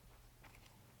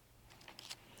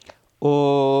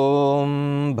ॐ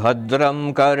भद्रं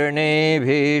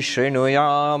कर्णेभिः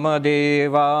शृणुयाम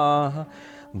देवाः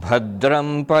भद्रं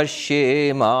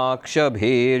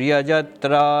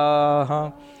पश्येमाक्षभिर्यजत्राः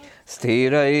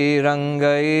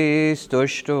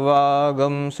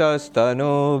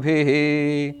स्थिरैरङ्गैस्तुष्ट्वागुंसस्तनूभिः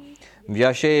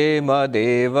व्यशेम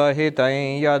देवहितं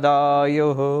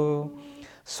यदायुः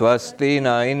स्वस्ति न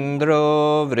इन्द्रो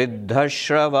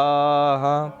वृद्धश्रवाः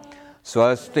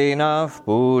स्वस्ति नः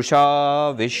पूषा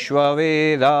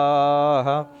विश्ववेदाः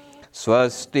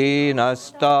स्वस्ति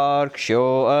नस्तार्क्ष्यो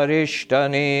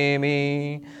अरिष्टनेमि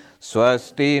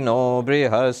स्वस्ति नो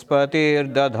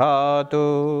बृहस्पतिर्दधातु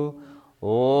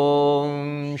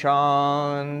ॐ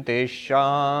शान्ति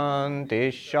शान्ति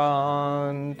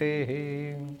शान्तिः.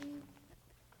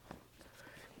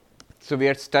 So we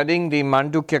are studying the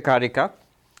Mandukya Karika.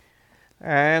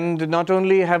 And not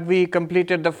only have we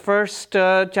completed the first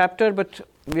chapter, but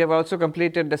we have also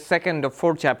completed the second of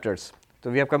 4 chapters.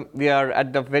 So we are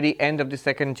at the very end of the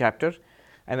second chapter,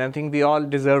 and I think we all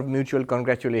deserve mutual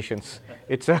congratulations.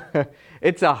 It's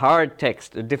a hard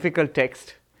text, a difficult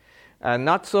text,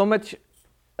 not so much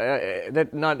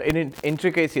that not in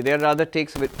intricacy. There are other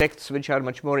texts which are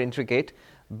much more intricate,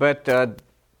 but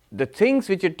the things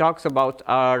which it talks about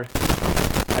are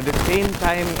at the same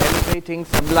time elevating,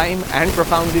 sublime, and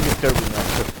profoundly disturbing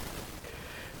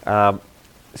also.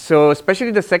 So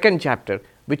especially the second chapter,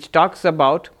 which talks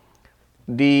about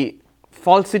the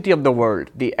falsity of the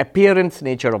world, the appearance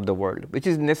nature of the world, which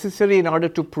is necessary in order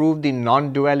to prove the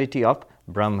non-duality of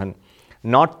Brahman.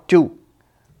 Not two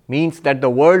means that the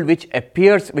world which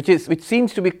appears, which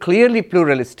seems to be clearly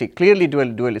pluralistic, clearly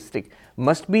dualistic,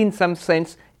 must be in some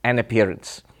sense an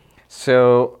appearance.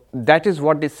 So that is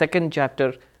what the second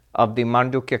chapter of the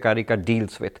Mandukya Karika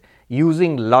deals with,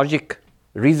 using logic,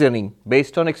 reasoning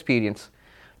based on experience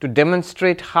to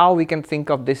demonstrate how we can think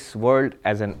of this world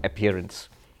as an appearance.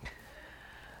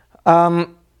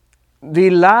 The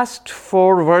last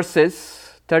 4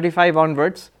 verses, 35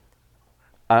 onwards,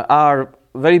 are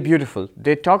very beautiful.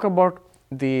 They talk about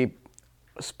the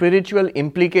spiritual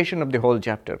implication of the whole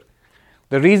chapter.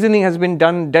 The reasoning has been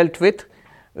dealt with,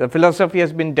 the philosophy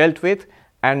has been dealt with,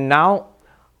 and now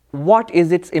what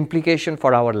is its implication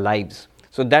for our lives?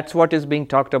 So that's what is being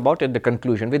talked about at the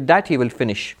conclusion. With that he will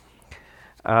finish.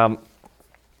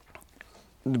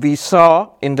 We saw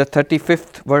in the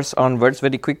 35th verse onwards,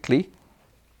 very quickly,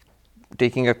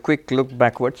 taking a quick look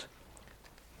backwards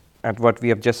at what we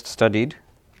have just studied.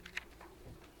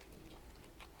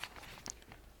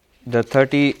 The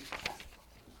 35th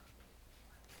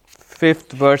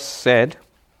verse said,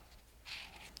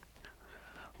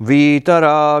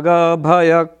 वीतराग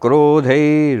भय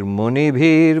क्रोधैर्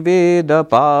मुनिभिर्वेद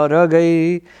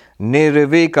पारगै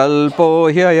निर्विकल्पो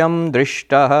ह्ययं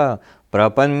दृष्टः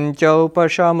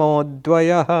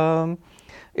प्रपञ्चोपशमोद्वयः.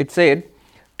 It said,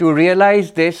 to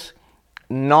realize this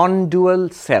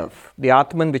non-dual self, the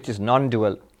Atman which is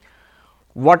non-dual,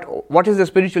 what is the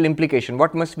spiritual implication?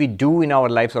 What must we do in our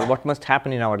lives, or what must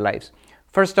happen in our lives?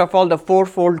 First of all, the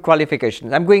 4-fold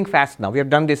qualifications. I'm going fast now. We have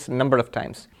done this a number of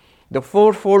times. The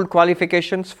 4-fold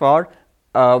qualifications for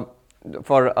a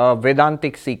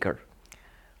Vedantic seeker,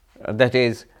 that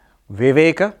is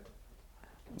Viveka,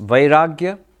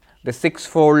 Vairagya, the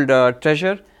 6-fold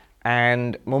treasure,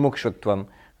 and Mumukshutvam.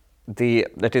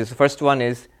 That is, the first one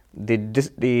is the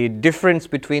difference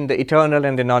between the eternal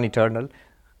and the non-eternal.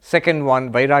 Second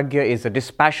one, Vairagya, is a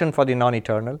dispassion for the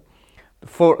non-eternal.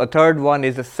 A third one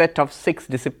is a set of 6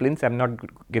 disciplines. I'm not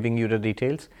giving you the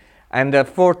details. And the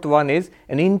 4th one is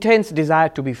an intense desire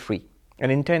to be free, an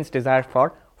intense desire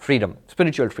for freedom,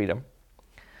 spiritual freedom.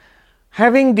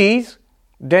 Having these,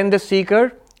 then the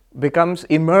seeker becomes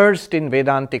immersed in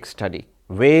Vedantic study,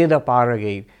 Veda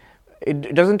Paragay.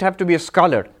 It doesn't have to be a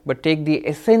scholar, but take the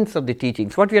essence of the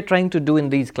teachings. What we are trying to do in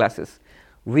these classes,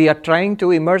 we are trying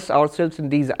to immerse ourselves in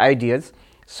these ideas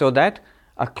so that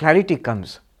a clarity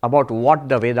comes about what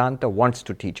the Vedanta wants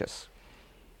to teach us.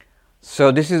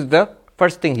 So this is the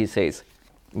first thing he says.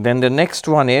 Then the next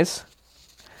one is,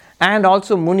 and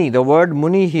also Muni. The word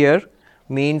Muni here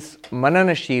means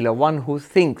Mananashila, one who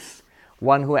thinks,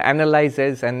 one who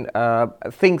analyzes and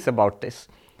thinks about this.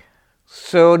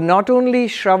 So not only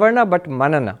Shravana but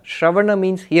Manana. Shravana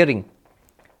means hearing,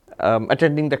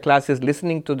 attending the classes,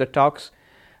 listening to the talks,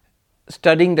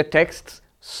 studying the texts,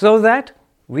 so that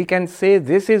we can say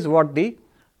this is what the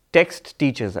text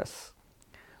teaches us.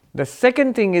 The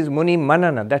second thing is Muni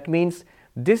Manana. That means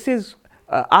this is,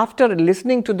 after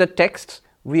listening to the texts,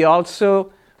 we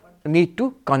also need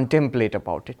to contemplate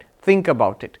about it, think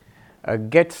about it,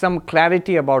 get some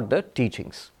clarity about the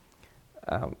teachings.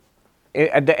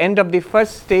 At the end of the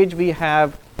first stage, we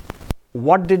have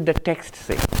what did the text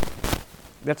say?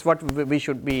 That's what we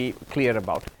should be clear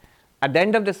about. At the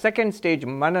end of the second stage,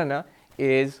 manana,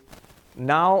 is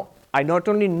now I not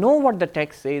only know what the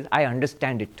text says, I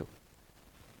understand it too.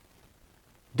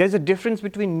 There's a difference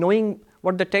between knowing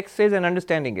what the text says and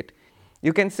understanding it.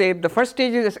 You can say the first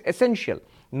stage is essential.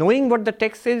 Knowing what the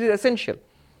text says is essential.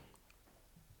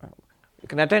 You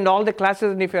can attend all the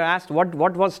classes, and if you're asked what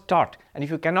was taught, and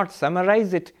if you cannot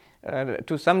summarize it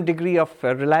to some degree of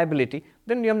reliability,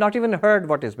 then you have not even heard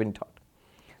what has been taught.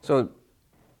 So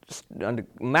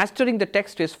mastering the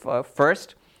text is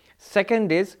first.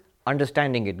 Second is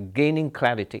understanding it, gaining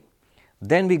clarity.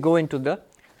 Then we go into the,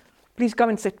 please come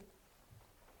and sit.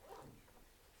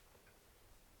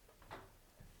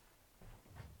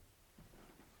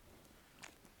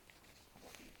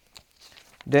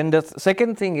 Then the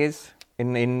second thing is,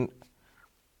 the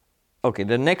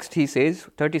next he says,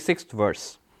 36th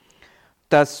verse.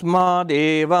 Tasmad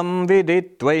evam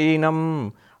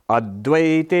viditvainam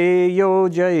advaite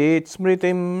yojayet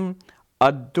smritim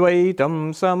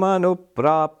advaitam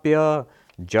samanuprapya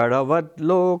jadavad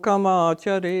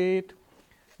lokamacharet.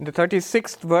 In the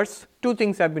 36th verse, two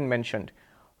things have been mentioned.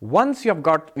 Once you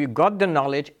got the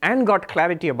knowledge and got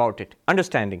clarity about it,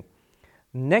 understanding.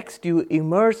 Next, you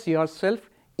immerse yourself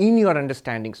in your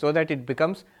understanding so that it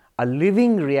becomes a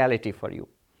living reality for you.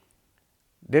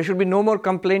 There should be no more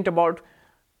complaint about,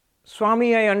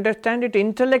 Swami, I understand it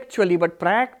intellectually, but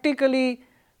practically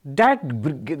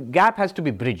that gap has to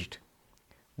be bridged.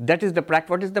 That is the practice.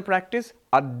 What is the practice?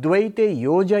 Advaite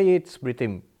yojayet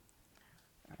smritim.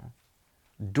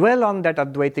 Dwell on that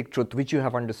Advaitic truth which you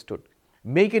have understood.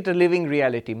 Make it a living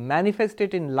reality. Manifest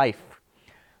it in life.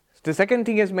 The second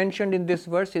thing is mentioned in this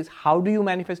verse is, how do you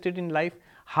manifest it in life?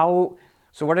 So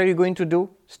what are you going to do?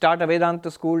 Start a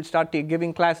Vedanta school, start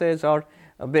giving classes, or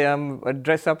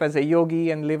dress up as a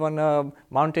yogi and live on a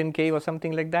mountain cave or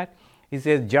something like that? He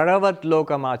says, Jaravat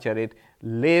lokam acharit.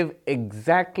 Live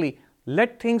exactly.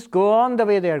 Let things go on the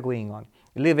way they are going on.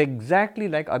 Live exactly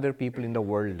like other people in the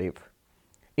world live.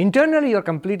 Internally, you are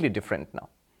completely different now.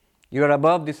 You are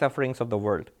above the sufferings of the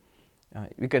world.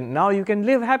 You can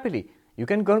live happily. You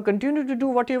can continue to do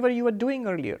whatever you were doing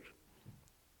earlier.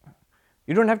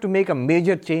 You don't have to make a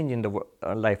major change in the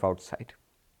life outside.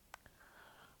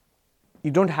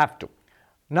 You don't have to.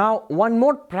 Now, one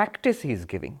more practice he is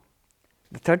giving.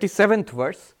 The 37th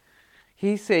verse,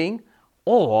 he is saying,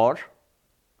 or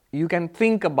you can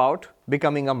think about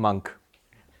becoming a monk.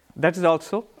 That is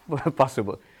also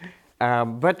possible.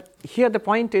 But here the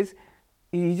point is,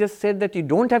 he just said that you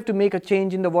don't have to make a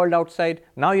change in the world outside.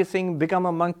 Now you're saying become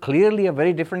a monk, clearly a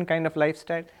very different kind of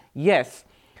lifestyle. Yes,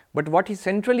 but what he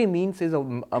centrally means is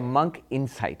a monk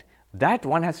inside. That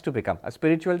one has to become. A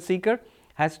spiritual seeker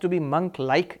has to be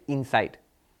monk-like inside,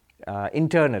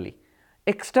 internally.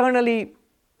 Externally,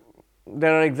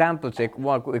 there are examples. It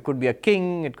could be a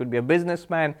king, it could be a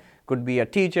businessman, could be a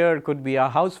teacher, could be a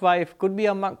housewife, could be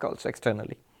a monk also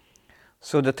externally.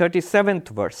 So the 37th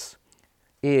verse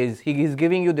is, he is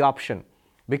giving you the option,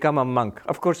 become a monk.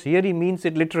 Of course, here he means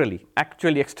it literally,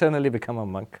 actually externally become a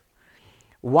monk.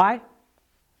 Why?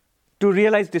 To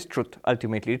realize this truth,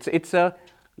 ultimately. It's a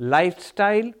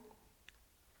lifestyle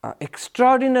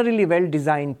extraordinarily well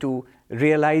designed to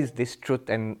realize this truth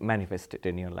and manifest it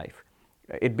in your life.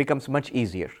 It becomes much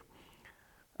easier.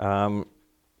 The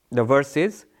verse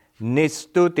is,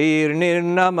 Nistutir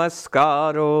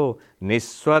nirnamaskaro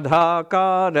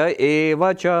niswadhakara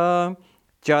evacha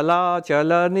chala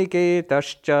chala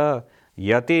niketascha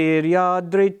yatir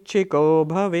yadrichiko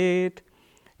bhavet.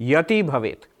 Yati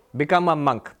bhavet. Become a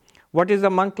monk. What is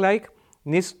a monk like?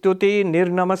 Nistuti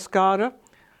nirnamaskara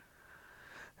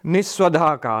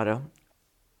niswadhakara.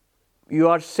 You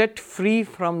are set free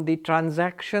from the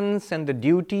transactions and the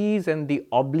duties and the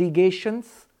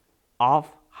obligations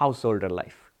of householder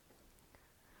life.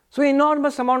 So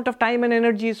enormous amount of time and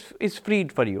energy is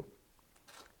freed for you.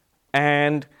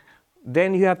 And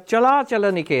then you have Chala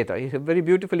Chala Niketa. Very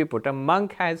beautifully put. A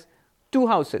monk has two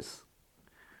houses.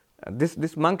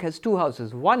 This monk has two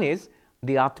houses. One is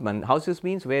the Atman. Houses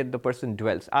means where the person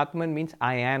dwells. Atman means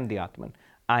I am the Atman.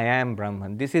 I am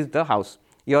Brahman. This is the house.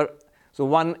 So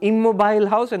one immobile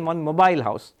house and one mobile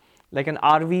house. Like an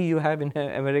RV you have in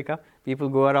America. People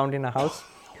go around in a house.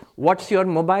 What's your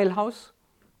mobile house?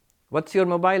 What's your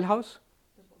mobile house?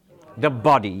 The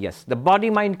body, yes. The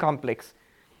body-mind complex.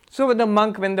 So when the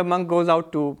monk goes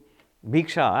out to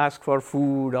bhiksha, ask for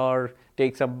food or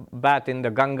takes a bath in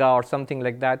the Ganga or something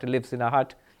like that, lives in a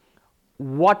hut,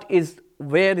 where is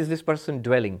this person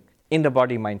dwelling? In the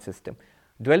body-mind system.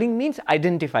 Dwelling means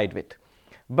identified with.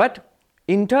 But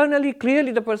Internally,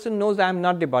 clearly the person knows I am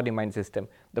not the body-mind system.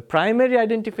 The primary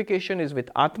identification is with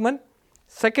Atman.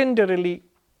 Secondarily,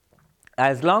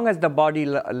 as long as the body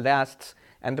lasts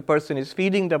and the person is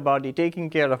feeding the body, taking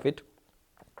care of it,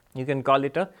 you can call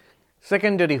it a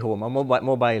secondary home, a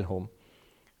mobile home.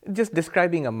 Just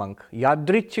describing a monk.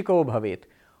 Yadrichiko bhavet.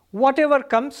 Whatever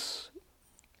comes,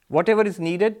 whatever is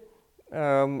needed,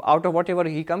 out of whatever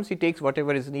he comes, he takes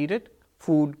whatever is needed,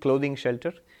 food, clothing,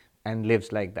 shelter, and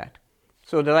lives like that.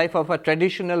 So the life of a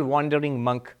traditional wandering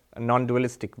monk, a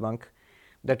non-dualistic monk,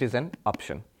 that is an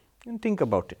option. And think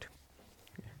about it.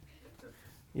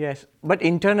 Yes, but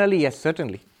internally, yes,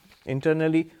 certainly.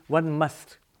 Internally, one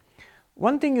must.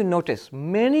 One thing you notice,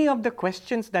 many of the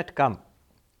questions that come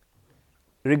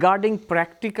regarding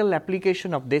practical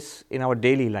application of this in our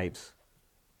daily lives,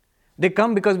 they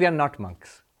come because we are not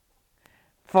monks.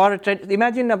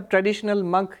 Imagine a traditional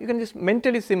monk, you can just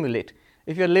mentally simulate.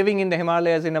 If you're living in the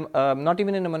Himalayas, not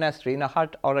even in a monastery, in a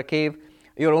hut or a cave,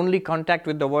 your only contact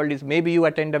with the world is maybe you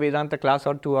attend a Vedanta class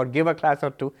or two or give a class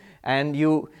or two, and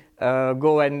you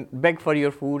go and beg for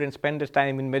your food and spend the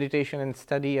time in meditation and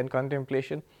study and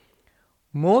contemplation.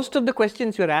 Most of the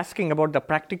questions you're asking about the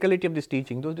practicality of this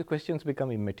teaching, those questions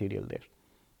become immaterial there.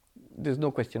 There's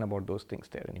no question about those things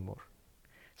there anymore.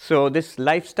 So this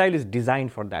lifestyle is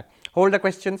designed for that. Hold the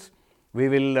questions. We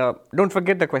will, don't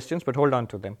forget the questions, but hold on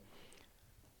to them.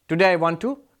 Today I want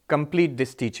to complete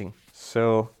this teaching.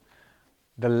 So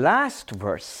the last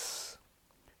verse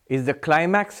is the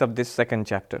climax of this second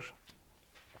chapter.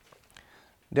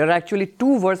 There are actually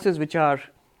two verses which are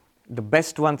the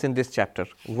best ones in this chapter.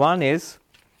 One is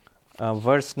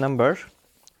verse number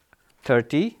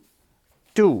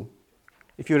 32.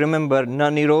 If you remember, na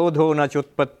nirodho na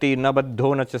chutpatti na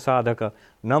baddho na cha sadhaka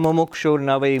na mumukshur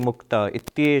na vai mukta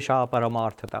ityesha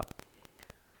paramarthata.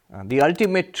 The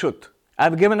ultimate truth.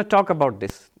 I've given a talk about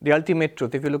this. The ultimate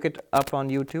truth. If you look it up on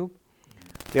YouTube,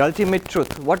 the ultimate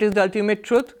truth. What is the ultimate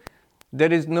truth?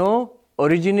 There is no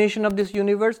origination of this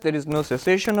universe. There is no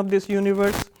cessation of this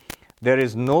universe. There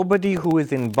is nobody who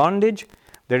is in bondage.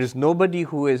 There is nobody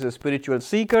who is a spiritual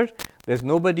seeker. There is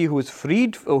nobody who is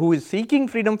freed, who is seeking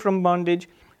freedom from bondage,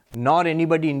 nor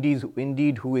anybody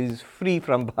indeed who is free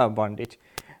from bondage.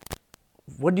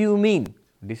 What do you mean?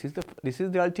 This is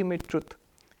the ultimate truth.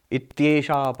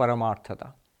 Ityesha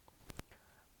paramarthata.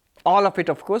 All of it,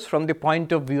 of course, from the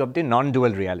point of view of the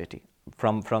non-dual reality,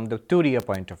 from the Turiya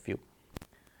point of view.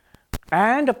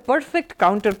 And a perfect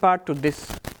counterpart to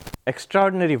this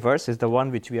extraordinary verse is the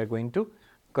one which we are going to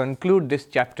conclude this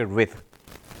chapter with.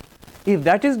 If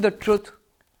that is the truth,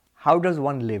 how does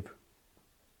one live?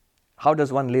 How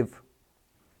does one live?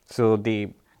 So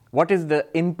what is the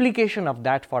implication of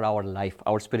that for our life,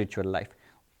 our spiritual life?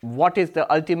 What is the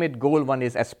ultimate goal one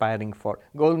is aspiring for?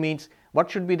 Goal means what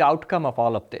should be the outcome of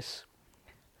all of this?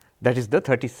 That is the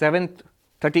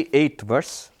 38th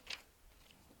verse.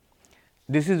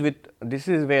 This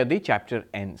is where the chapter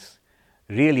ends.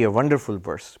 Really a wonderful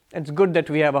verse. It's good that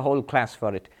we have a whole class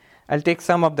for it. I'll take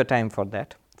some of the time for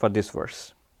that, for this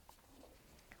verse.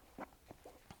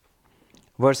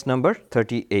 Verse number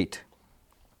 38.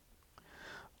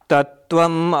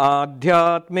 Tattvam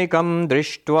adhyatmikam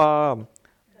drishtva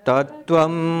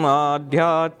tattvam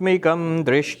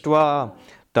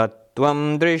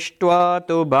drishtva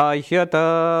tu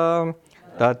bahyata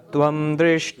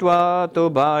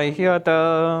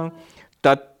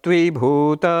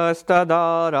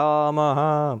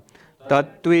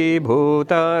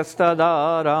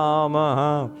tatvibhutastada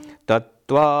ramah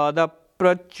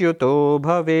tatvadapracyuto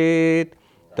bhavet.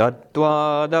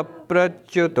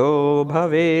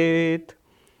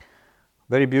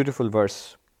 Very beautiful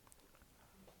verse.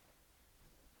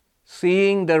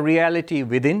 Seeing the reality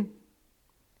within,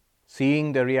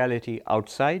 seeing the reality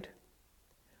outside,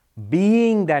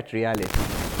 being that reality,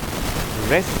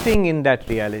 resting in that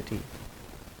reality,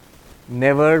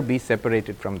 never be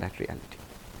separated from that reality,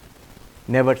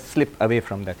 never slip away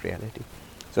from that reality.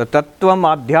 So, tattvam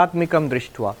adhyatmikam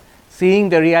drishtva, seeing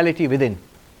the reality within.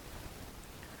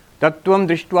 Tattvam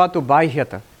drishtva tu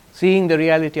bahyata, seeing the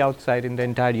reality outside in the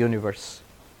entire universe.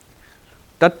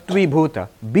 Tatvibhuta,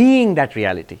 being that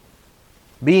reality,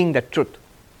 being that truth.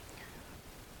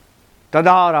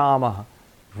 Tadarama,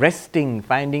 resting,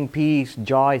 finding peace,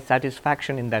 joy,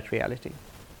 satisfaction in that reality.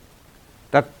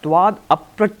 Tattvad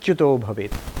aprachyuto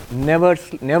bhavet,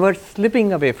 never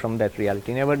slipping away from that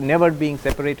reality, never being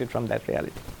separated from that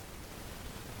reality.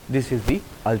 This is the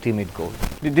ultimate goal.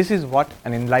 This is what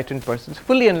an enlightened person's,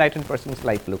 fully enlightened person's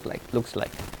life looks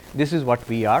like. This is what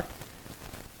we are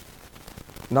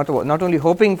not only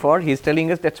hoping for, he's telling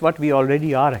us that's what we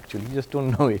already are actually, you just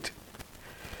don't know it.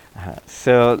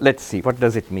 So let's see, what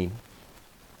does it mean?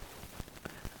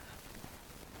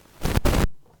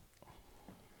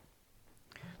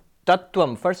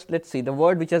 Tattvam. First, let's see the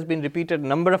word which has been repeated a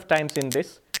number of times in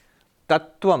this.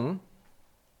 Tattvam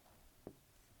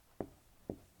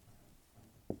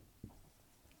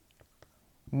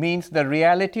means the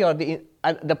reality or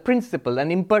the principle,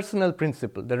 an impersonal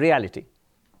principle, the reality.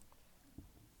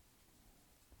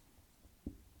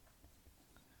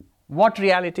 What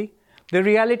reality? The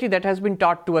reality that has been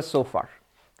taught to us so far.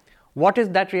 What is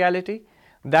that reality?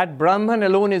 That Brahman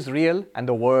alone is real and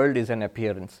the world is an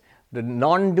appearance. The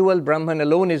non-dual Brahman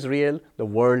alone is real, the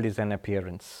world is an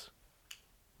appearance.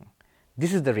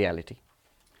 This is the reality.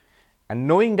 And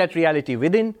knowing that reality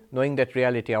within, knowing that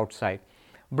reality outside.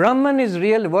 Brahman is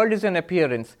real, world is an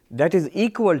appearance. That is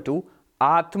equal to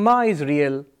Atma is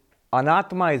real,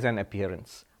 Anatma is an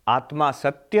appearance. Atma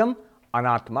Satyam,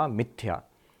 Anatma Mithya.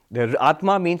 The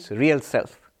Atma means real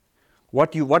self.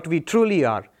 What we truly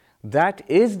are. That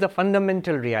is the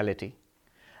fundamental reality.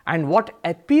 And what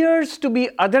appears to be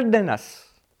other than us,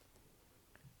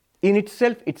 in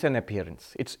itself, it's an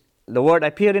appearance. The word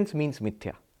appearance means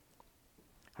mithya.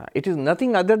 It is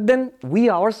nothing other than we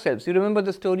ourselves. You remember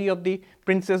the story of the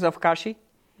princess of Kashi?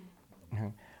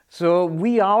 So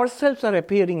we ourselves are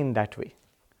appearing in that way.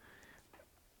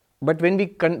 But when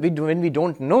we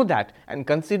don't know that and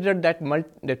consider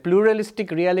that pluralistic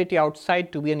reality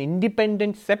outside to be an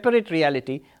independent, separate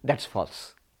reality, that's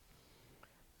false.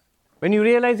 When you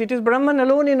realize it is Brahman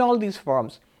alone in all these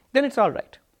forms, then it's all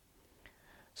right.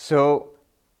 So,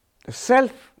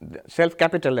 self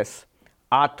capital S,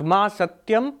 Atma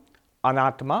Satyam,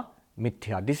 Anatma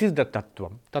Mithya. This is the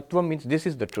Tattvam. Tattvam means this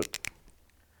is the truth.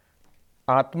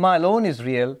 Atma alone is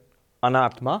real,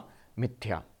 Anatma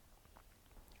Mithya.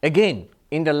 Again,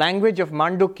 in the language of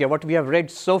Mandukya, what we have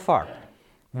read so far,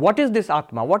 what is this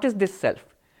Atma? What is this self?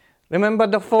 Remember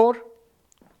the four?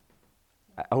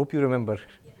 I hope you remember.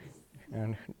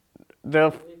 Yes.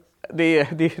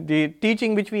 The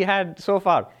teaching which we had so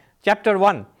far, chapter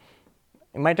 1,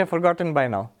 you might have forgotten by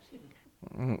now.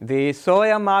 The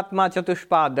Soyam Atma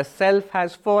Chatushpad, the self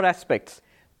has four aspects.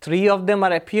 3 of them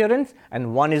are appearance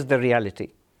and 1 is the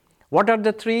reality. What are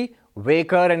the 3?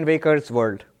 Waker and Waker's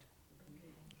world.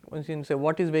 Once you say,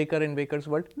 what is Waker and Waker's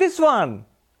world? This one,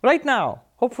 right now,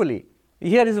 hopefully.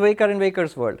 Here is Waker and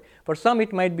Waker's world. For some,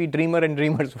 it might be Dreamer and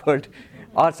Dreamer's world,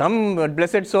 or some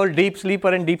blessed soul, Deep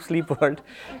Sleeper and Deep Sleep world.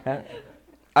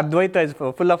 Advaita is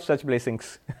full of such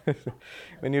blessings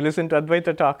when you listen to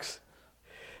Advaita talks.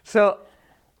 So,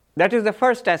 that is the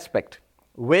first aspect.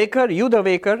 Waker, you the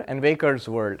Waker, and Waker's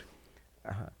world.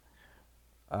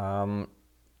 In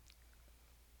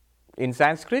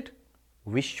Sanskrit,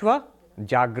 Vishwa,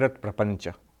 Jagrat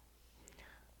Prapancha.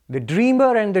 The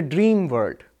dreamer and the dream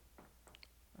world.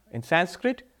 In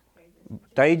Sanskrit,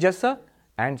 Taijasa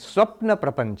and Swapna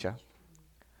Prapancha.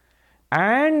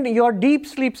 And your deep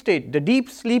sleep state, the deep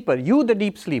sleeper, you the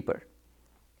deep sleeper.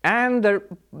 And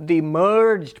the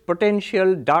merged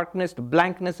potential darkness, the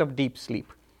blankness of deep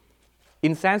sleep.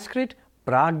 In Sanskrit,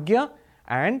 Pragya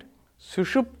and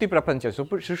Sushupti Prapancha. So,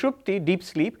 Sushupti, deep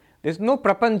sleep, there is no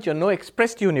Prapancha, no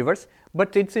expressed universe,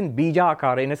 but it's in Bija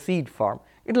Akara, in a seed form.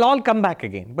 It will all come back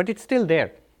again, but it's still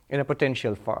there in a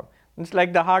potential form. It's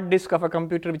like the hard disk of a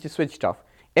computer which is switched off.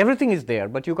 Everything is there,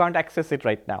 but you can't access it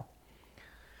right now.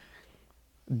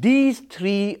 These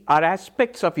 3 are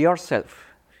aspects of yourself.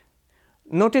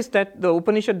 Notice that the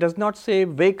Upanishad does not say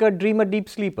Waker, Dreamer, Deep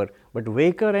Sleeper, but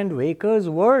Waker and Waker's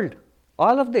world.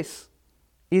 All of this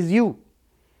is you.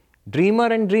 Dreamer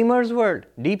and Dreamer's world,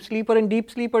 Deep Sleeper and Deep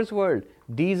Sleeper's world.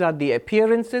 These are the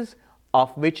appearances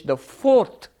of which the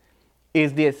 4th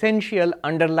is the essential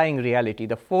underlying reality.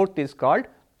 The 4th is called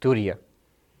Turiya.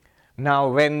 Now,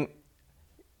 when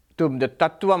to the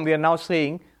Tattvam we are now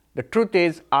saying the truth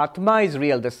is Atma is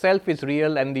real, the self is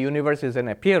real, and the universe is an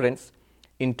appearance.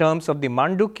 In terms of the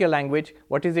Mandukya language,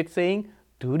 what is it saying?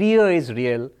 Turiya is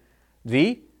real.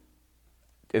 The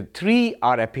 3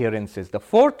 are appearances. The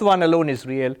 4th one alone is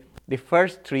real. The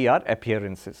first 3 are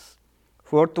appearances.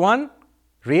 4th one,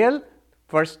 real.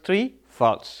 First 3,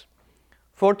 false.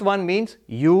 4th one means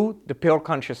you, the pure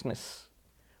consciousness.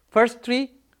 First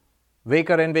 3,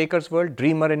 Waker and Waker's world,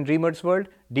 Dreamer and Dreamer's world,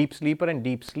 Deep Sleeper and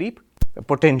Deep Sleep, the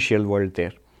potential world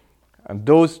there. And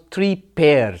those 3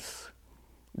 pairs,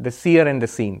 the seer and the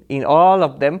seen, in all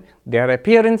of them, they are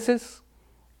appearances,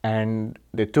 and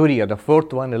the Turiya, the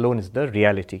 4th one alone, is the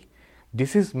reality.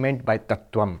 This is meant by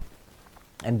Tattvam.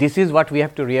 And this is what we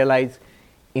have to realize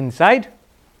inside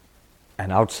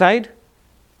and outside.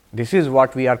 This is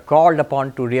what we are called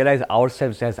upon to realize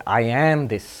ourselves as I am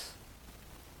this.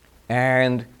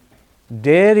 And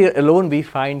there alone we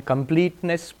find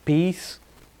completeness, peace,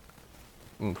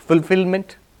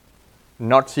 fulfillment,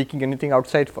 not seeking anything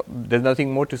outside. There's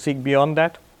nothing more to seek beyond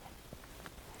that.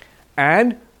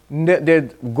 and they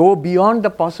go beyond the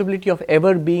possibility of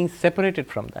ever being separated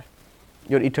from that.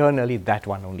 You're eternally that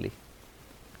one only.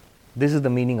 This is the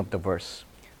meaning of the verse.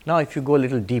 Now, if you go a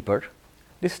little deeper,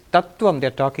 this tattvam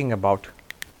they're talking about,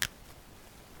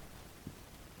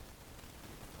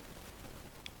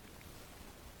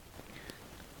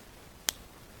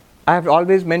 I have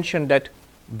always mentioned that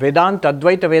Vedanta,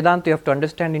 Advaita Vedanta, you have to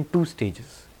understand in two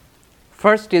stages.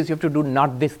 First is you have to do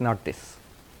not this, not this.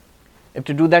 You have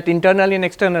to do that internally and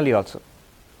externally also.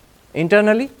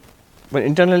 Internally, well,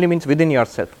 internally means within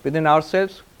yourself. Within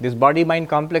ourselves, this body-mind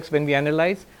complex, when we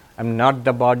analyze, I'm not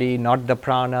the body, not the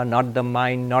prana, not the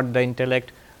mind, not the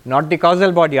intellect, not the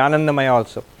causal body, Anandamaya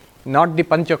also, not the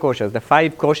pancha koshas, the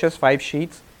 5 koshas, 5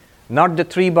 sheets, not the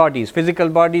 3 bodies, physical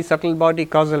body, subtle body,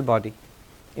 causal body.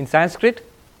 In Sanskrit,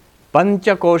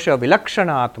 pancha kosha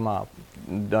vilakshana atma,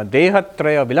 the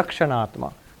dehatraya vilakshana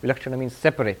atma. Vilakshana means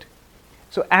separate.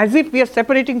 So as if we are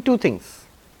separating two things.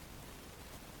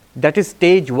 That is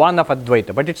stage 1 of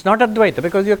Advaita, but it's not Advaita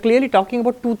because you are clearly talking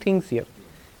about two things here.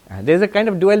 There is a kind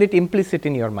of duality implicit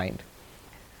in your mind.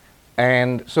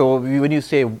 And so when you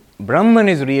say Brahman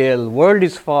is real, world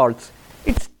is false,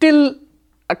 it's still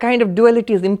a kind of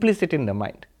duality is implicit in the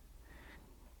mind.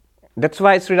 That's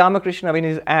why Sri Ramakrishna, when he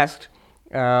is asked,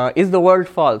 is the world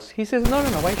false? He says, no,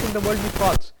 why should the world be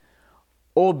false?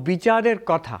 Oh, bicharer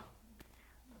katha.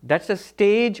 That's a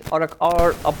stage or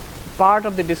a part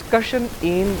of the discussion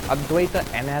in Advaita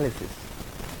analysis.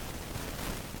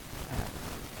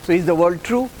 So is the world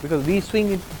true? Because we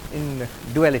swing it in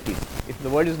dualities. If the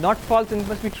world is not false, then it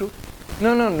must be true.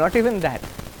 No, not even that.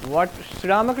 What Sri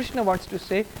Ramakrishna wants to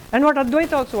say, and what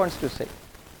Advaita also wants to say,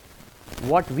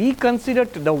 what we consider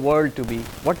the world to be,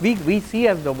 what we see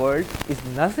as the world, is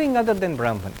nothing other than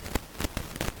Brahman.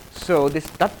 So this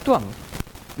tattvam,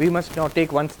 we must now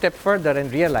take one step further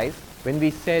and realize, when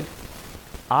we said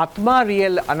Atma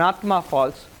real, Anatma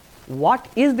false, what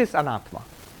is this Anatma?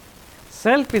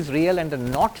 Self is real and the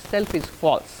not self is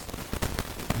false.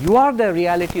 You are the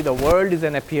reality, the world is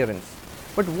an appearance.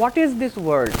 But what is this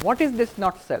world? What is this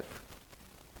not self?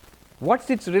 What's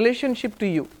its relationship to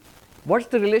you? What's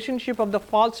the relationship of the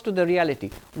false to the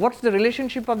reality? What's the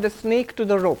relationship of the snake to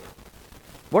the rope?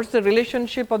 What's the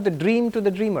relationship of the dream to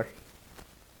the dreamer?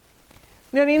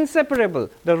 They are inseparable.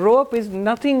 The rope is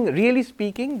nothing, really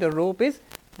speaking, the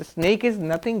snake is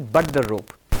nothing but the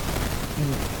rope.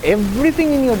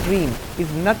 Everything in your dream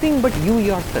is nothing but you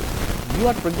yourself. You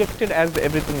are projected as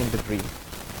everything in the dream.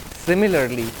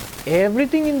 Similarly,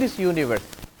 everything in this universe,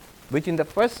 which in the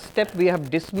first step we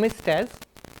have dismissed as,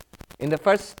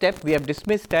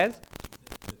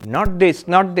 not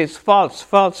this,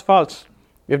 false.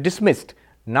 We have dismissed.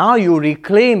 Now you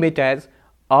reclaim it as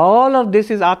all of this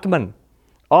is Atman.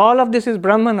 All of this is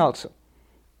Brahman also.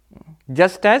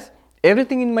 Just as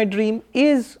everything in my dream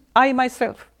is I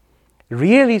myself.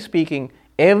 Really speaking,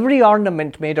 every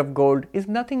ornament made of gold is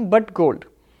nothing but gold.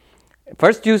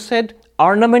 First you said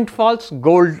ornament false,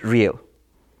 gold real.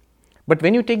 But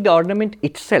when you take the ornament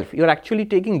itself, you are actually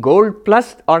taking gold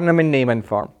plus ornament name and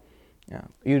form.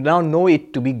 You now know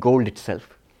it to be gold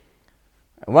itself.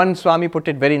 One Swami put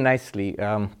it very nicely.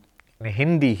 In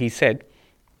Hindi he said,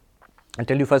 I'll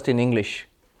tell you first in English,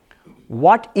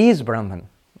 what is Brahman?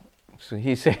 So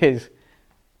he says,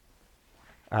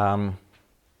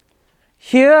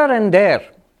 here and there,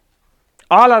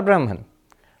 all are Brahman.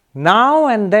 Now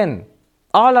and then,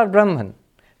 all are Brahman.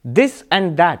 This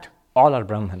and that, all are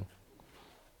Brahman.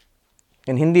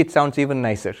 In Hindi it sounds even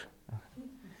nicer.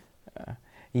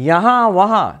 Yahan,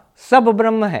 wahan, sab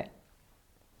Brahma hai.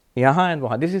 Yahan and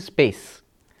wahan, this is space.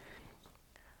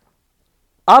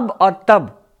 Ab or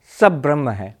tab, sab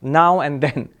Brahma hai. Now and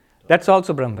then, that's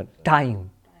also Brahman.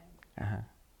 Time.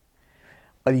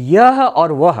 Yah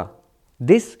or wah,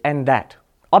 this and that.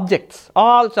 Objects,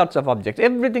 all sorts of objects,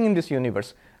 everything in this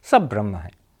universe, sab Brahma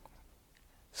hai.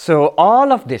 So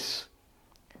all of this,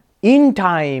 in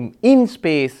time, in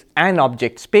space and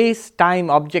object, space,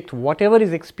 time, object, whatever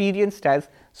is experienced as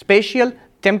spatial,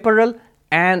 temporal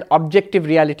and objective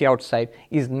reality outside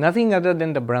is nothing other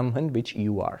than the Brahman which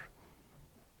you are.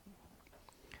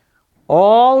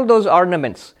 All those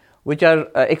ornaments which are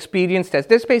experienced as,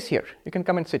 there's space here, you can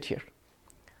come and sit here.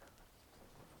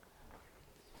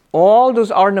 All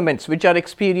those ornaments which are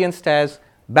experienced as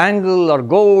bangle or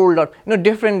gold or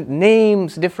different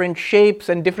names, different shapes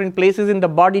and different places in the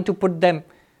body to put them,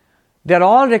 they are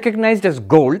all recognized as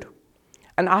gold,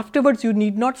 and afterwards you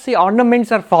need not say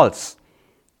ornaments are false.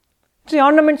 See,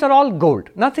 ornaments are all gold,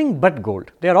 nothing but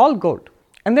gold. They are all gold,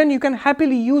 and then you can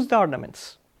happily use the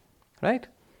ornaments, right?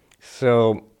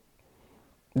 So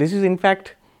this is in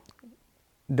fact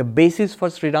the basis for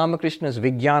Sri Ramakrishna's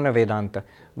Vijnana Vedanta,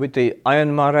 with the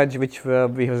Ayan Maharaj, which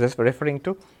we were just referring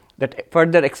to, that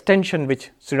further extension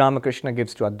which Sri Ramakrishna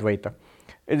gives to Advaita.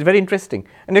 It's very interesting.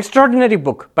 An extraordinary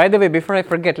book. By the way, before I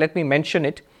forget, let me mention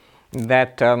it,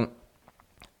 that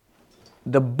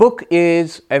the book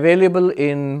is available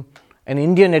in an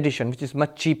Indian edition, which is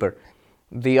much cheaper.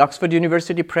 The Oxford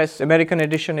University Press American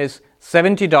edition is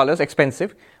 $70,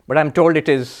 expensive, but I'm told it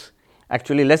is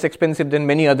actually less expensive than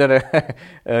many other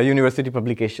university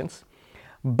publications.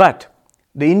 But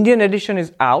the Indian edition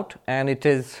is out, and it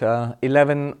is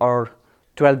 $11 or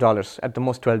 $12, at the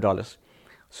most $12.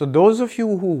 So those of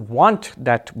you who want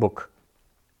that book,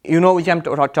 you know which I'm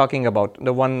talking about,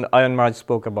 the one Ayan Maharaj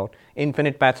spoke about,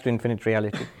 Infinite Paths to Infinite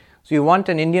Reality. So you want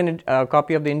an Indian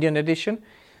copy of the Indian edition.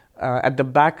 At the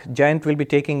back, Jayant will be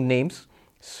taking names.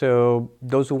 So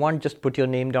those who want, just put your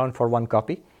name down for one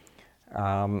copy,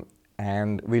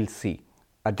 and we'll see.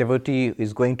 A devotee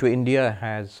is going to India,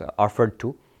 has offered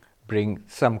to bring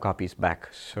some copies back.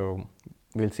 So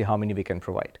we'll see how many we can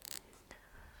provide.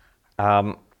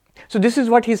 So this is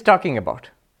what he's talking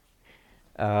about,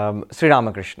 Sri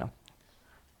Ramakrishna.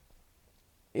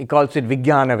 He calls it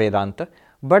Vijnana Vedanta,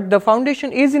 but the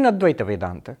foundation is in Advaita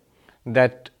Vedanta,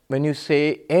 that when you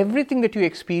say everything that you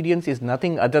experience is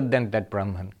nothing other than that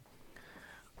Brahman.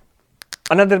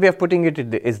 Another way of putting it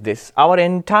is this: our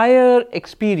entire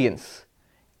experience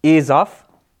is of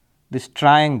this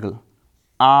triangle,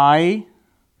 I,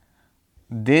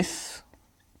 this,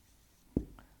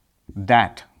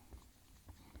 that.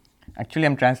 Actually,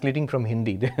 I'm translating from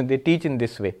Hindi. They teach in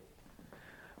this way.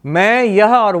 Main,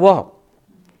 yah aur wah.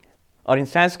 Or in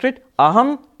Sanskrit,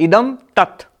 aham, idam,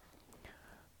 tat.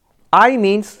 I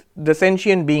means the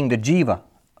sentient being, the jiva,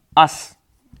 us,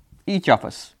 each of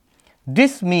us.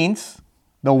 This means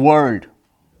the world,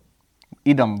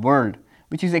 idam, world,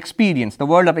 which is experience, the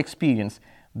world of experience.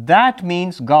 That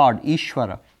means God,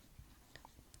 Ishvara.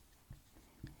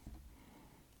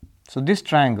 So this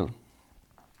triangle.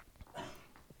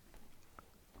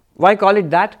 Why call it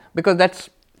that? Because that's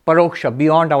paroksha,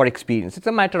 beyond our experience. It's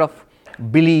a matter of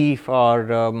belief, or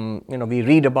we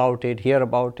read about it, hear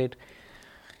about it.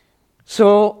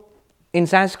 So in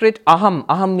Sanskrit,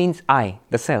 aham means I,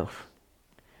 the self.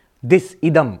 This,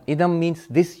 idam means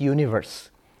this universe.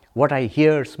 What I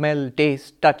hear, smell,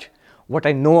 taste, touch, what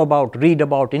I know about, read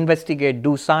about, investigate,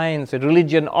 do science,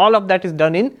 religion, all of that is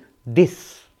done in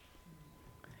this.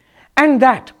 And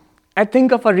that, I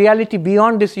think of a reality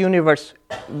beyond this universe,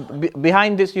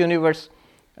 behind this universe,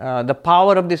 the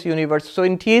power of this universe. So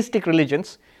in theistic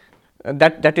religions,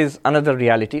 that is another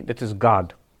reality, that is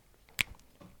God.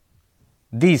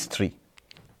 These three.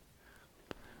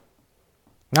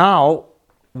 Now,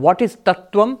 what is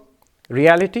Tattvam,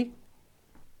 reality?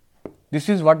 This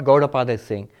is what Gaudapada is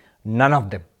saying. None of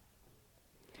them.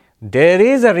 There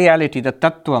is a reality, the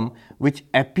Tattvam, which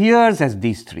appears as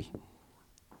these three.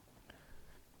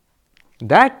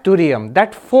 That Turiyam,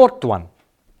 that fourth one,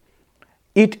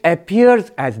 it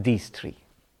appears as these three.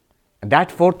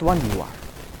 That fourth one you are.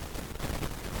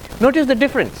 Notice the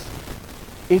difference.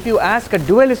 If you ask a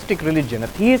dualistic religion, a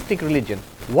theistic religion,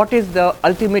 what is the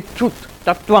ultimate truth?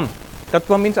 Tattvam.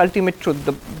 Tattvam means ultimate truth,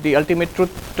 the ultimate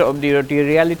truth, the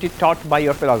reality taught by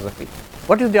your philosophy.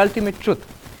 What is the ultimate truth?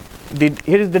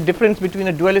 Here is the difference between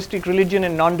a dualistic religion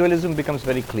and non-dualism becomes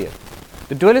very clear.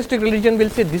 The dualistic religion will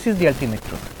say this is the ultimate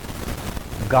truth.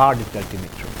 God is the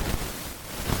ultimate truth.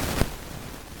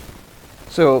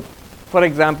 So, for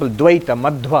example, Dvaita,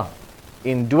 Madhva,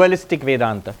 in dualistic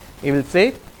Vedanta, he will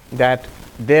say that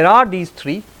there are these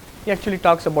three. He actually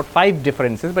talks about 5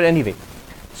 differences, but anyway.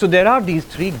 So there are these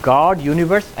three, God,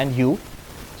 universe, and you,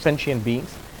 sentient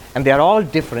beings, and they are all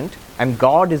different, and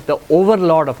God is the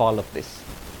overlord of all of this.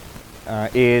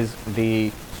 Is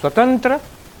the Swatantra,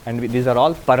 and these are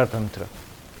all Paratantra.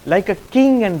 Like a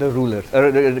king and the ruler,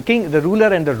 the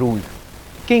ruler and the ruled,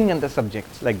 king and the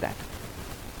subjects, like that.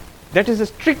 That is a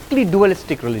strictly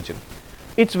dualistic religion.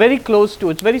 It's very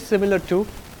similar to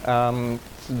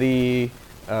the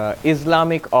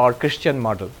Islamic or Christian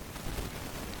model.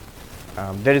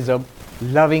 There is a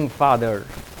loving father.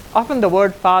 Often the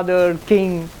word father,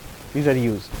 king, these are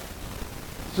used.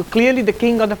 So clearly the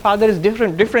king or the father is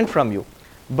different from you,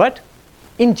 but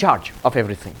in charge of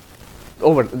everything.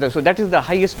 So that is the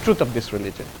highest truth of this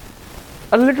religion.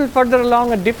 A little further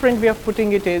along, a different way of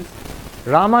putting it is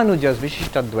Ramanuja's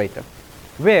Vishishtadvaita,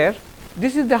 where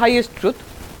this is the highest truth,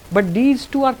 but these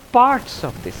two are parts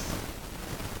of this.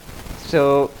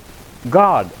 So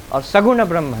God, or Saguna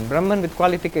Brahman with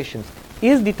qualifications,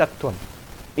 is the Tattvam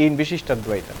in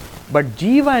Vishishtadvaita. But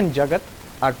Jiva and Jagat,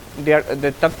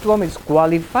 the Tattvam is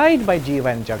qualified by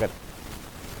Jiva and Jagat.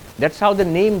 That's how the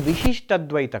name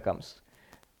Vishishtadvaita comes.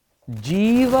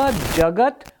 Jiva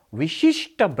Jagat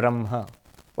Vishishta Brahma.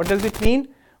 What does it mean?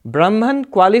 Brahman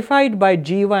qualified by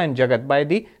Jiva and Jagat, by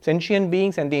the sentient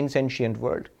beings and the insentient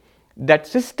world. That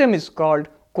system is called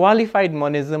qualified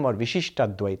monism or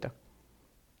Vishishtadvaita.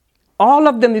 All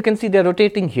of them, you can see they are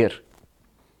rotating here.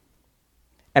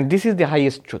 And this is the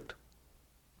highest truth.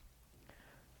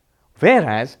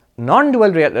 Whereas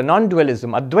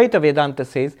non-dualism, Advaita Vedanta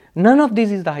says, none of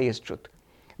this is the highest truth.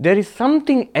 There is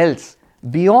something else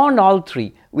beyond all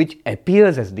three which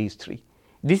appears as these three.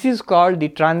 This is called the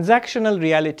transactional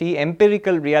reality,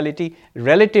 empirical reality,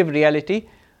 relative reality,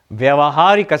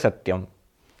 Vyavaharika Satyam.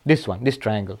 This one, this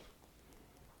triangle.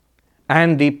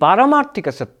 And the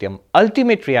Paramarthika Satyam,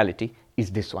 ultimate reality, is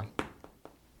this one.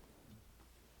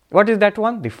 What is that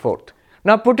one? The fourth.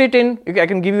 Now put it in, I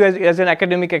can give you as an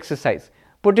academic exercise.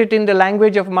 Put it in the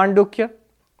language of Mandukya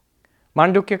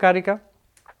Karika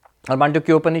or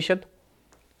Mandukya Upanishad.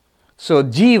 So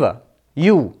Jiva,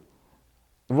 you,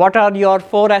 what are your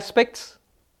four aspects?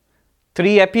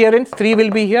 Three appearance, three will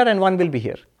be here and one will be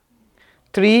here.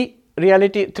 Three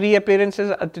reality, three appearances,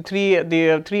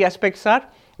 the three aspects are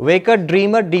waker,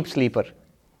 dreamer, deep sleeper.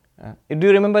 Do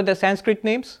you remember the Sanskrit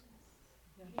names?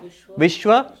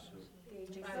 Vishwa,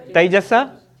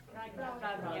 Taijasa,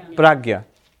 Pragya.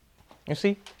 You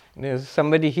see, there's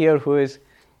somebody here who has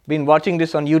been watching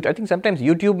this on YouTube. I think sometimes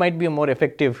YouTube might be a more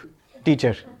effective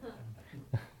teacher.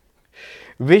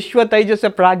 Vishwa, Taijasa,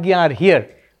 Pragya are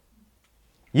here.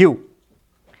 You.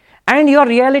 And your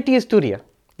reality is Turiya.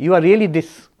 You are really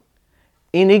this.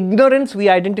 In ignorance, we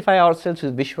identify ourselves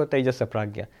with Vishwa, Taijasa,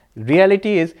 Pragya.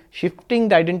 Reality is shifting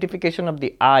the identification of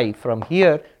the I from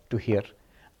here to here.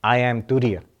 I am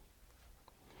Turiya.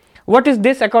 What is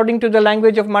this according to the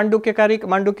language of Mandukya Karika,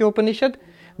 Mandukya Upanishad?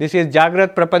 This is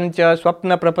Jagrat Prapancha,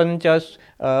 Swapna Prapancha,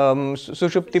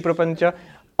 Sushupti Prapancha,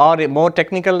 or a more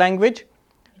technical language,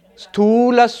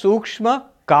 Sthula Sukshma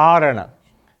Karana.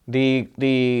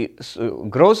 The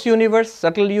gross universe,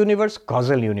 subtle universe,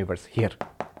 causal universe here.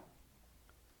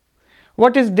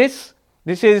 What is this?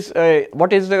 This is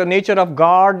what is the nature of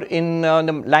God in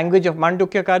the language of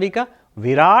Mandukya Karika?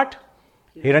 Virat,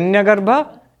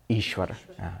 Hiranyagarbha, Ishvara.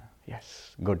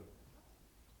 Yes, good.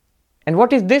 And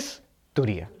what is this?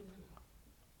 Turiya.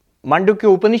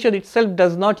 Mandukya Upanishad itself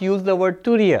does not use the word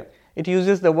Turiya. It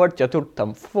uses the word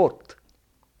Chaturtham, fourth.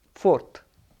 Fourth.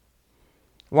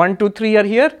 1, 2, 3 are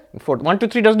here. Fourth. 1, 2,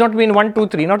 3 does not mean 1, 2,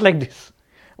 3, not like this.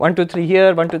 1, 2, 3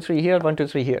 here, 1, 2, 3 here, 1, 2,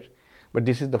 3 here. But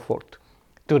this is the fourth.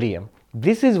 Turiyam.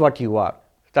 This is what you are.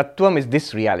 Tattvam is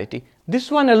this reality.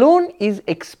 This one alone is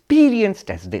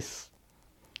experienced as this.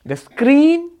 The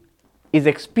screen is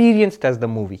experienced as the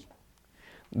movie.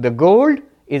 The gold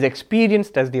is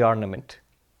experienced as the ornament.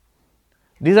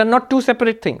 These are not two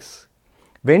separate things.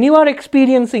 When you are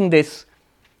experiencing this,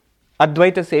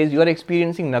 Advaita says you are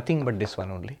experiencing nothing but this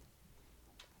one only.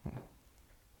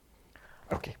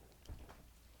 Okay.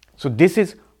 So this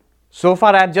is, so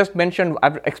far I have just mentioned,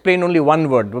 I have explained only one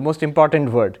word, the most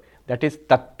important word, that is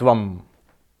Tattvam.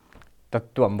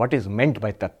 Tattvam, what is meant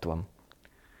by Tattvam?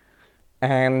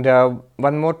 And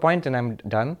one more point and I am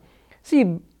done.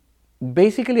 See,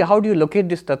 basically how do you locate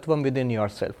this Tattvam within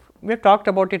yourself? We have talked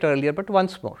about it earlier, but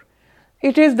once more.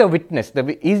 It is the witness.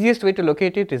 The easiest way to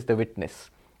locate it is the witness.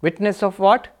 Witness of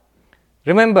what?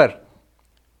 Remember,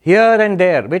 here and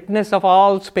there, witness of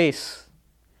all space.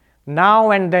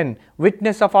 Now and then,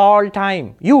 witness of all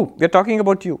time. You, we are talking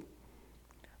about you.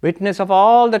 Witness of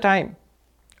all the time,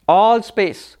 all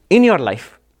space in your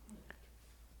life.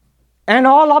 And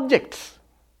all objects,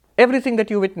 everything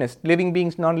that you witnessed, living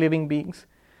beings, non-living beings.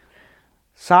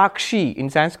 Sakshi in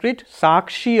Sanskrit,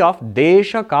 Sakshi of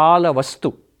Desha Kala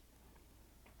Vastu.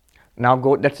 Now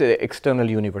go, that's the external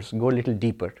universe, go a little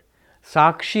deeper.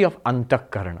 Sakshi of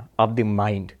Antakarana, of the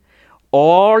mind.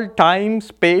 All time,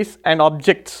 space and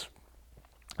objects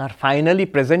are finally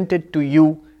presented to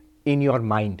you in your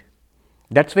mind.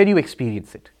 That's where you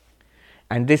experience it.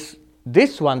 And this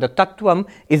one, the Tattvam,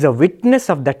 is a witness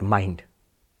of that mind,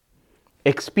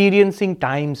 experiencing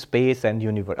time, space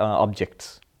and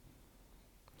objects.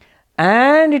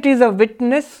 And it is a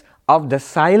witness of the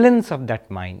silence of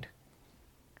that mind.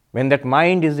 When that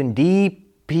mind is in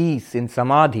deep peace, in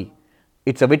samadhi,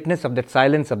 it's a witness of that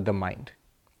silence of the mind.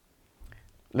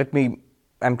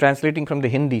 I'm translating from the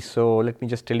Hindi, so let me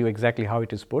just tell you exactly how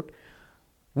it is put.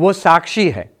 वो साक्षी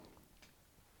है,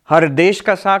 हर देश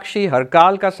का साक्षी, हर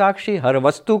काल का साक्षी, हर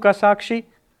वस्तु का साक्षी,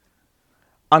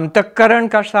 अंतःकरण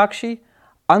का साक्षी,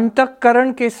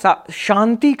 अंतःकरण के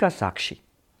शांति का साक्षी.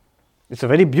 It's a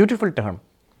very beautiful term.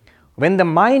 When the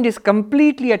mind is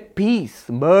completely at peace,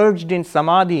 merged in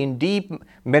samadhi, in deep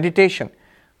meditation,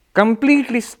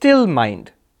 completely still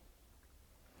mind,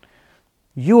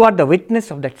 you are the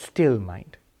witness of that still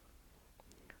mind.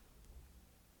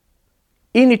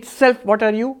 In itself, what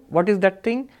are you? What is that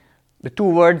thing? The two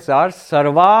words are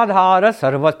Sarvadhara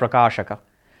Sarva Prakashaka,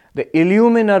 the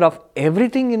illuminer of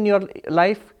everything in your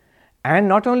life, and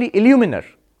not only illuminer,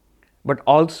 but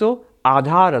also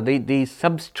Adhara, the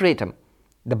substratum,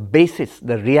 the basis,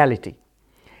 the reality.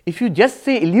 If you just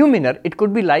say illuminer, it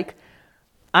could be like,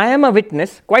 I am a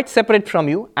witness, quite separate from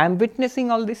you, I am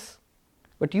witnessing all this.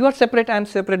 But you are separate, I am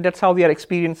separate, that's how we are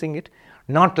experiencing it.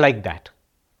 Not like that.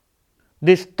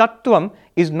 This Tattvam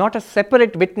is not a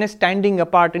separate witness standing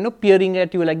apart, peering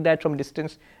at you like that from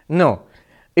distance. No.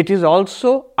 It is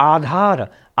also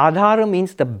Adhara. Adhara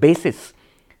means the basis.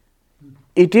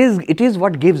 It is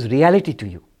what gives reality to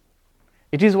you.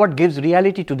 It is what gives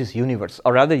reality to this universe,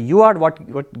 or rather you are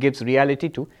what gives reality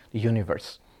to the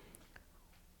universe.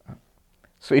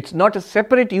 So it's not a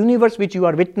separate universe which you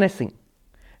are witnessing.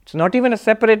 It's not even a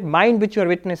separate mind which you are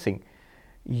witnessing.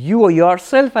 You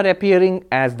yourself are appearing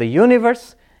as the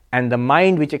universe, and the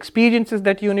mind which experiences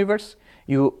that universe,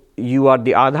 you are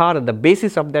the Adhara, the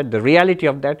basis of that, the reality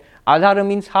of that. Adhara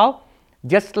means how?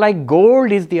 Just like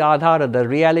gold is the Adhara, the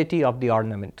reality of the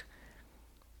ornament.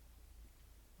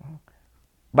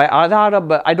 By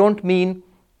Adhara, I don't mean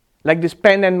like this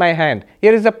pen and my hand.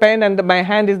 Here is a pen and my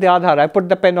hand is the Adhara. I put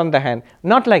the pen on the hand.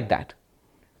 Not like that.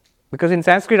 Because in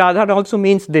Sanskrit, Adhara also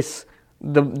means this,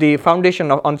 the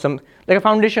foundation on some, like a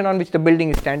foundation on which the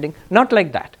building is standing. Not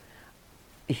like that.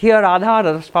 Here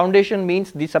Adhara, foundation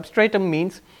means, the substratum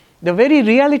means the very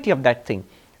reality of that thing.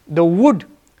 The wood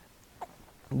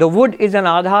is an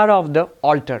Adhara of the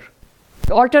altar.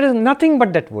 The altar is nothing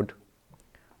but that wood.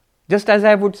 Just as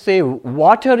I would say,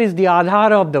 water is the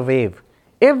Adhara of the wave.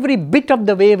 Every bit of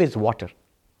the wave is water.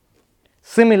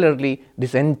 Similarly,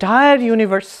 this entire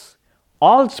universe,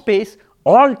 all space,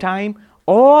 all time,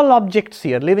 all objects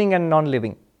here, living and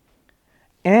non-living,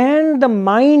 and the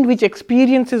mind which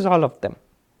experiences all of them,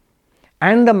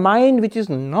 and the mind which is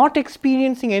not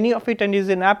experiencing any of it and is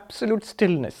in absolute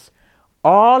stillness,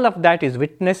 all of that is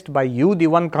witnessed by you, the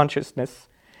one consciousness.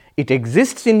 It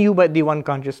exists in you by the one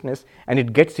consciousness, and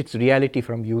it gets its reality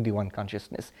from you, the one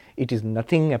consciousness. It is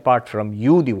nothing apart from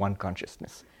you, the one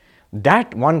consciousness.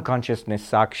 That one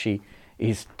consciousness, Sakshi,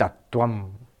 is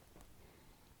Tattvam.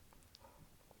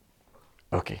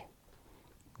 Okay.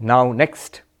 Now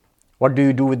next, what do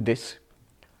you do with this?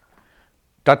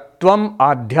 Tattvam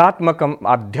adhyatmikam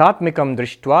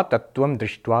drishtva tattvam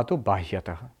drishtva tu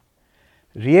bahyatah.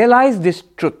 Realize this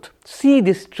truth, see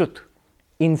this truth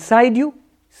inside you,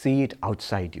 see it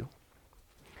outside you.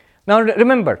 Now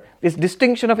remember, this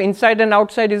distinction of inside and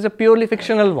outside is a purely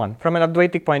fictional one from an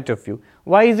Advaitic point of view.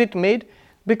 Why is it made?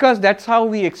 Because that's how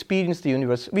we experience the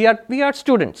universe. We are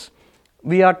students.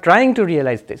 We are trying to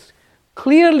realize this.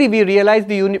 Clearly we realize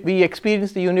we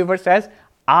experience the universe as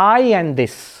I and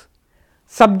this,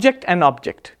 subject and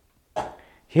object.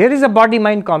 Here is a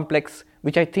body-mind complex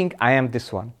which I think I am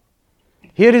this one.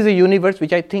 Here is a universe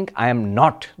which I think I am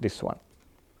not this one.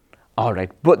 All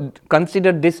right, but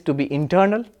consider this to be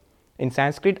internal, in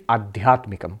Sanskrit,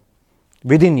 adhyatmikam,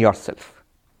 within yourself.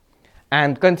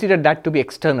 And consider that to be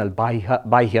external,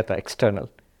 bahyata, external.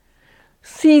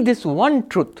 See this one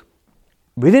truth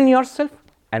within yourself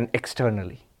and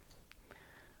externally.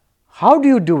 How do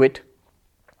you do it?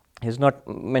 He's not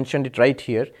mentioned it right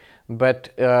here,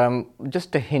 but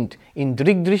just a hint. In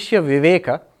Drigdrishya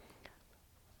Viveka,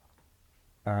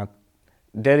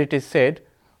 there it is said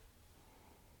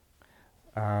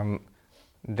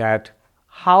that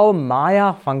how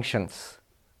Maya functions.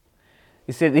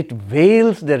 He says it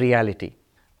veils the reality.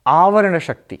 Avarana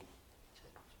Shakti.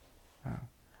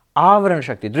 Avarana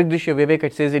Shakti. Drigdrishya Viveka,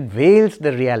 it says it veils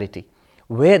the reality.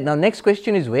 Where, now next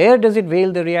question is, where does it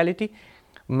veil the reality?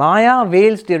 Maya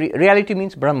veils the reality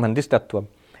means Brahman, this Tattvam.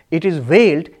 It is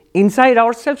veiled inside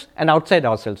ourselves and outside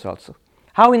ourselves also.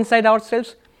 How inside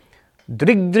ourselves?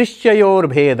 Drigdrishyayor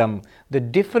bhedam. The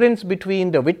difference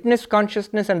between the witness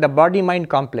consciousness and the body-mind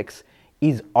complex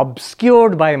is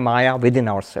obscured by Maya within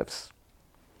ourselves.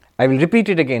 I will repeat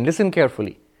it again, listen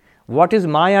carefully. What is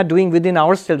Maya doing within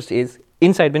ourselves is,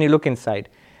 inside, when you look inside,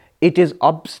 it is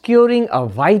obscuring a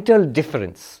vital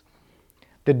difference.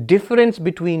 The difference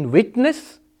between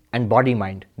witness and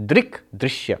body-mind. Drik,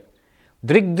 drishya.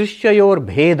 Drik, drishyayor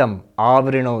bhedam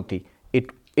avrinoti.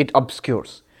 It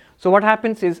obscures. So what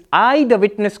happens is, I, the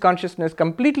witness consciousness,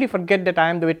 completely forget that I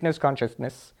am the witness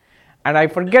consciousness. And I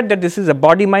forget that this is a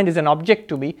body-mind, is an object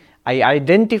to me. I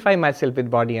identify myself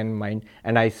with body and mind,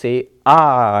 and I say,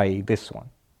 I, this one.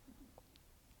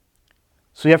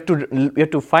 So you have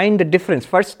to find the difference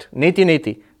first, neti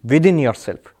neti, within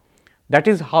yourself. That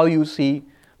is how you see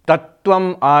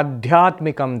tattvam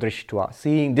adhyatmikam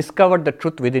drishtva, discover the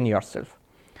truth within yourself.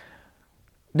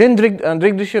 Then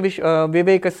Drigdrishya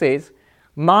Viveka says,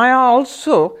 Maya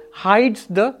also hides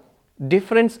the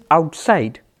difference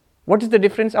outside. What is the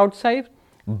difference outside?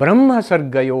 Brahma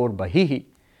sargayor bahihi,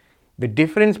 the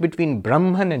difference between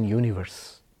Brahman and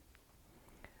universe.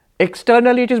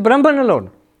 Externally it is Brahman alone.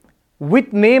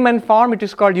 With name and form it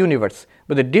is called universe.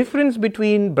 But the difference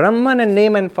between Brahman and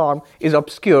name and form is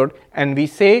obscured, and we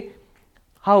say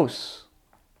house,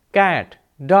 cat,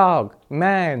 dog,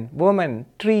 man, woman,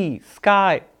 tree,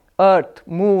 sky, earth,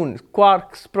 moon,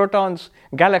 quarks, protons,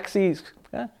 galaxies.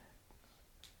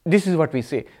 This is what we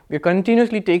say. We are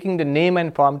continuously taking the name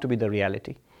and form to be the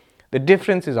reality. The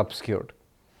difference is obscured.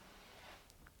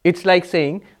 It's like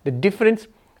saying the difference,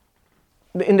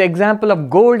 in the example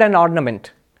of gold and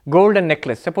ornament, gold and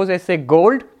necklace. Suppose I say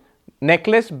gold,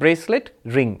 necklace, bracelet,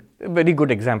 ring. A very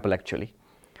good example actually.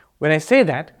 When I say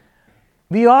that,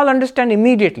 we all understand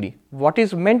immediately what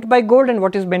is meant by gold and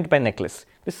what is meant by necklace.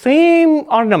 The same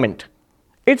ornament.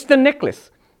 It's the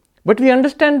necklace. But we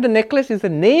understand the necklace is a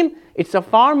name, it's a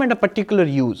form and a particular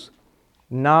use.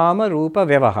 Nama Rupa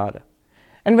Vyavahara.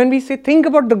 And when we say think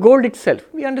about the gold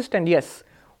itself, we understand, yes.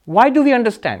 Why do we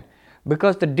understand?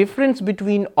 Because the difference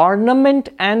between ornament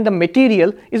and the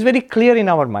material is very clear in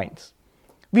our minds.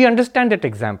 We understand that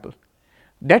example.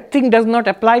 That thing does not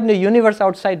apply in the universe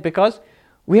outside because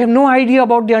we have no idea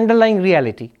about the underlying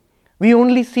reality. We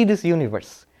only see this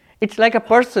universe. It's like a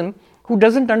person who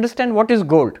doesn't understand what is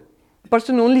gold. The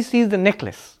person only sees the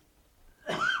necklace.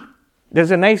 There's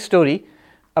a nice story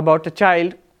about a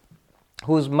child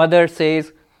whose mother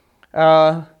says,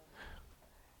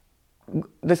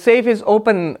 the safe is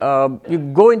open. You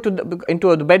go into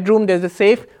the bedroom, there's a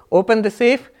safe, open the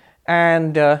safe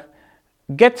and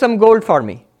get some gold for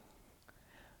me.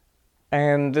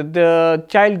 And the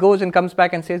child goes and comes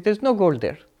back and says, there's no gold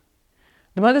there.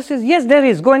 The mother says, yes, there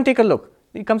is, go and take a look.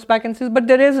 He comes back and says, but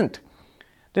there isn't.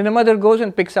 Then the mother goes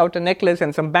and picks out a necklace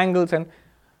and some bangles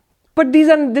but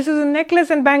this is a necklace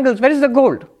and bangles, where is the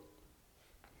gold?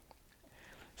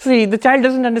 See, the child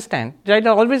doesn't understand. The child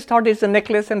always thought it's a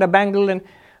necklace and a bangle and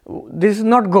this is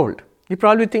not gold. He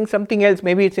probably thinks something else,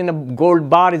 maybe it's in a gold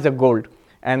bar is a gold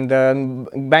and the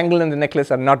bangle and the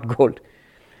necklace are not gold.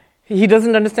 He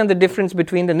doesn't understand the difference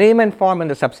between the name and form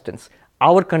and the substance.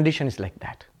 Our condition is like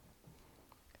that.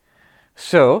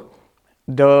 So,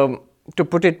 to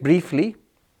put it briefly,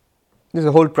 there's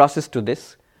a whole process to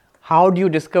this. How do you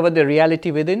discover the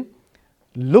reality within?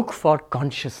 Look for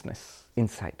consciousness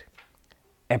inside,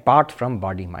 apart from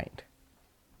body-mind.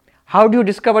 How do you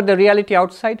discover the reality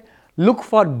outside? Look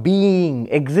for being,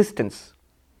 existence.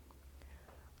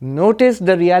 Notice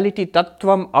the reality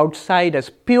tattvam outside as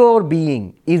pure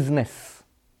being, isness.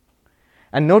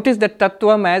 And notice that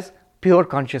tattvam as pure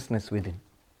consciousness within.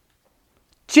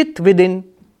 Chit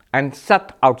within and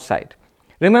sat outside.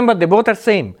 Remember, they both are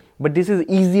same, but this is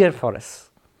easier for us.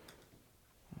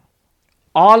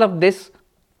 All of this,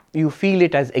 you feel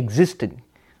it as existing.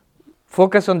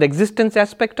 Focus on the existence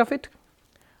aspect of it.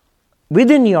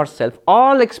 Within yourself,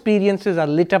 all experiences are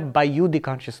lit up by you, the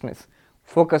consciousness.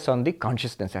 Focus on the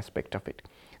consciousness aspect of it.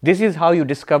 This is how you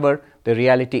discover the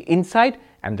reality inside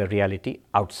and the reality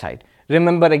outside.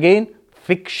 Remember again,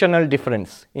 fictional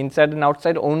difference. Inside and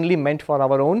outside only meant for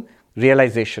our own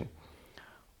realization.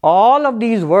 All of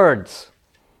these words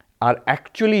are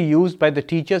actually used by the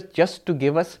teachers just to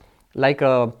give us like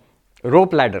a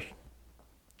rope ladder.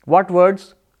 What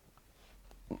words?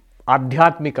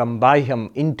 Adhyatmikam,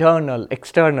 Bahyam, internal,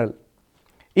 external.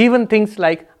 Even things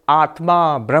like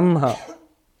Atma, Brahma.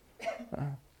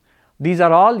 These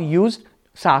are all used,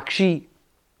 Sakshi,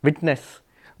 witness.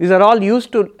 These are all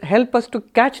used to help us to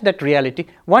catch that reality.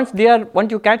 Once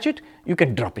you catch it, you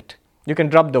can drop it. You can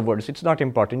drop the words. It's not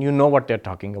important. You know what they're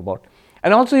talking about.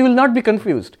 And also you will not be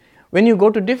confused. When you go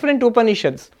to different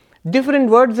Upanishads, different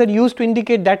words are used to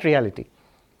indicate that reality.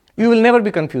 You will never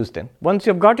be confused then. Once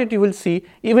you've got it, you will see,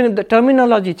 even if the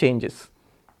terminology changes.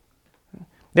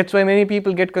 That's why many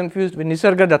people get confused with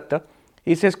Nisargadatta.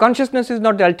 He says consciousness is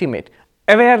not the ultimate.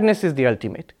 Awareness is the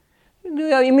ultimate.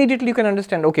 Immediately you can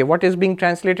understand, okay, what is being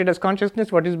translated as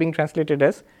consciousness, what is being translated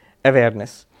as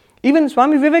awareness. Even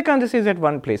Swami Vivekananda says at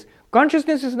one place,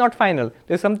 consciousness is not final.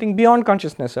 There's something beyond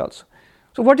consciousness also.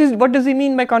 So what does he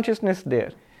mean by consciousness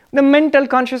there? The mental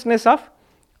consciousness of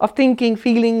thinking,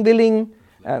 feeling, willing,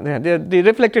 the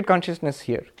reflected consciousness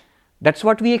here. That's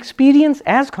what we experience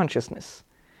as consciousness.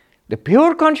 The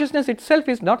pure consciousness itself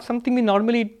is not something we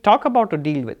normally talk about or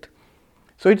deal with.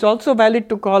 So it's also valid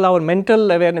to call our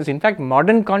mental awareness. In fact,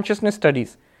 modern consciousness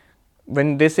studies,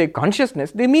 when they say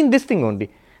consciousness, they mean this thing only,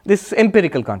 this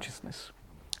empirical consciousness.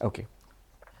 Okay.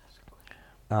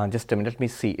 Just a minute, let me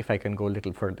see if I can go a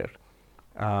little further.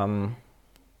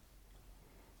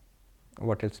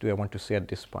 What else do I want to say at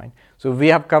this point? So we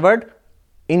have covered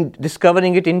in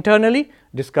discovering it internally,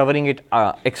 discovering it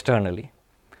externally.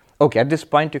 Okay, at this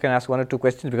point you can ask one or two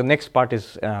questions because next part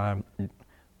is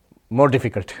more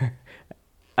difficult.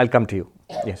 I'll come to you.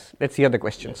 Yes, let's hear the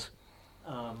questions.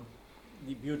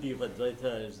 The beauty of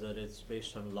Advaita is that it's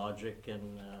based on logic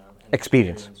and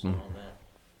Experience. and all that.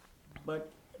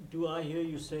 But do I hear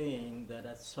you saying that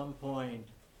at some point,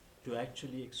 to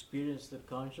actually experience the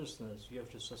consciousness, you have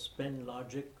to suspend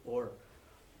logic, or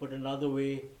put another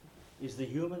way, is the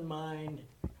human mind,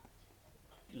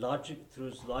 logic through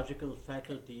its logical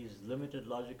faculties, limited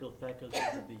logical faculties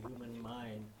of the human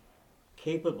mind,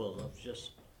 capable of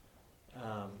just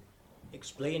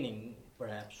explaining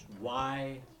perhaps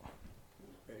why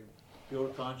pure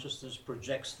consciousness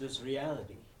projects this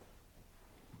reality?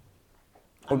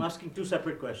 I'm asking two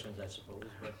separate questions, I suppose.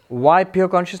 But why pure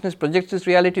consciousness projects this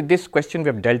reality? This question we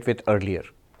have dealt with earlier.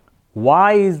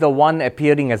 Why is the one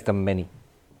appearing as the many?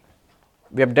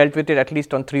 We have dealt with it at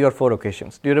least on 3 or 4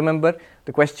 occasions. Do you remember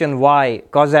the question why,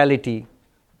 causality?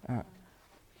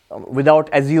 Without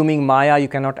assuming Maya, you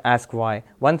cannot ask why.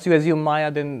 Once you assume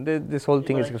Maya, then this whole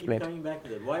thing is explained. Coming back to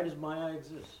that. Why does Maya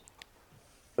exist?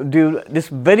 This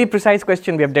very precise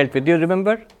question we have dealt with. Do you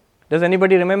remember? Does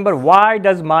anybody remember why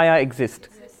does Maya exist?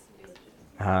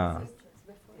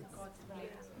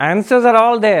 Answers are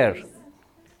all there.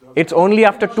 It's only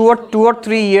after 2 or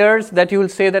 3 years that you will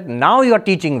say that now you are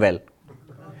teaching well.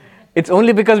 It's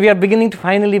only because we are beginning to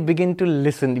finally begin to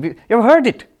listen. You have heard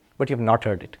it, but you have not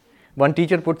heard it. One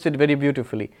teacher puts it very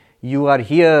beautifully. You are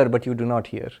here, but you do not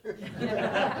hear.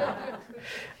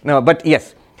 No, but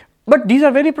yes. But these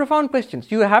are very profound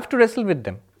questions. You have to wrestle with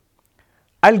them.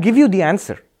 I'll give you the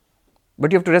answer,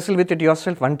 but you have to wrestle with it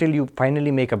yourself until you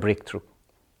finally make a breakthrough.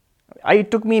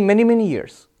 It took me many, many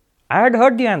years. I had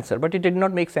heard the answer, but it did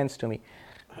not make sense to me.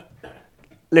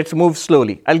 Let's move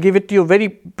slowly. I'll give it to you very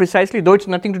precisely, though it's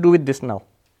nothing to do with this now.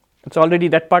 It's already,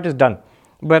 that part is done.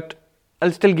 But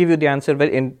I'll still give you the answer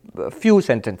in a few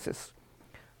sentences.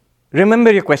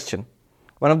 Remember your question.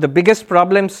 One of the biggest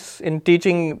problems in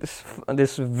teaching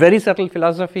this very subtle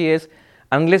philosophy is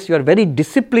unless you are very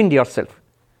disciplined yourself,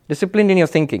 disciplined in your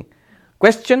thinking.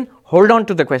 Question, hold on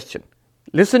to the question.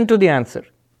 Listen to the answer.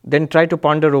 Then try to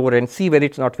ponder over and see where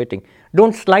it's not fitting.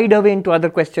 Don't slide away into other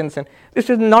questions. And this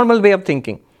is a normal way of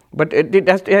thinking. But you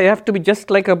have to be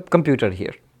just like a computer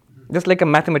here, just like a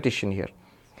mathematician here.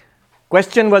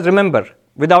 Question was, remember,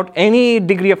 without any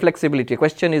degree of flexibility,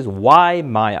 question is why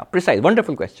Maya? Precise,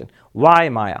 wonderful question. Why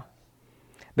Maya?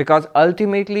 Because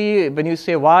ultimately, when you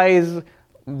say why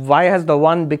has the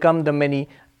one become the many,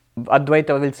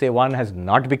 Advaita will say one has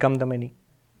not become the many.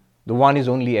 The one is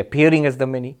only appearing as the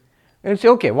many. And you say,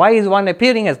 okay, why is one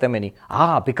appearing as the many?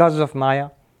 Because of Maya.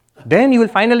 Then you will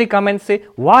finally come and say,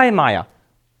 why Maya?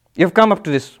 You have come up to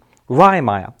this, why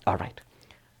Maya? All right.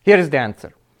 Here is the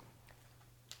answer.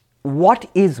 What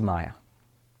is Maya?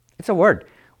 It's a word.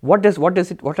 What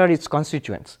are its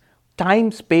constituents?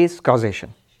 Time, space,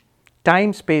 causation.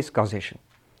 Time, space, causation.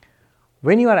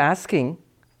 When you are asking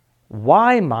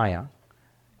why Maya,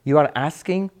 you are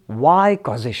asking why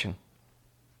causation.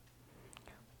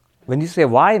 When you say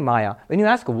why Maya, when you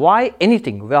ask why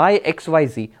anything, why X, Y,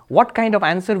 Z, what kind of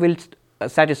answer will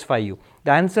satisfy you?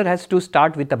 The answer has to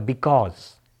start with a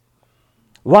because.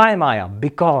 Why Maya?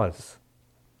 Because.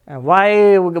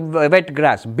 Why wet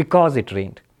grass? Because it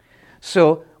rained.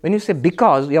 So, when you say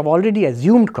because, you have already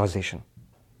assumed causation.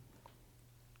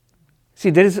 See,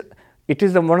 it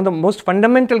is one of the most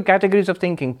fundamental categories of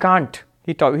thinking. Kant,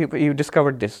 he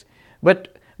discovered this.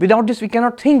 But without this, we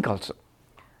cannot think also.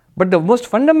 But the most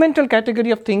fundamental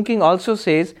category of thinking also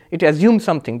says it assumes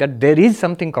something, that there is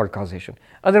something called causation.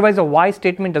 Otherwise, a why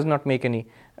statement does not make any,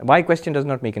 why question does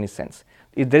not make any sense.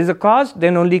 If there is a cause,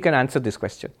 then only you can answer this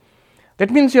question. That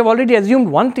means you have already assumed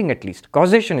one thing at least,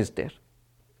 causation is there.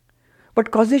 But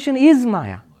causation is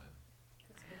Maya.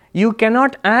 You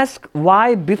cannot ask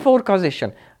why before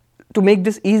causation. To make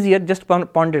this easier, just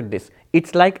ponder this.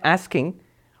 It's like asking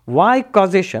why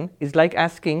causation is like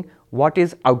asking what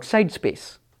is outside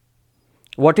space.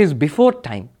 What is before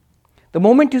time? The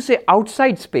moment you say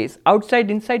outside space, outside,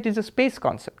 inside is a space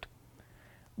concept.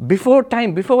 Before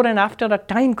time, before and after are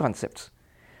time concepts.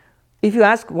 If you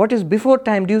ask what is before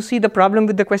time, do you see the problem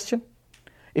with the question?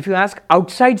 If you ask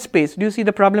outside space, do you see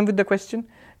the problem with the question?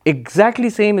 Exactly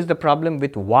same is the problem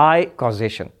with why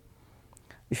causation.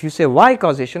 If you say why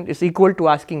causation, it's equal to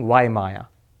asking why Maya.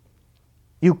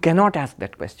 You cannot ask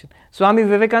that question. Swami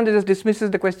Vivekananda just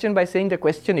dismisses the question by saying the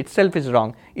question itself is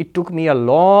wrong. It took me a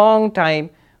long time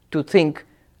to think,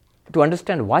 to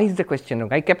understand why is the question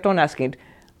wrong. I kept on asking it.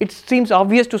 It seems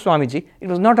obvious to Swamiji. It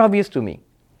was not obvious to me.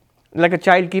 Like a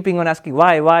child keeping on asking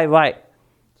why.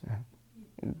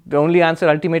 The only answer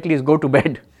ultimately is go to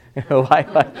bed. Why?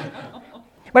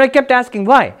 But I kept asking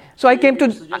why. So I came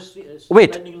to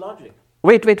wait.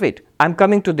 I'm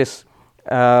coming to this.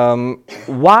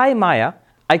 Why Maya?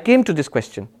 I came to this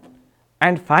question.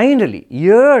 And finally,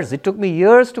 it took me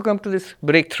years to come to this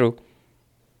breakthrough,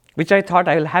 which I thought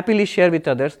I will happily share with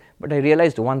others, but I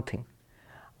realized one thing.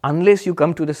 Unless you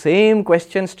come to the same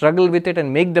question, struggle with it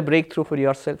and make the breakthrough for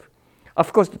yourself.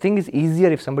 Of course, the thing is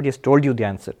easier if somebody has told you the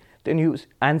answer. Then your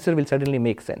answer will suddenly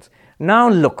make sense. Now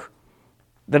look,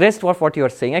 the rest of what you are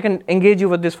saying, I can engage you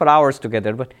with this for hours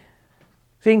together, but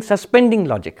saying suspending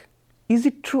logic. Is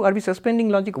it true? Are we suspending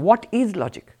logic? What is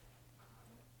logic?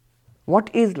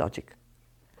 What is logic?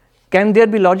 Can there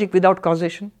be logic without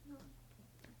causation?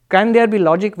 Can there be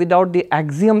logic without the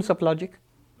axioms of logic?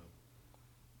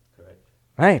 Correct.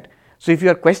 Right. So if you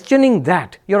are questioning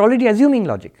that, you are already assuming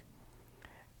logic.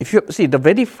 If you see the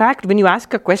very fact when you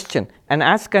ask a question and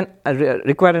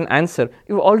require an answer,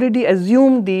 you already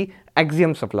assumed the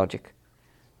axioms of logic.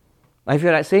 If you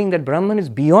are saying that Brahman is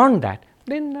beyond that,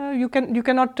 then you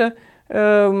cannot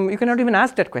even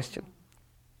ask that question.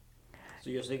 So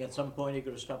you're saying at some point you're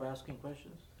going to stop asking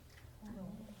questions?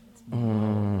 How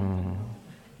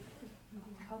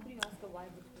do you ask a why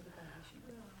before the condition?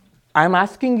 I'm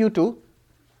asking you to.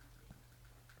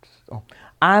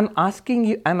 I'm asking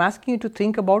you to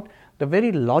think about the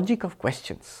very logic of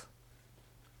questions.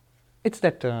 It's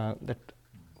that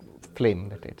flame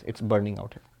that it's burning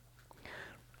out.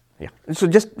 Yeah. So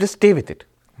just stay with it.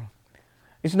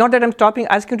 It's not that I'm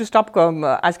asking you to stop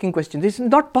asking questions. It's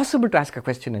not possible to ask a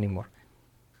question anymore.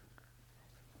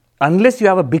 Unless you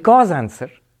have a because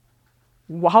answer,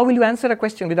 how will you answer a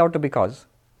question without a because?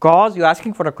 Cause, you're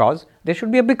asking for a cause, there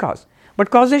should be a because.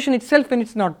 But causation itself, when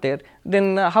it's not there,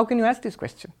 then how can you ask this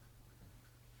question?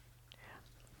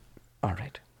 All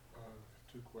right.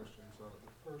 Two questions.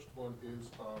 The first one is,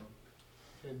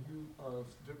 can you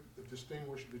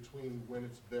distinguish between when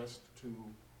it's best to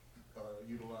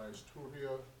utilize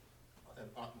Turiya and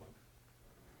Atman?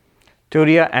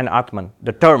 Turiya and Atman,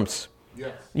 the terms.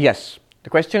 Yes. Yes. The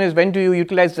question is, when do you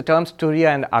utilize the terms Turiya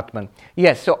and Atman?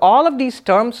 Yes, so all of these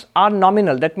terms are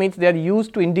nominal. That means they are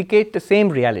used to indicate the same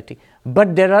reality.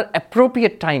 But there are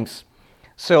appropriate times.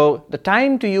 So the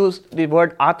time to use the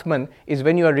word Atman is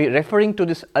when you are referring to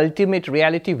this ultimate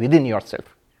reality within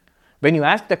yourself. When you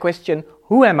ask the question,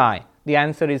 who am I? The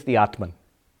answer is the Atman,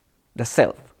 the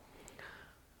self.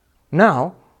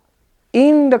 Now,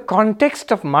 in the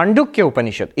context of Mandukya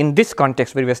Upanishad, in this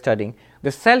context where we are studying,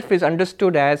 the self is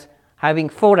understood as having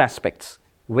four aspects: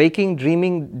 waking,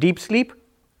 dreaming, deep sleep,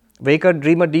 waker,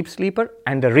 dreamer, deep sleeper,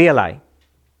 and the real I.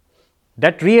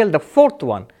 That real, the fourth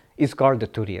one, is called the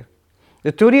Turiya.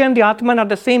 The Turiya and the Atman are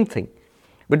the same thing,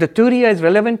 but the Turiya is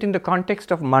relevant in the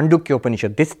context of Mandukya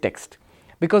Upanishad, this text,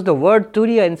 because the word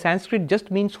Turiya in Sanskrit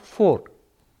just means four.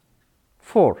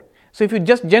 Four. So if you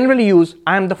just generally use,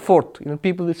 I am the fourth,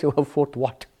 people will say, well, fourth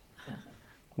what?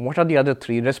 What are the other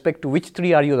three? In respect to which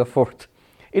three are you the fourth?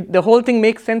 The whole thing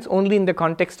makes sense only in the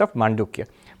context of Mandukya.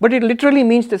 But it literally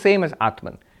means the same as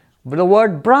Atman. But the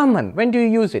word Brahman, when do you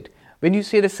use it? When you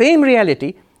say the same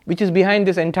reality which is behind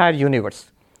this entire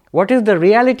universe. What is the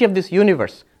reality of this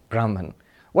universe? Brahman.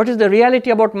 What is the reality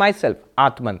about myself?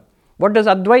 Atman. What does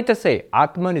Advaita say?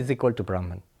 Atman is equal to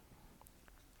Brahman.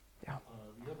 The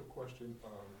other question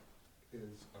is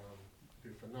the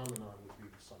phenomenon would be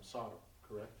samsara,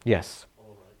 correct? Yes.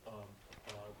 All right.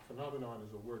 Phenomenon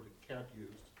is a word that Kant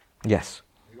used. Yes.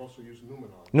 He also used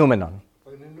noumenon. Noumenon.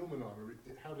 In the noumenon,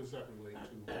 how does that relate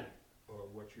to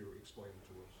what you're explaining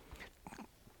to us?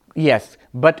 Yes,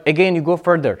 but again you go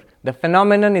further. The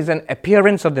phenomenon is an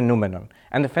appearance of the noumenon,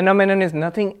 and the phenomenon is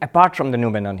nothing apart from the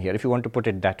noumenon here, if you want to put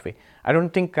it that way. I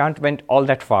don't think Kant went all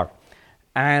that far.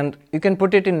 And you can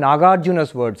put it in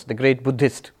Nagarjuna's words, the great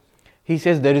Buddhist. He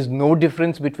says there is no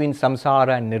difference between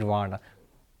samsara and nirvana.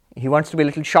 He wants to be a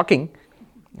little shocking.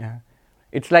 Yeah.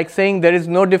 It's like saying there is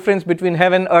no difference between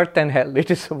heaven, earth, and hell. It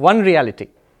is one reality.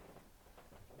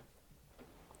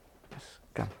 Yes,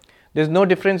 come. There is no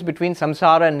difference between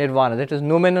samsara and nirvana. That is,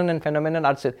 noumenon and phenomenon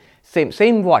are same.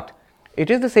 Same what? It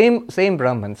is the same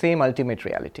Brahman, same ultimate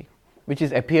reality, which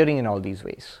is appearing in all these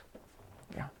ways.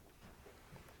 Yeah.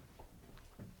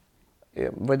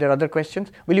 Were there other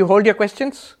questions? Will you hold your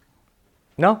questions?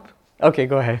 No? Okay,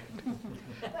 go ahead.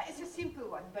 It's a simple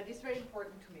one, but it's very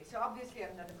important to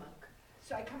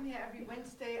So I come here every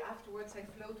Wednesday. Afterwards, I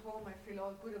float home. I feel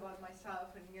all good about myself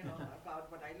and, about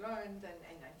what I learned,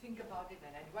 and I think about it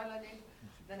and I dwell on it.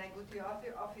 Then I go to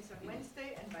your office on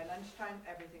Wednesday, and by lunchtime,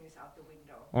 everything is out the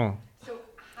window. So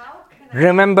how can I...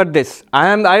 Remember this.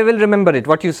 I will remember it,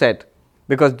 what you said.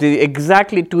 Because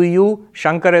exactly to you,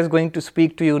 Shankara is going to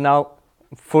speak to you now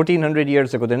 1400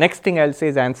 years ago. The next thing I'll say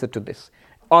is answer to this.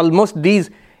 Almost these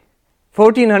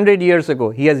 1400 years ago,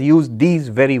 he has used these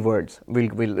very words. We'll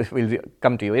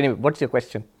come to you. Anyway, what's your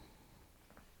question?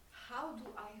 How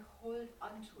do I hold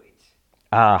on to it?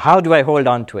 How do I hold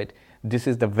on to it? This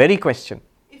is the very question.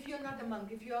 If you're not a monk,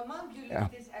 if you're a monk, you live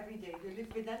this every day. You live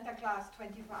Vedanta class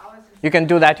 24 hours. You can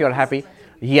do that, you're happy.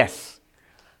 Yes.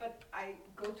 But I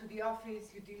go to the office,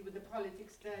 you deal with the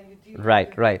politics there, you deal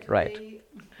Right.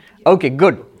 with Okay,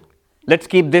 good. Let's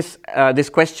keep this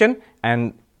question,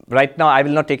 and right now I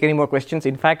will not take any more questions.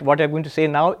 In fact, what I'm going to say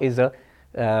now is a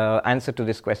answer to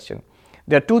this question.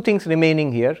 There are two things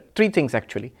remaining here, three things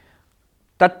actually.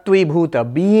 Tattvi bhuta,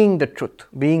 being the truth,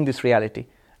 being this reality.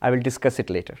 I will discuss it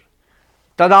later.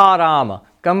 Tadarama,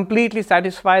 completely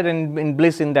satisfied and in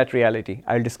bliss in that reality.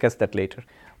 I will discuss that later.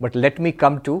 But let me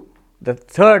come to the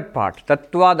third part.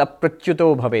 Tattvad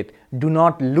aprachyuto bhavet. Do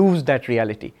not lose that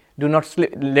reality. Do not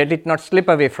let it not slip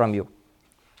away from you.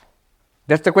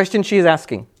 That's the question she is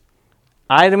asking.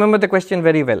 I remember the question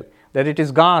very well, that it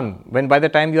is gone when by the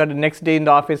time you are the next day in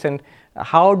the office, and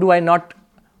how do I not,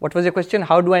 what was your question?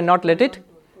 How do I not let it?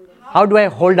 How do I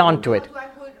hold on to it? How do I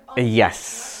hold on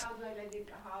Yes. How do I let it?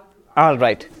 All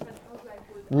right.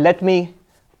 Let me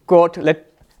quote,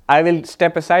 I will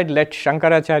step aside, let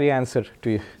Shankaracharya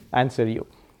answer you.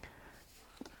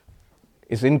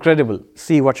 It's incredible.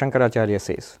 See what Shankaracharya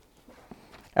says.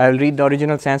 I will read the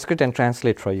original Sanskrit and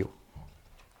translate for you.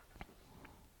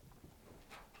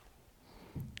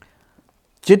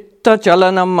 Chitta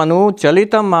chalanam anu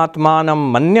chalitam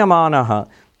atmanam manyamanah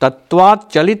tattvat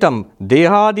chalitam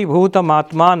dehadi bhutam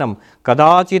atmanam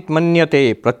kadachit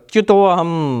manyate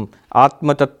pratyutoaham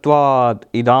atma tattvad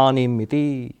idanim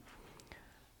iti.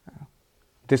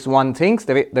 This one thinks,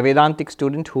 the Vedantic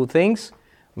student who thinks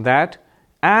that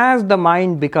as the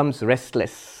mind becomes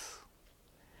restless,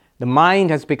 the mind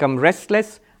has become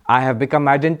restless, I have become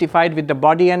identified with the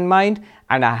body and mind,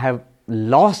 and I have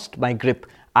lost my grip.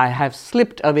 I have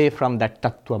slipped away from that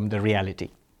tattvam, the reality.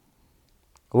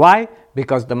 Why?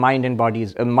 Because the mind and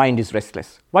mind is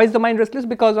restless. Why is the mind restless?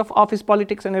 Because of office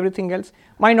politics and everything else.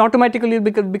 Mind automatically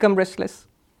will become restless.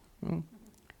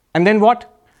 And then what?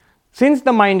 Since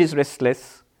the mind is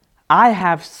restless, I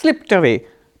have slipped away.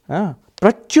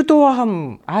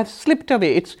 Pratyutoaham. I have slipped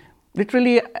away. It's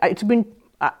literally, I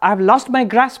have lost my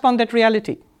grasp on that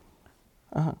reality.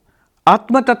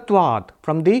 Atma tattvad,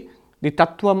 from the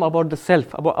tattvam about the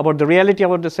self, about the reality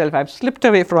about the self. I have slipped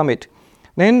away from it.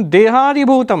 Then dehadi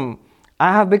bhutam.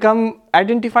 I have become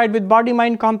identified with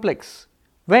body-mind complex.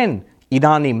 When?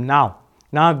 Idanim, now.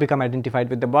 Now I have become identified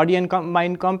with the body and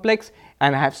mind complex,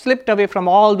 and I have slipped away from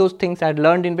all those things I had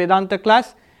learned in Vedanta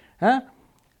class.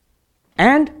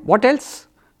 And what else?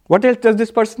 What else does this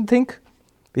person think?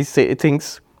 He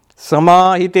thinks,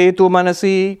 samahitetu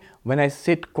manasi, when I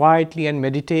sit quietly and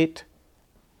meditate.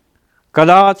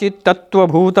 Kadachit tattva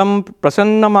bhutam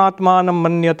prasannam atmanam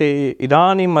manyate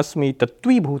idanim asmi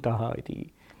tattvi bhutaha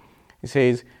iti. He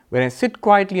says, when I sit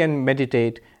quietly and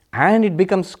meditate, and it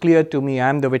becomes clear to me I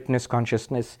am the witness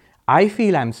consciousness, I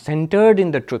feel I am centered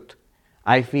in the truth.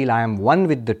 I feel I am one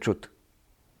with the truth.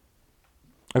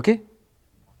 Okay?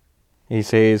 He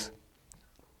says,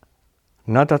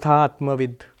 na tatha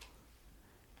atmavid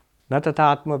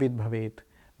bhavet.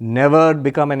 Never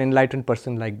become an enlightened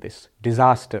person like this.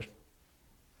 Disaster.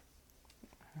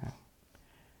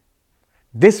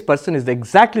 This person is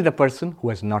exactly the person who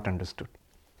has not understood.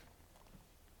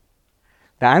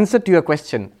 The answer to your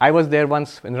question, I was there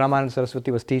once when Ramananda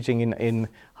Saraswati was teaching in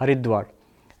Haridwar.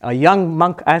 A young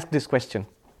monk asked this question.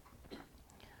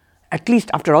 At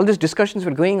least after all these discussions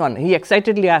were going on, he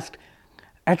excitedly asked,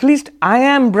 at least I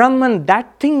am Brahman,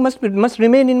 that thing must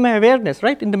remain in my awareness,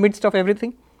 right, in the midst of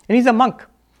everything. And he's a monk.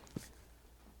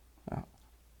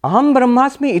 Aham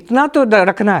Brahmasmi, itna to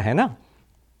rakhna hai na.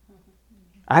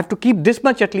 I have to keep this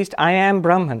much at least, I am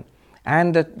Brahman.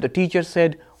 And the teacher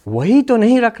said, wahi to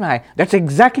nahi rakhna hai. That's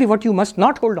exactly what you must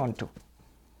not hold on to.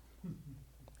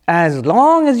 As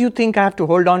long as you think I have to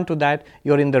hold on to that,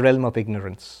 you're in the realm of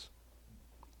ignorance.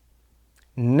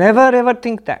 Never ever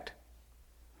think that.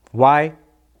 Why?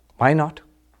 Why not?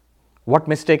 What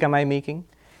mistake am I making?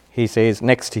 He says,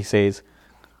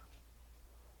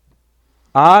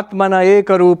 Atmana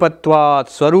ekarupatvat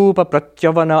swarupa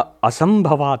pratyavana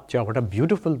asambhavatya. What a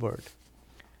beautiful word.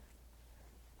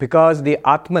 because the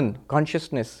Atman,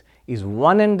 consciousness, is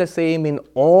one and the same in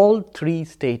all three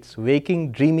states: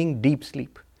 waking, dreaming, deep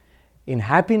sleep, in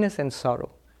happiness and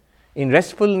sorrow, in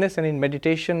restfulness and in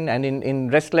meditation and in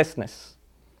restlessness,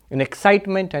 in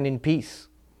excitement and in peace,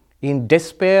 in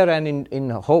despair and in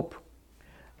hope.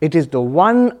 It is the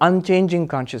one unchanging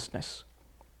consciousness.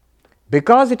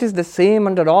 Because it is the same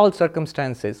under all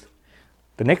circumstances,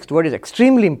 the next word is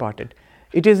extremely important.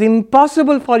 It is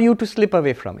impossible for you to slip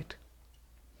away from it.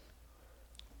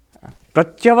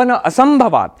 Pratyavana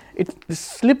asambhavat.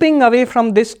 Slipping away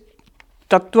from this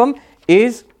tattvam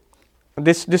is,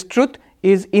 this truth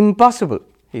is impossible,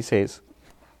 he says.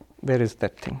 Where is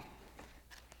that thing?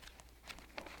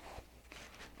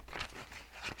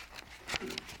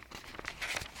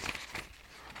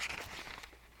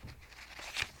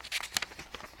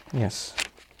 Yes.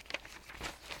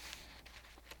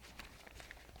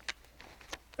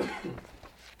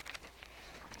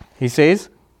 He says,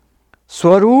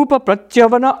 Swarupa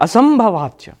Pratyavana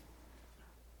Asambhavatya.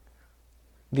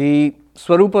 The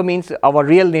Swarupa means our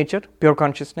real nature, pure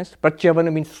consciousness.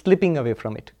 Pratyavana means slipping away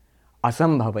from it.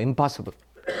 Asambhava, impossible.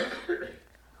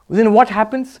 Then what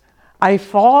happens? I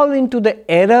fall into the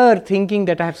error thinking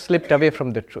that I have slipped away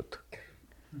from the truth.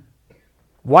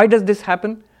 Why does this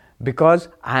happen? Because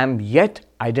I am yet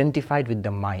identified with the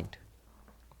mind.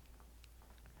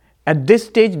 At this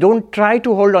stage, don't try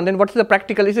to hold on. Then what is the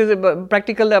practical? This is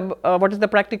practical. What is the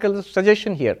practical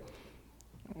suggestion here?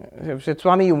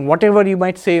 Swami, whatever you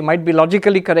might say might be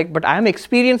logically correct, but I am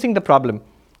experiencing the problem.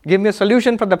 Give me a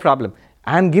solution for the problem.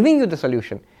 I am giving you the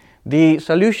solution. The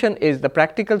solution is, the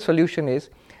practical solution is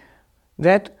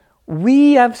that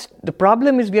the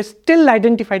problem is we are still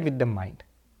identified with the mind.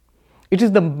 It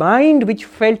is the mind which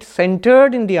felt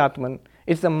centered in the Atman.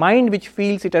 It's the mind which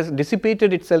feels it has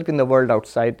dissipated itself in the world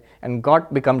outside and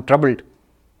become troubled.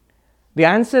 The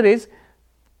answer is,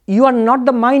 you are not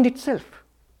the mind itself.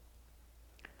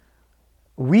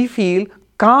 We feel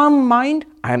calm mind,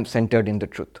 I am centered in the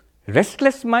truth.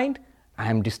 Restless mind, I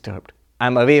am disturbed. I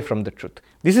am away from the truth.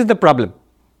 This is the problem.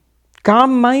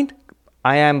 Calm mind,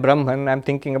 I am Brahman, I am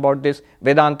thinking about this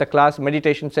Vedanta class,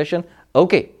 meditation session,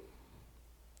 okay.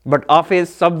 But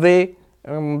office, subway,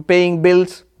 paying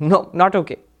bills, no, not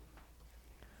okay.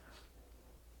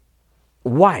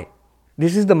 Why?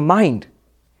 This is the mind.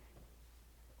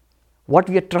 What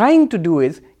we are trying to do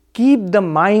is keep the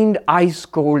mind ice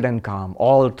cold and calm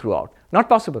all throughout. Not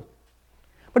possible.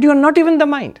 But you are not even the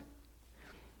mind.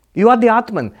 You are the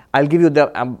Atman. I'll give you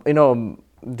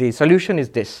the solution is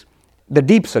this, the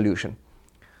deep solution.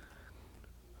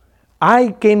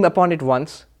 I came upon it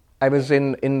once. I was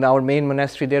in our main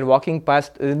monastery there, walking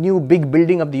past a new big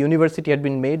building of the university had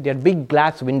been made. There are big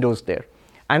glass windows there.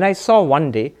 And I saw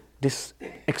one day this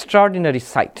extraordinary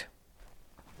sight.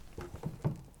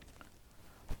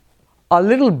 A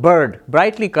little bird,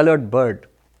 brightly colored bird,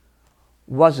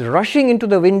 was rushing into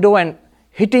the window and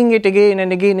hitting it again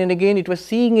and again and again. It was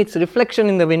seeing its reflection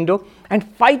in the window and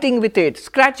fighting with it,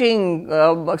 scratching,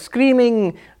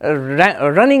 screaming,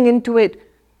 running into it.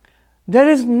 There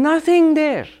is nothing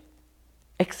there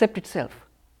except itself.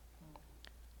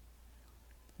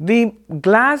 The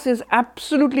glass is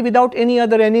absolutely without any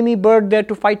other enemy bird there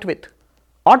to fight with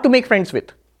or to make friends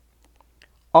with.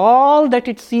 All that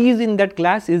it sees in that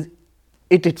glass is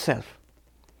it itself.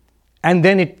 And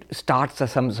then it starts a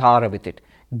samsara with it,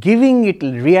 giving it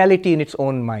reality in its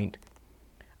own mind.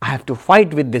 I have to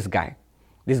fight with this guy.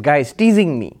 This guy is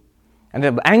teasing me. And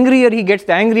the angrier he gets,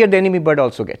 the angrier the enemy bird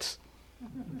also gets.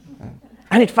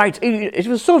 And it fights. It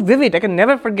was so vivid, I can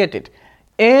never forget it.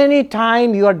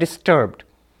 Anytime you are disturbed,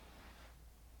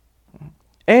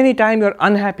 anytime you are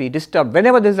unhappy, disturbed,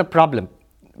 whenever there is a problem,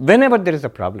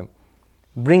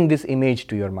 bring this image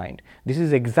to your mind. This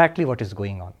is exactly what is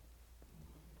going on.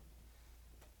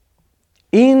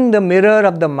 In the mirror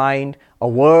of the mind, a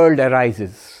world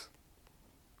arises.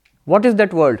 What is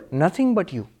that world? Nothing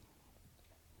but you.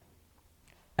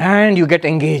 And you get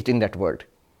engaged in that world.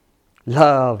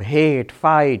 Love, hate,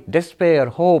 fight, despair,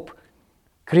 hope,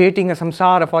 creating a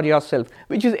samsara for yourself,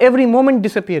 which is every moment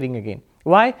disappearing again.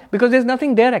 Why? Because there's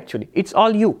nothing there actually. It's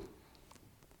all you.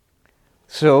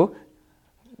 So,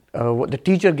 the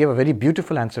teacher gave a very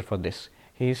beautiful answer for this.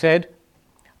 He said,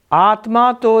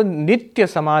 Atma to nitya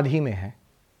samadhi mein hai.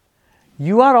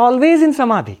 You are always in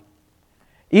samadhi.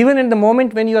 Even in the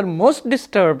moment when you are most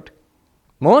disturbed,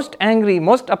 most angry,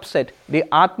 most upset, the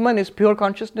Atman is pure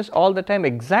consciousness all the time,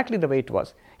 exactly the way it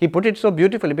was. He put it so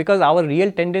beautifully because our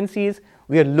real tendency is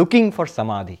we are looking for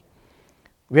samadhi.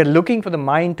 We are looking for the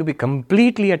mind to be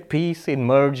completely at peace,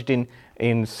 immersed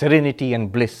in serenity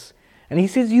and bliss. And he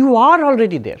says, you are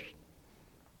already there.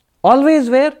 Always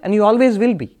were and you always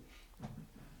will be.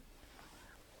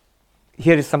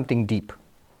 Here is something deep.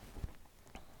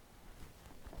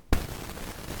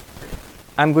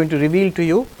 I am going to reveal to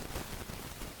you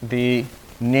the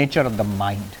nature of the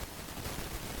mind,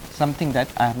 something that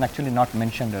I have actually not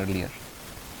mentioned earlier.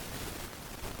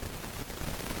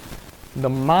 The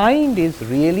mind is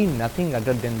really nothing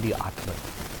other than the Atman.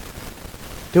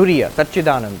 Turiya,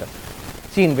 Satchidananda.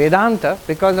 See, in Vedanta,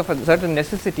 because of a certain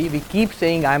necessity, we keep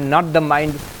saying, I am not the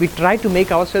mind. We try to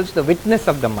make ourselves the witness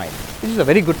of the mind, which is a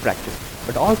very good practice.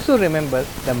 But also remember,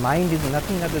 the mind is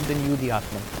nothing other than you, the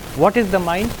Atman. What is the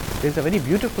mind? There is a very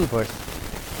beautiful verse.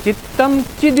 Chittam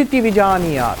chiditi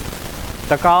vijaniyat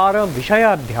takara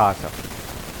vishayadhyasa.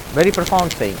 Very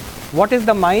profound saying. What is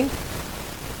the mind?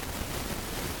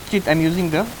 Chit, I am using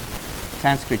the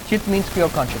Sanskrit. Chit means pure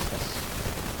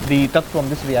consciousness. The tattvam,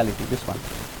 this reality, this one.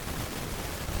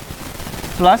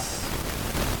 Plus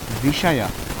Vishaya,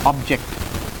 object.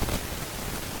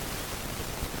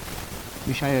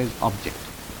 Vishaya is object.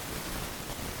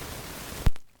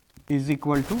 Is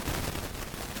equal to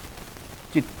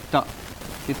Chitta.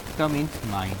 Chitta means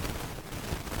mind.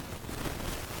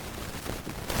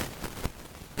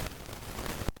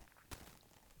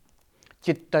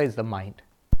 Chitta is the mind.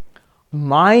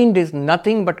 Mind is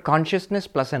nothing but consciousness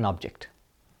plus an object.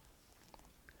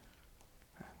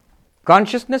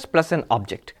 Consciousness plus an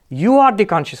object. You are the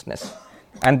consciousness.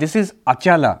 And this is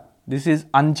achala. This is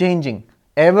unchanging.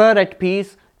 Ever at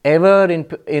peace, ever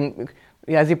in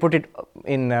as you put it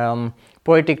in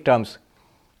poetic terms,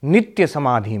 nitya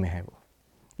samadhi mein hai wo.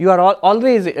 You are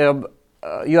always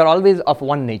of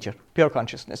one nature, pure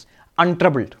consciousness,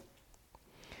 untroubled.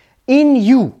 In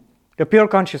you, the pure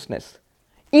consciousness,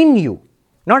 in you,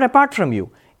 not apart from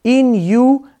you, in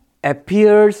you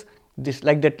appears this,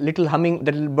 like that little humming,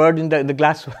 that little bird in the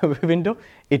glass window,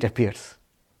 it appears.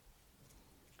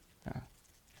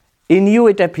 In you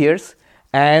it appears,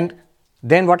 and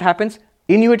then what happens?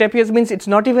 In you it appears means it's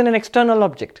not even an external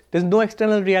object. There's no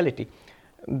external reality.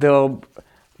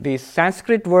 The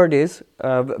Sanskrit word is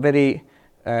very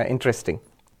interesting.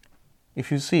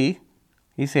 If you see,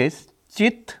 he says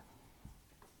chit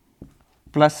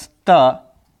plus ta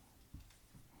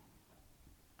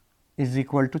is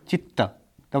equal to chitta.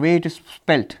 The way it is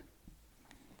spelt.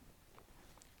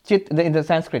 Chit in the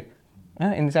Sanskrit.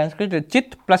 In Sanskrit,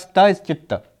 chit plus ta is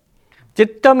chitta.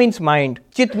 Chitta means mind,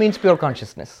 chit means pure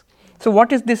consciousness. So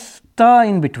what is this ta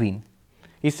in between?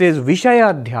 He says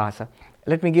Vishayadhyasa.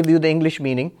 Let me give you the English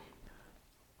meaning.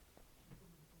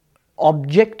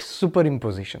 Object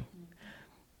superimposition.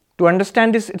 To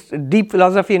understand this, it's a deep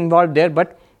philosophy involved there,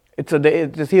 but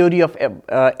the theory of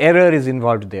error is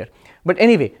involved there. But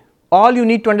anyway, all you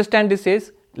need to understand this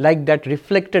is like that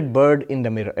reflected bird in the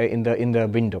mirror, in the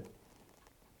window.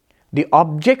 The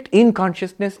object in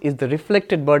consciousness is the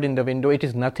reflected bird in the window. It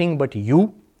is nothing but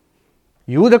you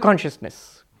the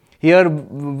consciousness. Here,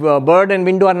 bird and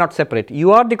window are not separate.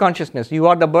 You are the consciousness. You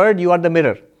are the bird. You are the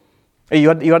mirror.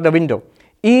 You are the window.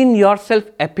 In yourself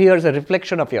appears a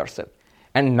reflection of yourself,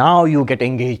 and now you get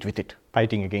engaged with it,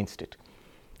 fighting against it.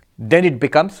 Then it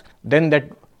becomes,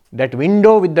 that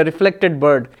window with the reflected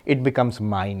bird, it becomes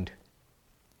mind.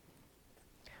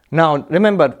 Now,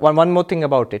 remember one more thing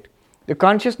about it. The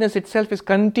consciousness itself is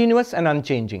continuous and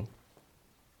unchanging.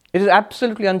 It is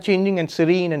absolutely unchanging and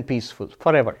serene and peaceful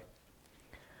forever.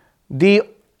 The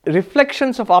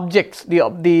reflections of objects,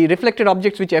 the reflected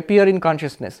objects which appear in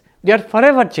consciousness, they are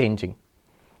forever changing.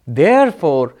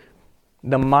 Therefore,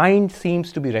 the mind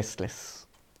seems to be restless.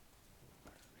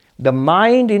 The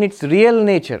mind in its real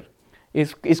nature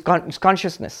is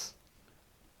consciousness,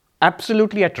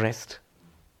 absolutely at rest.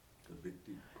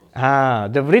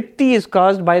 The vritti is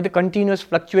caused by the continuous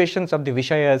fluctuations of the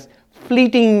vishayas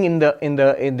fleeting in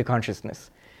the consciousness.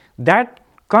 That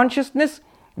consciousness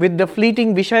with the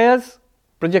fleeting vishayas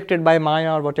projected by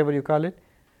Maya or whatever you call it,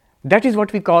 that is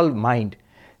what we call mind.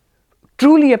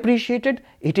 Truly appreciated,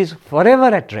 it is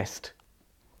forever at rest.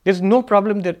 There is no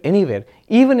problem there anywhere,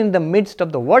 even in the midst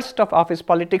of the worst of office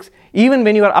politics, even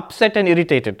when you are upset and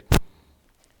irritated.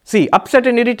 See, upset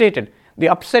and irritated. The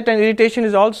upset and irritation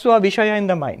is also a vishaya in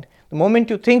the mind. The moment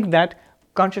you think that,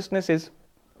 consciousness is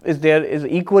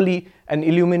equally and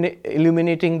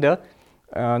illuminating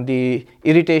the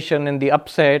irritation and the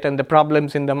upset and the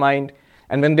problems in the mind.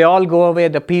 And when they all go away,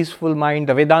 the peaceful mind,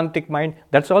 the Vedantic mind,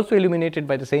 that's also illuminated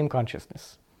by the same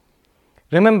consciousness.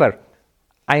 Remember,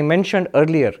 I mentioned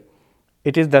earlier,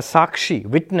 it is the sakshi,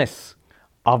 witness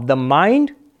of the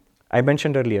mind, I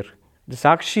mentioned earlier, the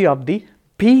sakshi of the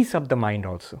peace of the mind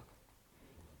also.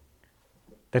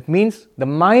 That means the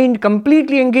mind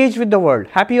completely engaged with the world,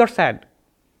 happy or sad.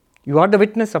 You are the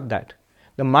witness of that.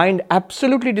 the mind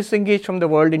absolutely disengaged from the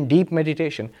world in deep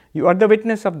meditation. You are the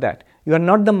witness of that. You are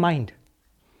not the mind.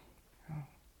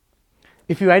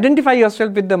 If you identify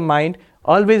yourself with the mind,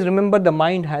 always remember the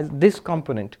mind has this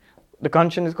component. The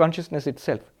consciousness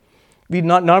itself. We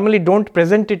normally don't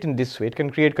present it in this way. It can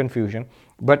create confusion.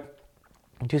 But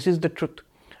this is the truth.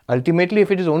 Ultimately, if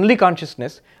it is only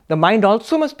consciousness, the mind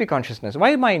also must be consciousness.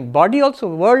 Why mind? Body also,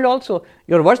 world also.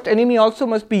 Your worst enemy also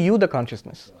must be you, the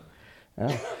consciousness.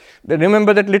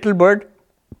 Remember that little bird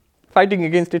fighting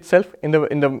against itself in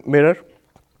the mirror?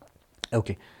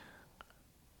 Okay.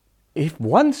 If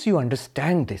once you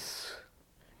understand this,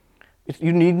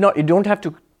 you don't have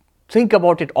to think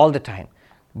about it all the time.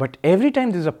 But every time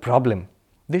there is a problem,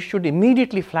 this should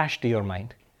immediately flash to your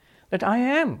mind that I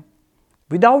am.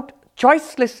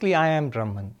 Choicelessly I am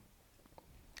Brahman.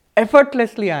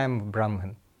 Effortlessly I am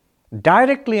Brahman.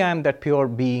 Directly I am that pure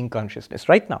being consciousness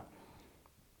right now.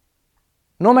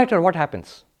 No matter what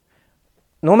happens.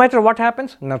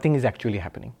 Nothing is actually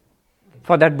happening.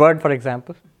 For that bird, for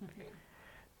example,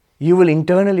 you will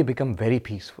internally become very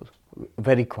peaceful,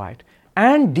 very quiet,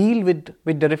 and deal with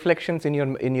the reflections in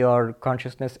your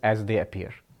consciousness as they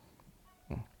appear.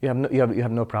 You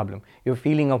have no problem. Your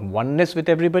feeling of oneness with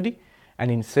everybody,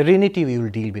 and in serenity we will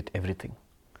deal with everything.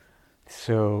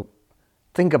 So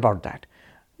think about that.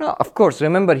 Now, of course,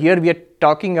 remember here we are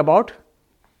talking about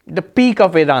the peak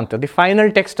of Vedanta, the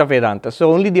final text of Vedanta.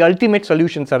 So only the ultimate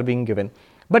solutions are being given.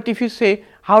 But if you say,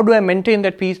 how do I maintain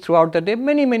that peace throughout the day?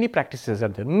 Many practices are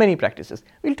there, many practices.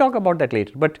 We'll talk about that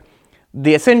later. But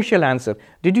the essential answer,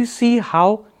 did you see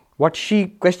what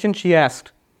question she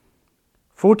asked?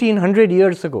 1400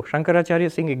 years ago, Shankaracharya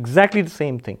is saying exactly the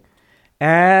same thing.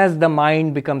 As the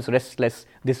mind becomes restless,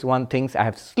 this one thinks, I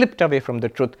have slipped away from the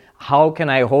truth. How can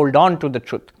I hold on to the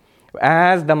truth?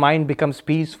 As the mind becomes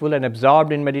peaceful and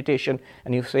absorbed in meditation,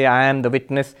 and you say, I am the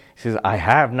witness, he says, I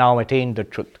have now attained the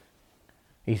truth.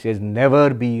 He says,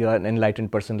 never be an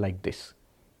enlightened person like this.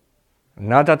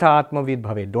 Na tatha atmavid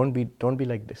bhave. Don't be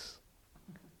like this.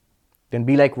 Then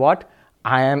be like what?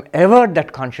 I am ever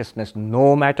that consciousness,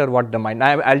 no matter what the mind.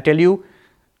 I'll tell you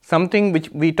something which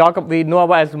we know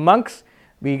about as monks.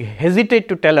 We hesitate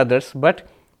to tell others, but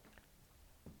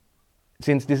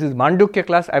since this is Mandukya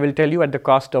class, I will tell you at the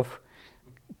cost of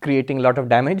creating a lot of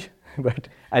damage, but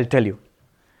I'll tell you.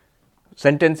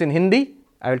 Sentence in Hindi,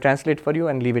 I will translate for you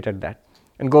and leave it at that.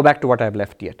 And go back to what I have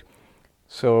left yet.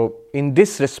 So, in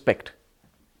this respect,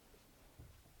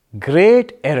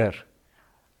 great error.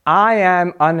 I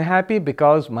am unhappy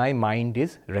because my mind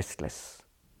is restless.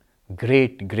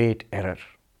 Great error.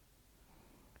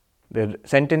 The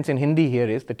sentence in Hindi here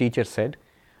is, the teacher said,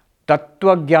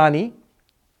 Tattvajnani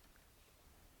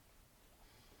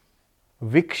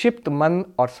विक्षिप्त मन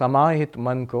और समाहित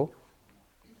मन को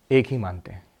एक ही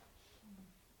मानते हैं.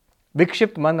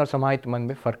 विक्षिप्त मन और समाहित मन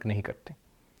में फर्क नहीं करते.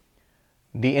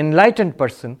 The enlightened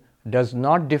person does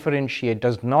not differentiate,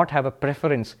 does not have a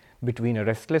preference between a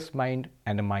restless mind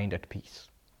and a mind at peace.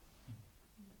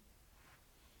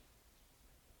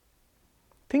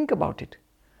 Think about it.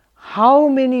 How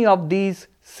many of these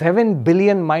 7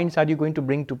 billion minds are you going to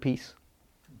bring to peace?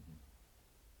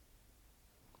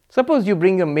 Suppose you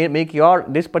make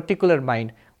this particular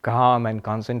mind calm and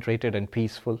concentrated and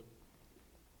peaceful.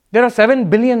 There are 7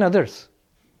 billion others.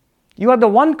 You are the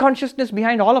one consciousness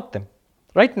behind all of them,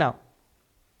 right now.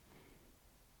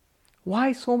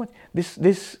 Why so much?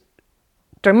 This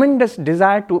tremendous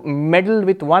desire to meddle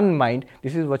with one mind,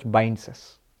 this is what binds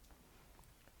us.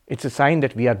 It's a sign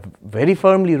that we are very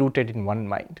firmly rooted in one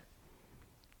mind.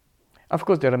 Of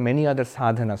course, there are many other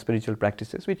sadhana, spiritual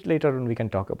practices, which later on we can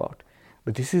talk about.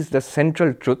 But this is the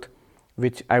central truth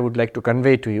which I would like to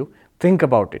convey to you. Think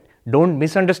about it. Don't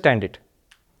misunderstand it.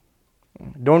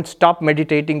 Don't stop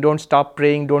meditating, don't stop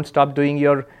praying, don't stop doing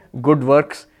your good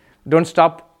works, don't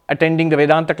stop attending the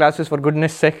Vedanta classes for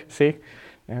goodness sake.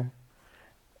 Yeah.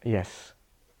 Yes.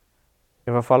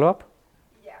 You have a follow-up?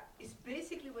 Yeah, it's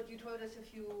basically what you told us a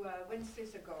few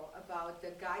Wednesdays ago about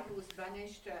the guy who was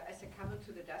vanished as a camel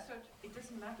to the desert. It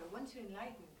doesn't matter. Once you're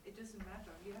enlightened, it doesn't matter.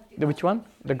 You have to Which one?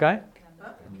 The guy?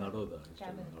 Huh? Naroda.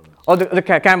 Oh, the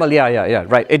camel, yeah,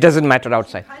 right. It doesn't matter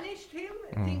outside. Punished him,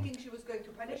 thinking she was going to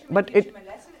punish him But and teach him a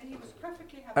lesson, and he was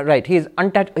perfectly happy. Right, he's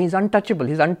untouchable,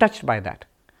 he's untouched by that.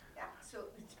 Yeah, so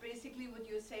it's basically what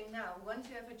you're saying now. Once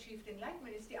you have achieved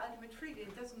enlightenment, it's the ultimate freedom.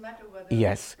 It doesn't matter whether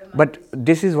Yes, the mind but is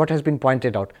this is what has been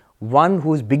pointed out. One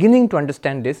who is beginning to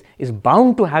understand this is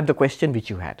bound to have the question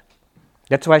which you had.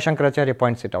 That's why Shankaracharya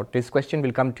points it out. This question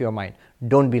will come to your mind.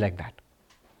 Don't be like that.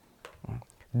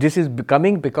 This is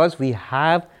coming because we're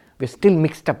still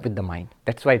mixed up with the mind.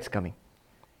 That's why it's coming.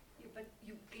 Yeah, but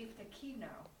you gave the key now.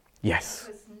 Yes.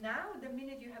 Because now, the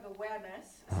minute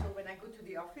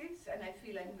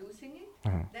feel I'm losing it,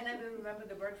 then I will remember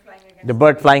the bird flying against The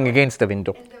bird flying against the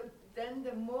window. And then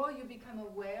the more you become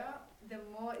aware, the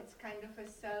more it's kind of a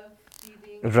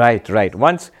self-feeding. Right.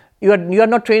 Once you are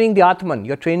not training the Atman,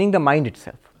 you are training the mind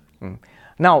itself.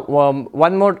 Now,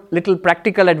 one more little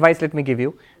practical advice let me give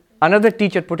you. Another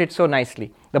teacher put it so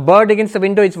nicely. The bird against the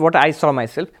window is what I saw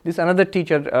myself. This another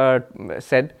teacher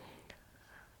said,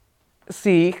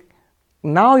 see,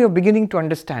 now you're beginning to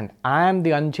understand, I am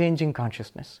the unchanging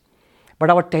consciousness. But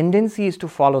our tendency is to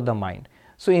follow the mind.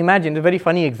 So imagine, a very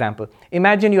funny example.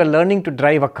 Imagine you are learning to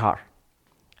drive a car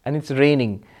and it's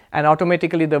raining and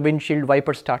automatically the windshield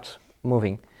wiper starts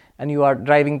moving and you are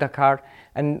driving the car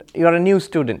and you are a new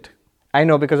student. I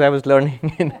know because I was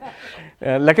learning in,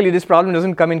 luckily this problem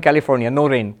doesn't come in California, no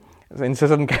rain in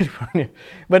Southern California.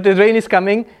 But the rain is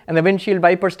coming and the windshield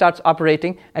wiper starts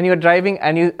operating and you are driving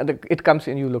and it comes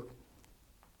and you look.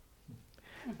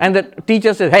 And the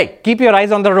teacher says, hey, keep your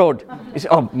eyes on the road. You say,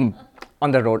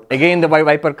 on the road. Again the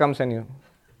wiper comes and you,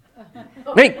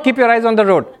 hey, keep your eyes on the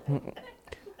road.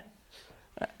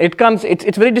 It comes,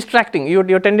 it's very distracting.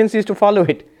 Your tendency is to follow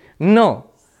it. No,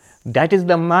 that is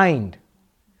the mind.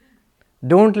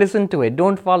 Don't listen to it.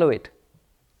 Don't follow it.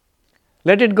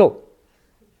 Let it go.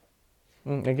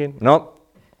 Again, no.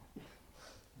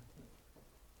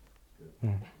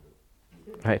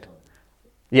 Right.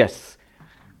 Yes.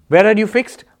 Where are you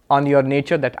fixed? On your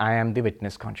nature that I am the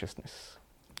witness consciousness.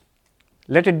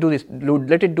 Let it do this.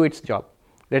 Let it do its job.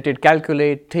 Let it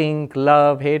calculate, think,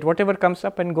 love, hate, whatever comes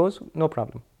up and goes, no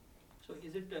problem. So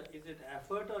is it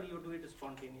effort or you do it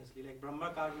spontaneously? Like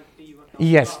Brahmakar Vritti you were talking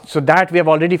Yes, about? so that we have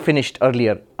already finished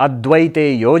earlier.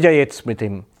 Advaite yojayet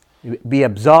smritim. Be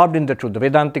absorbed in the truth. The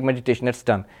Vedantic meditation, that's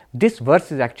done. This verse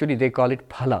is actually, they call it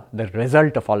phala, the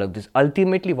result of all of this.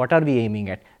 Ultimately, what are we aiming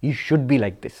at? You should be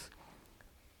like this.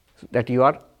 So that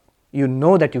you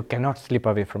know that you cannot slip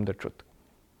away from the truth.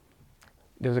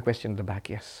 There was a question in the back,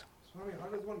 yes. Swami, how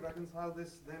does one reconcile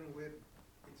this then with,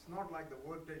 it's not like the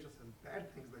word teaches us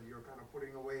bad things that you're kind of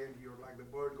putting away and you're like the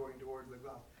bird going towards the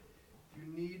glass. You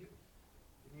need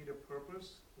a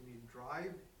purpose, you need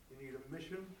drive, you need a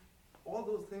mission. All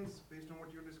those things, based on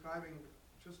what you're describing,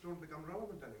 just don't become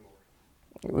relevant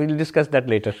anymore. We'll discuss that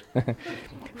later.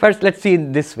 First, let's see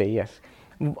it this way, yes.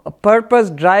 Purpose,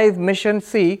 drive, mission,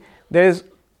 see,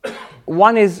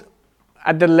 one is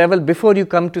at the level before you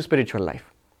come to spiritual life.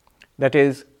 That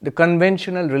is the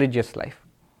conventional religious life,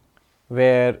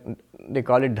 where they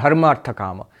call it dharma artha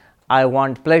kama. I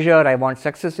want pleasure, I want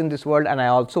success in this world, and I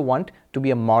also want to be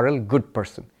a moral good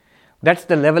person. That's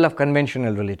the level of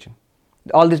conventional religion.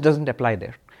 All this doesn't apply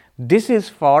there. This is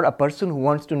for a person who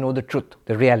wants to know the truth,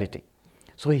 the reality.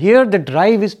 So here the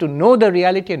drive is to know the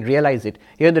reality and realize it.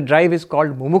 Here the drive is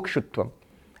called mumukshutvam,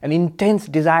 an intense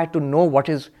desire to know what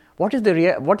is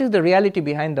the reality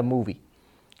behind the movie.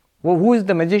 Who is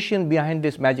the magician behind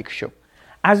this magic show?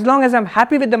 As long as I'm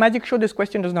happy with the magic show, this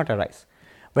question does not arise.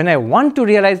 When I want to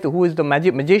realize who is the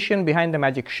magician behind the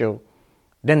magic show,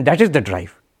 then that is the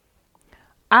drive.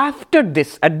 After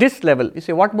this, at this level, you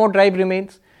say, what more drive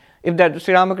remains? If that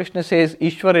Sri Ramakrishna says,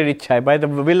 Ishvara Richai, by the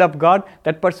will of God,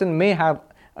 that person may have,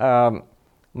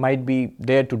 might be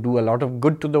there to do a lot of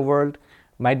good to the world,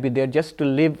 might be there just to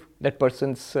live that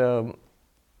person's,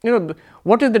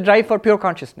 what is the drive for pure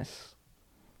consciousness?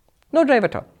 No drive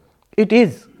at all. It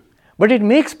is. But it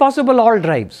makes possible all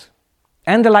drives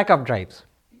and the lack of drives.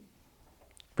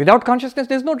 Without consciousness,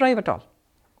 there is no drive at all.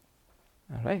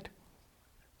 All right.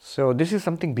 So this is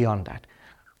something beyond that.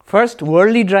 First,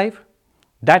 worldly drive,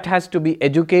 that has to be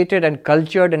educated and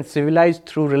cultured and civilized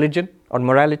through religion or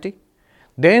morality.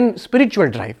 Then spiritual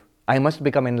drive, I must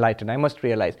become enlightened, I must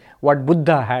realize what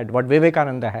Buddha had, what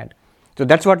Vivekananda had. So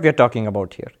that's what we are talking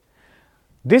about here.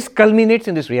 This culminates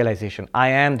in this realization, I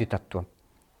am the Tattva.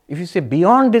 If you say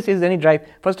beyond this is any drive,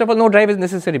 first of all, no drive is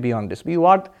necessary beyond this. We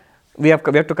have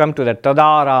to come to that,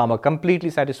 Tadarama,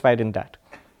 completely satisfied in that.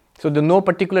 So no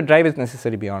particular drive is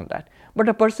necessary beyond that. But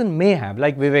a person may have,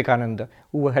 like Vivekananda,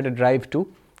 who had a drive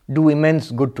to do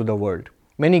immense good to the world.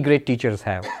 Many great teachers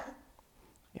have.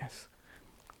 Yes.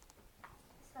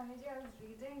 Swamiji, I was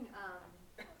reading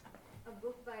a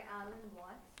book by Alan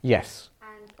Watts. Yes.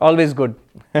 And Always good.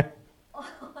 this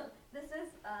is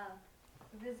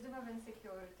Wisdom of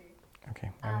Insecurity. Okay,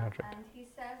 I'm not right. And he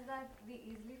says that we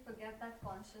easily forget that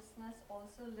consciousness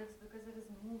also lives because it is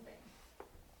moving.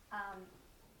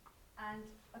 And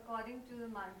according to the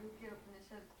Mandukya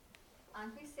Upanishad,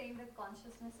 aren't we saying that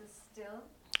consciousness is still?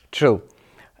 True.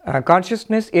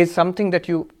 Consciousness is something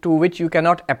to which you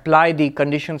cannot apply the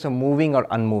conditions of moving or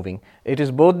unmoving. It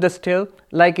is both the still,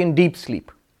 like in deep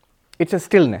sleep. It's a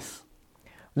stillness.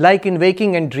 Like in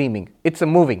waking and dreaming, it's a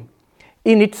moving.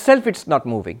 in itself it's not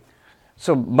moving.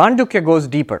 So Mandukya goes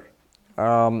deeper.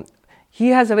 He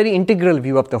has a very integral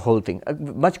view of the whole thing,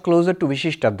 much closer to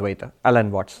Vishishta Advaita, Alan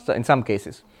Watts, in some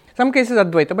cases. Some cases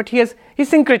Advaita, but he's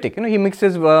syncretic, he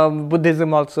mixes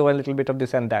Buddhism also, a little bit of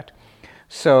this and that.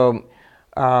 So,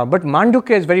 but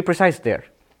Mandukya is very precise there.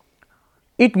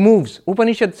 It moves.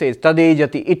 Upanishad says,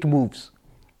 Tadejati, it moves.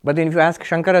 But then if you ask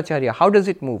Shankaracharya, how does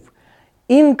it move?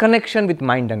 In connection with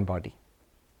mind and body.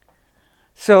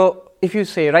 So, if you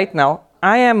say right now,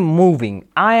 I am moving,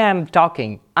 I am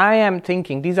talking, I am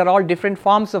thinking, these are all different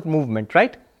forms of movement,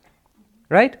 right?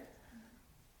 Right?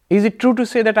 Is it true to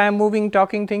say that I am moving,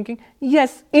 talking, thinking?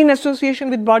 Yes, in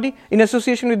association with body. In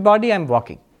association with body, I am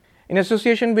walking. In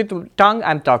association with tongue,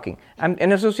 I am talking.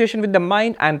 In association with the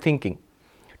mind, I am thinking.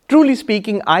 Truly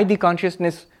speaking, I, the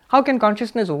consciousness, how can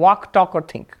consciousness walk, talk or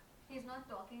think? He's not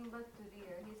talking about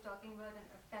Turiya, he's talking about an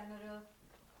ephemeral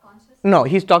consciousness. No,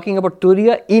 he's talking about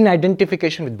Turiya in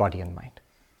identification with body and mind.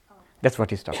 That's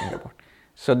what he's talking about.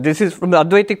 So this is from the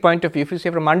Advaitic point of view. If you say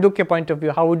from Mandukya point of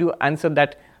view, how would you answer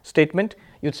that statement?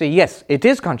 You'd say, yes, it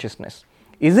is consciousness.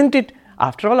 Isn't it?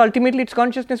 After all, ultimately it's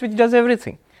consciousness which does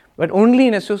everything. But only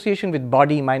in association with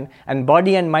body, mind. And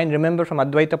body and mind, remember from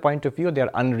Advaita point of view, they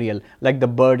are unreal, like the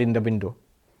bird in the window.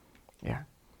 Yeah.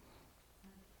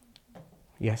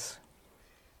 Yes.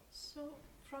 So,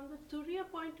 from the Turiya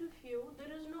point of view,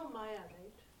 there is no Maya,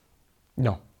 right?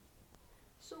 No.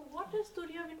 So, what is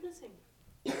Turiya witnessing?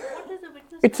 What is the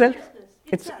witness Itself.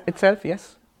 consciousness? Itself,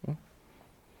 yes.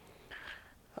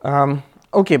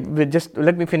 Okay,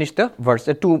 let me finish the verse.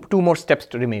 Two more steps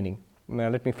remaining.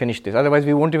 Let me finish this. Otherwise,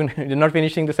 we're not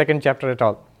finishing the second chapter at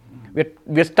all.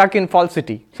 We're stuck in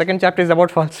falsity. Second chapter is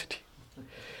about falsity.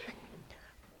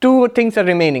 Two things are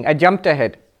remaining. I jumped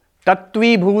ahead.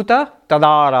 Tattvi bhuta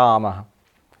tadarama.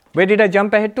 Where did I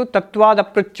jump ahead to? Tattvad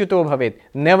aprachyuto bhavet.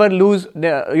 Never lose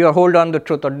your hold on the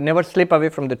truth, or never slip away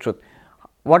from the truth.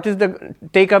 What is the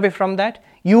takeaway from that?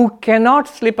 You cannot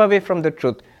slip away from the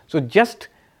truth. So just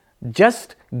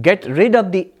get rid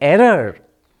of the error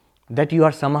that you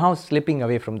are somehow slipping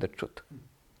away from the truth.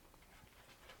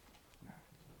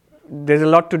 There's a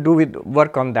lot to do with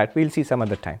work on that. We'll see some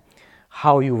other time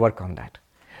how you work on that.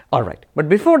 All right. But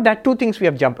before that, two things we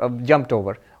have jumped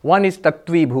over. One is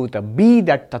tattvi bhuta. Be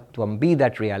that tattvam, be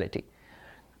that reality.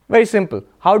 Very simple.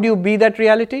 How do you be that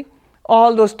reality?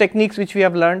 All those techniques which we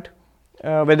have learned,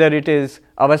 whether it is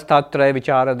avasthatraya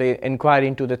vichara, the inquiry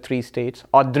into the three states,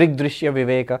 or drigdrishya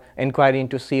viveka, inquiry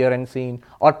into seer and seen,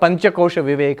 or panchakosha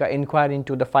viveka, inquiry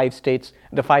into the 5 states,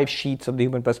 the 5 sheets of the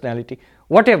human personality,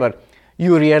 whatever,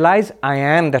 you realize I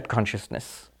am that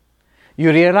consciousness.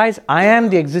 You realize I am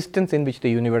the existence in which the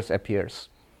universe appears.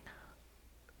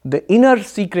 The inner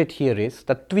secret here is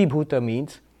tattvi bhuta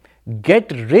means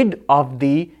get rid of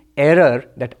the error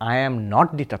that I am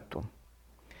not the tattvam.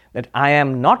 That I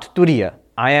am not Turiya,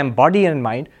 I am body and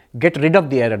mind. Get rid of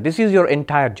the error. This is your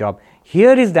entire job.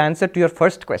 Here is the answer to your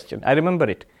first question. I remember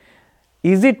it.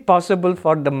 Is it possible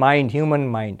for the mind, human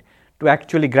mind, to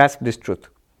actually grasp this truth?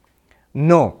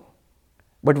 No.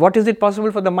 But what is it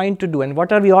possible for the mind to do? And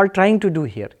what are we all trying to do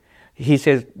here? He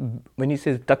says, when he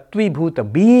says tattvi bhuta,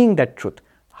 being that truth,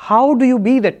 how do you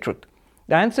be that truth?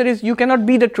 The answer is you cannot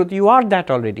be the truth. You are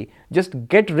that already. Just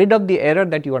get rid of the error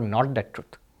that you are not that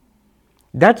truth.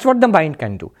 That's what the mind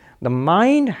can do. The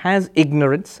mind has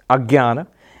ignorance, ajnana,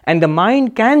 and the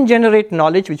mind can generate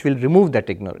knowledge which will remove that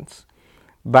ignorance.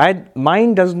 But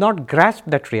mind does not grasp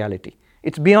that reality.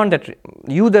 It's beyond that.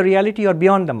 You, the reality, are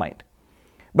beyond the mind.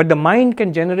 But the mind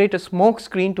can generate a smoke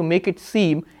screen to make it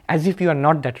seem as if you are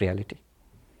not that reality.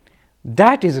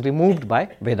 That is removed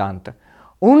by Vedanta.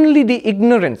 Only the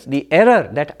ignorance, the error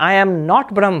that I am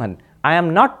not Brahman, I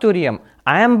am not Turiyam,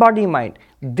 I am body-mind,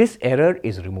 this error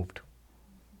is removed.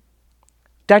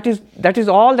 That is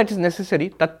all that is necessary,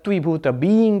 tattvi bhuta,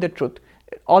 being the truth.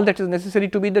 All that is necessary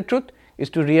to be the truth is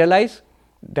to realize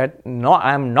that no,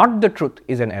 I am not the truth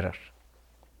is an error.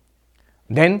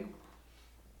 Then,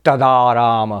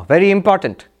 tadarama, very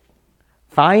important.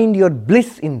 Find your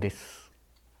bliss in this.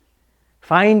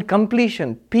 Find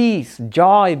completion, peace,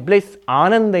 joy, bliss,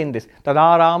 ananda in this.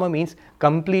 Tadarama means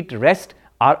complete rest.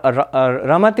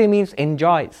 Ramate means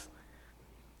enjoys.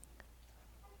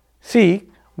 See,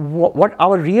 what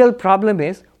our real problem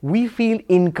is, we feel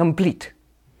incomplete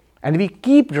and we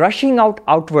keep rushing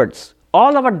outwards.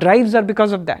 All our drives are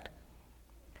because of that.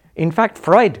 In fact,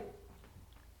 Freud,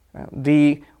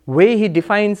 the way he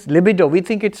defines libido, we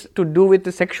think it's to do with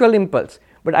the sexual impulse,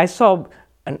 but I saw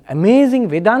an amazing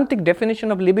Vedantic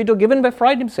definition of libido given by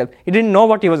Freud himself. He didn't know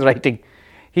what he was writing.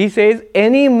 He says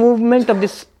any movement of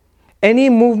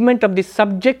the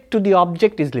subject to the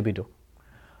object is libido.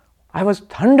 I was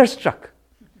thunderstruck.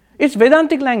 It's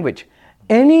Vedantic language.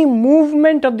 Any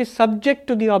movement of the subject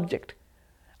to the object.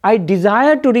 I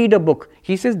desire to read a book.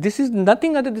 He says this is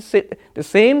nothing other than the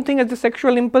same thing as the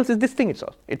sexual impulse is this thing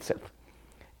itself.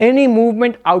 Any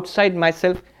movement outside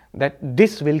myself, that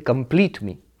this will complete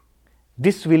me.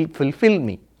 This will fulfill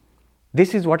me.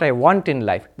 This is what I want in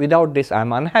life. Without this, I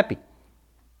am unhappy.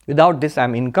 Without this, I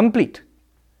am incomplete.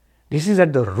 This is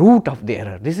at the root of the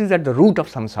error. This is at the root of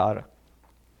samsara.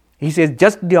 He says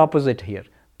just the opposite here.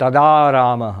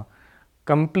 Tadarama.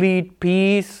 Complete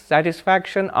peace,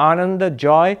 satisfaction, ananda,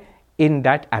 joy in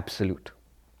that absolute.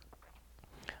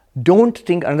 Don't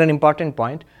think, another important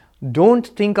point, don't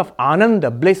think of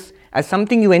ananda, bliss, as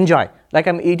something you enjoy. Like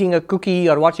I'm eating a cookie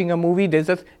or watching a movie, there's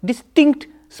a distinct,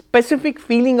 specific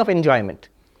feeling of enjoyment.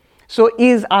 So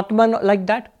is Atman like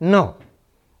that? No.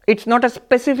 It's not a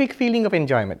specific feeling of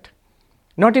enjoyment.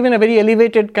 Not even a very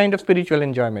elevated kind of spiritual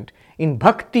enjoyment. In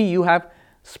bhakti, you have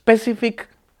specific,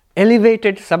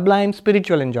 elevated, sublime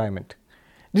spiritual enjoyment.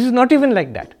 This is not even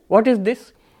like that. What is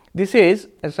this? This is,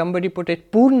 as somebody put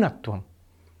it, purnatvam,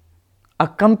 a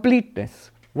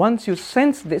completeness. Once you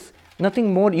sense this,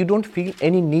 nothing more, you don't feel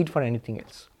any need for anything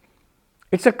else.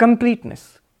 It's a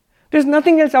completeness. There's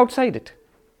nothing else outside it.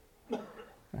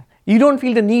 You don't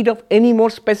feel the need of any more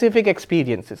specific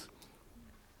experiences.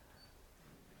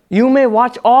 You may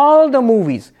watch all the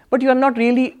movies, but you are not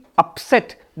really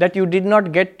upset that you did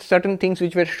not get certain things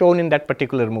which were shown in that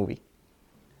particular movie.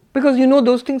 Because you know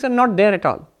those things are not there at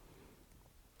all.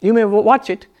 You may watch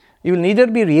it, you will neither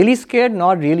be really scared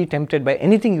nor really tempted by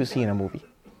anything you see in a movie.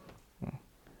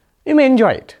 You may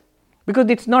enjoy it, because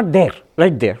it's not there,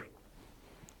 right there.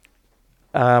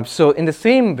 So in the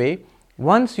same way,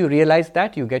 once you realize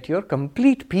that, you get your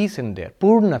complete peace in there,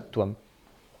 purnatvam.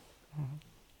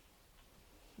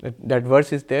 That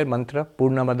verse is there, mantra,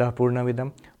 purnamada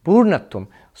purnamidam, purnatvam.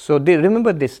 So they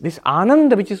remember this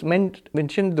ananda which is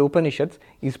mentioned in the Upanishads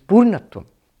is purnatvam,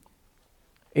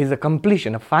 is a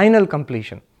completion, a final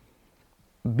completion.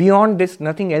 Beyond this,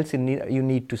 nothing else you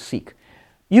need to seek.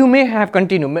 You may have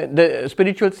the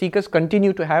spiritual seekers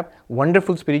continue to have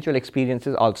wonderful spiritual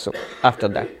experiences also after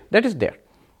that. That is there.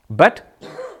 But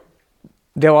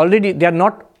they are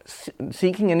not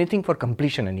seeking anything for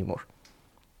completion anymore.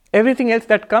 Everything else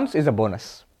that comes is a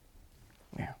bonus.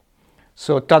 Yeah.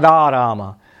 So,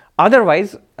 tadarama.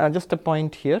 Otherwise, just a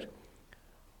point here.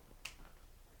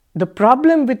 The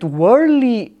problem with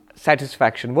worldly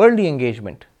satisfaction, worldly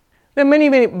engagement, there are many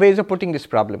ways of putting this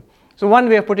problem. So, one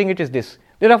way of putting it is this.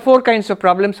 There are 4 kinds of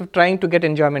problems of trying to get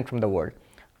enjoyment from the world.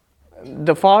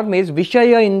 The form is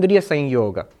Vishaya Indriya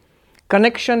Sanyoga,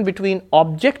 connection between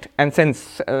object and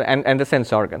sense and the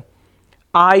sense organ.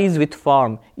 Eyes with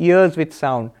form, ears with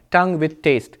sound, tongue with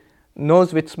taste,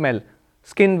 nose with smell,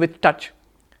 skin with touch.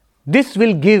 This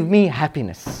will give me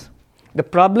happiness. The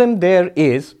problem there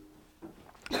is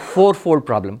 4-fold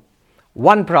problem.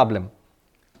 One problem.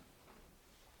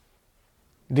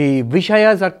 The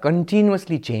Vishayas are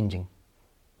continuously changing.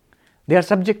 They are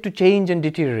subject to change and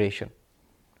deterioration.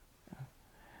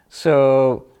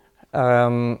 So,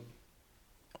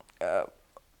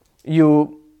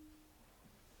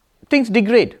 things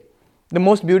degrade. The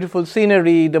most beautiful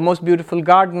scenery, the most beautiful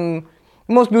garden,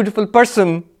 the most beautiful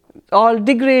person, all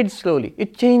degrades slowly.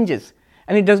 It changes.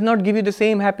 And it does not give you the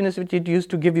same happiness which it used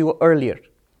to give you earlier.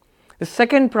 The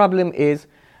second problem is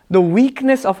the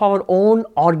weakness of our own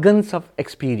organs of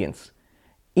experience.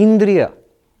 Indriya,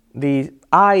 the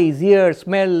eyes, ears,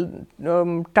 smell,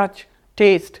 touch,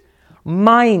 taste,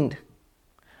 mind.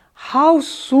 How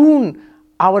soon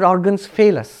our organs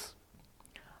fail us.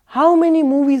 How many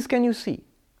movies can you see?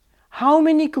 How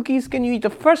many cookies can you eat? The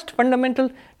first fundamental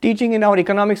teaching in our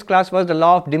economics class was the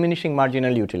law of diminishing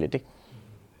marginal utility.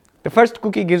 The first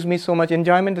cookie gives me so much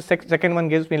enjoyment, the second one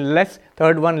gives me less,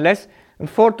 third one less, and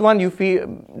fourth one you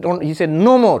said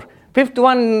no more. Fifth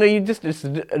one, it's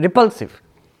repulsive.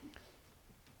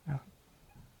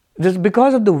 Just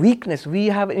because of the weakness, we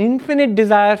have infinite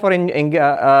desire for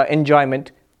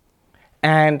enjoyment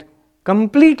and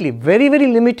completely, very, very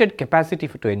limited capacity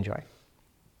to enjoy.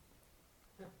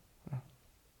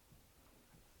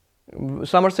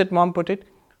 Somerset Maugham put it,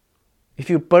 if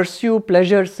you pursue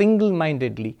pleasure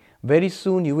single-mindedly, very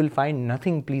soon you will find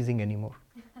nothing pleasing anymore.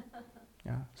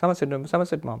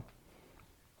 Somerset Maugham.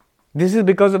 This is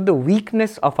because of the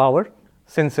weakness of our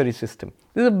sensory system.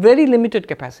 This is a very limited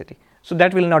capacity. So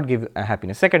that will not give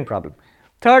happiness. Second problem.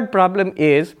 Third problem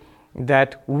is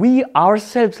that we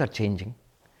ourselves are changing.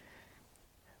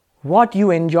 What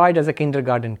you enjoyed as a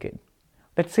kindergarten kid,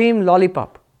 that same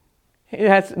lollipop, it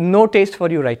has no taste for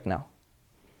you right now.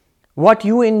 What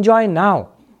you enjoy now,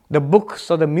 the books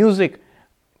or the music,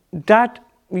 that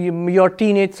your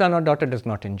teenage son or daughter does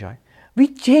not enjoy. We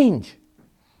change.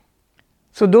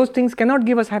 So those things cannot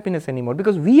give us happiness anymore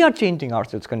because we are changing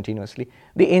ourselves continuously.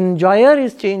 The enjoyer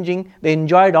is changing, the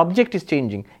enjoyed object is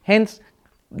changing. Hence,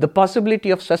 the possibility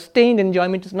of sustained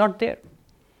enjoyment is not there.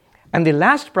 And the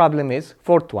last problem is,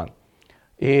 fourth one,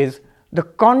 is the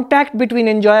contact between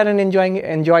enjoyer and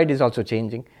enjoyed is also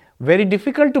changing. Very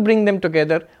difficult to bring them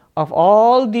together. Of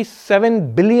all the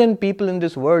 7 billion people in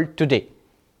this world today,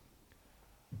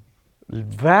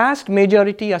 vast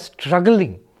majority are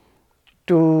struggling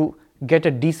to get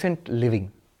a decent living.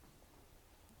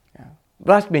 Yeah.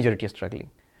 Vast majority are struggling.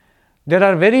 There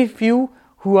are very few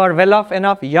who are well off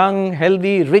enough, young,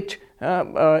 healthy, rich,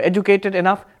 educated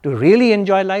enough to really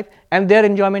enjoy life, and their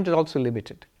enjoyment is also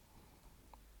limited.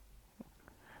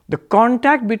 The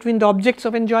contact between the objects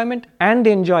of enjoyment and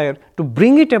the enjoyer to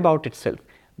bring it about itself,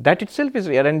 that itself is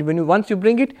rare, and once you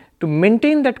bring it, to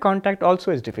maintain that contact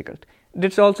also is difficult.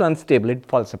 It's also unstable, it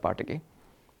falls apart again.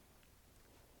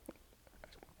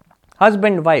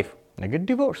 Husband, wife, they get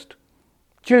divorced.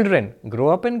 Children grow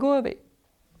up and go away.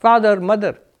 Father,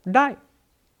 mother, die.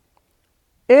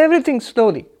 Everything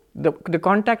slowly, the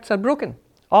contacts are broken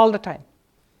all the time.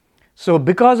 So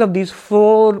because of these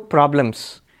 4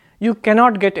 problems, you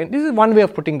cannot get in. This is one way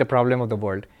of putting the problem of the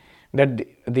world, that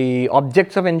the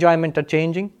objects of enjoyment are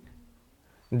changing,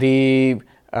 the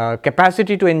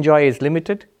capacity to enjoy is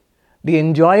limited, the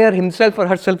enjoyer himself or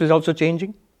herself is also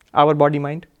changing, our body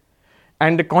mind,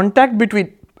 and the contact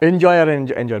between enjoyer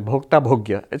and enjoyer, bhokta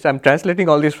bhogya, I'm translating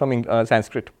all this from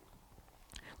Sanskrit,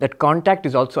 that contact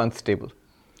is also unstable.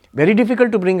 Very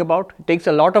difficult to bring about. It takes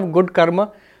a lot of good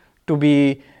karma to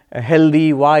be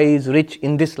healthy, wise, rich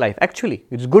in this life. Actually,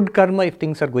 it's good karma if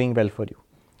things are going well for you.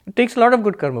 It takes a lot of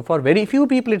good karma. For very few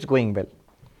people, it's going well.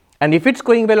 And if it's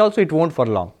going well also, it won't for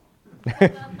long.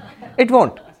 It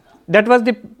won't. That was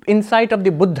the insight of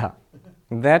the Buddha,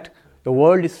 that the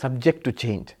world is subject to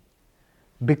change.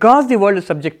 Because the world is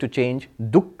subject to change,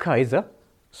 dukkha is a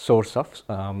source of,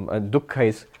 dukkha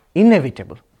is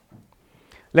inevitable.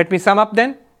 Let me sum up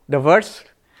then the verse.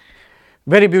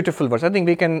 Very beautiful verse. I think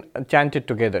we can chant it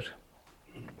together.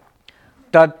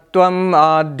 Tattvam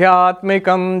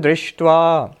adhyatmikam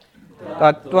drishtva,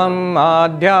 tattvam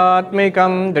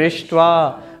adhyatmikam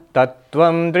drishtva,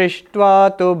 tattvam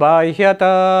drishtva tu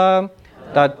bahyata,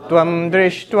 tattvam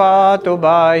drishtva tu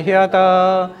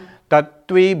bahyata,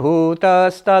 tattvi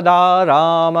bhutastada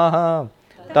ramah,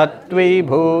 tattvi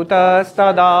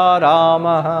bhutastada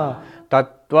ramah,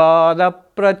 tattvada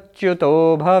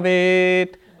pratyuto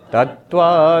bhavet,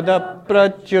 tattvada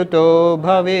pratyuto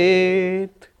bhavet.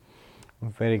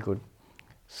 Very good.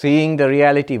 Seeing the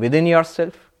reality within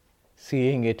yourself,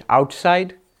 seeing it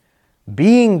outside,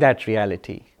 being that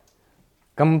reality,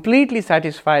 completely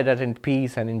satisfied and in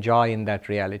peace and enjoy in that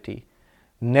reality,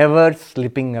 never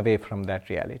slipping away from that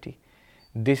reality.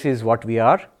 This is what we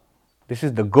are, this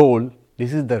is the goal,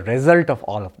 this is the result of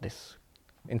all of this.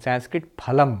 In Sanskrit,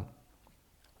 phalam,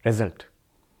 result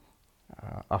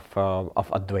of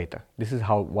Advaita. This is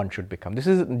how one should become. This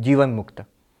is Jivan Mukta,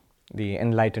 the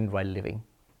enlightened while living.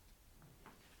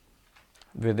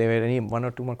 Were there any 1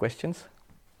 or 2 more questions?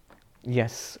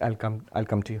 Yes, I'll come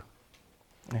to you.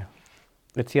 Yeah.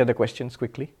 Let's hear the questions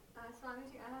quickly.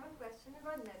 Swamiji, I have a question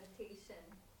about meditation.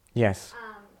 Yes.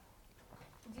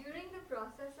 During the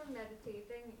process of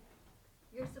meditating,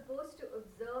 you're supposed to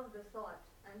observe the thought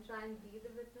and try and be the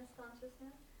witness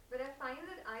consciousness. But I find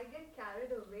that I get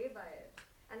carried away by it,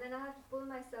 and then I have to pull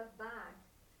myself back.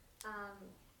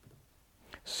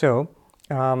 So,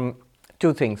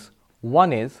 2 things.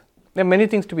 One is, there are many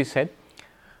things to be said.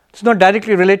 It's not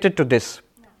directly related to this,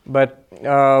 but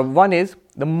one is,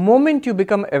 the moment you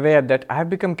become aware that I have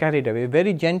become carried away,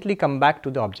 very gently come back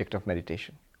to the object of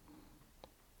meditation.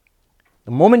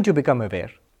 The moment you become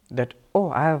aware that,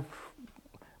 oh, I have,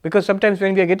 because sometimes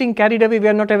when we are getting carried away, we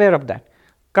are not aware of that.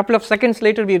 Couple of seconds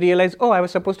later, we realize, oh, I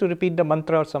was supposed to repeat the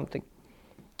mantra or something.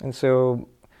 And so,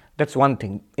 that's one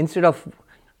thing. Instead of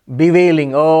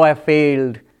bewailing, oh, I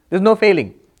failed, there's no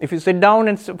failing. If you sit down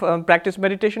and practice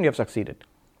meditation, you have succeeded.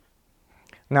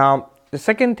 Now, the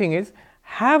second thing is,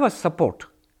 have a support.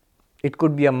 It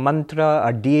could be a mantra,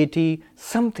 a deity,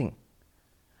 something.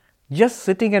 Just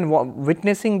sitting and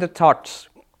witnessing the thoughts,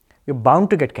 you're bound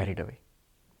to get carried away.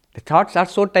 The thoughts are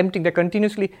so tempting, they're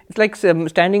continuously, it's like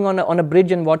standing on a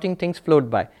bridge and watching things float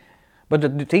by. But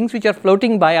the things which are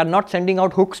floating by are not sending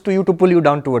out hooks to you to pull you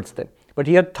down towards them. But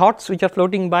here, thoughts which are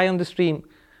floating by on the stream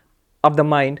of the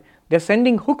mind, they're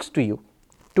sending hooks to you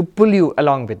to pull you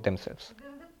along with themselves.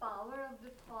 Will the power of the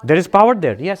thought... There is power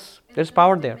there, yes, there is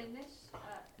power there. Diminish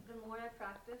the more I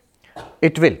practice?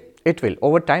 It will.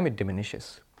 Over time it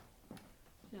diminishes.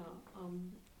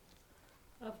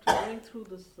 through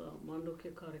this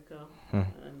Mandukya Karika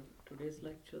and today's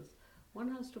lectures, one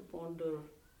has to ponder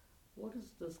what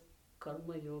is this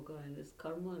karma yoga and is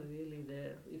karma really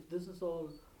there? If this is all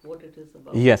what it is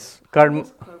about, Yes, how karma.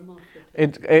 does karma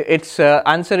fit in? Its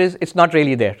answer is it's not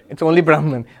really there. It's only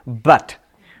Brahman. But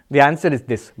the answer is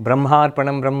this: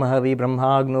 Brahmarpanam Brahmahavi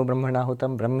Brahmagno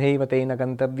Brahmanahutam Brahmeva Tena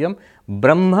Gantavyam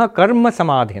Brahma Karma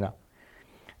Samadhina.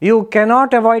 You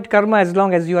cannot avoid karma as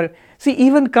long as you are. See,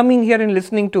 even coming here and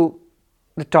listening to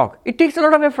the talk, it takes a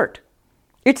lot of effort.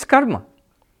 It's karma.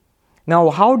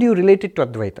 Now, how do you relate it to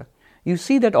Advaita? You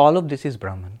see that all of this is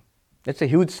Brahman. That's a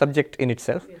huge subject in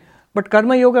itself. Yes. But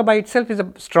Karma Yoga by itself is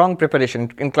a strong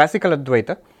preparation. In classical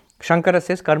Advaita, Shankara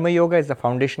says Karma Yoga is the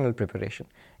foundational preparation.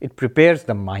 It prepares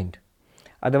the mind.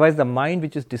 Otherwise, the mind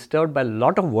which is disturbed by a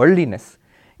lot of worldliness,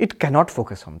 it cannot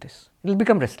focus on this. It will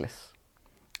become restless.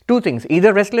 Two things,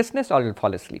 either restlessness or it will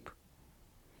fall asleep.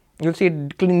 You'll see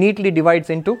it neatly divides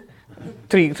into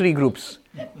three groups.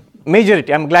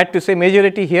 Majority, I'm glad to say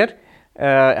majority here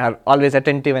are always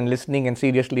attentive and listening and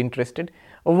seriously interested.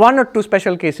 One or two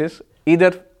special cases,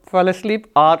 either fall asleep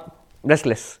or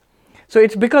restless. So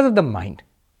it's because of the mind.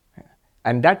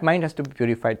 And that mind has to be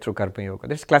purified through Karma Yoga.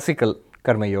 That's classical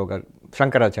Karma Yoga.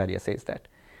 Shankaracharya says that.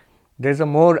 There's a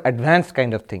more advanced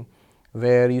kind of thing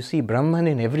where you see Brahman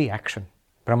in every action.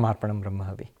 Brahmarpanam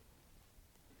Brahmahavi.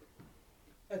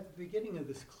 At the beginning of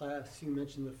this class, you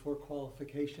mentioned the 4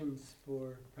 qualifications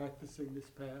for practicing this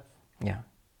path. Yeah.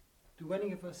 Do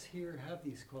any of us here have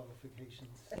these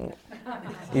qualifications?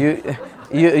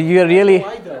 You are really No,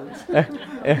 I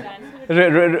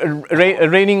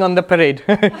don't. raining on the parade.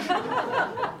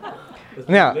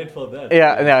 Yeah, Late for that.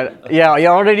 yeah.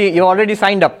 You already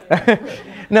signed up.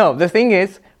 No, the thing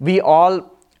is, the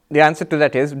answer to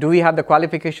that is, do we have the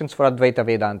qualifications for Advaita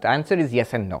Vedanta? The answer is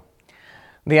yes and no.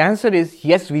 The answer is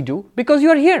yes, we do, because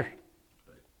you are here.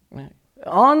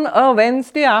 On a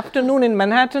Wednesday afternoon in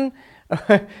Manhattan,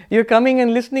 you're coming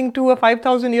and listening to a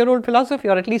 5,000-year-old philosophy,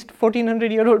 or at least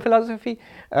 1,400-year-old philosophy,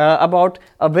 about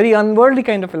a very unworldly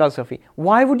kind of philosophy.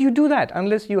 Why would you do that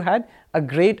unless you had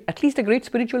at least a great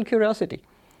spiritual curiosity?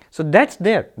 So that's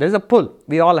there. There's a pull.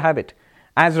 We all have it.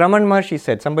 As Raman Maharshi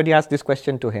said, somebody asked this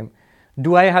question to him,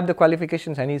 do I have the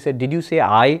qualifications? And he said, did you say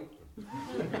I?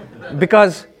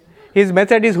 Because his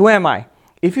method is, who am I?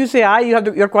 If you say I,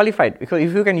 you're qualified. Because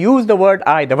if you can use the word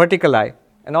I, the vertical I,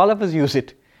 and all of us use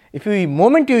it. The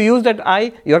moment you use that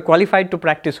I, you're qualified to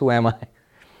practice who am I.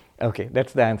 Okay,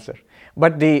 that's the answer.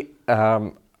 But there's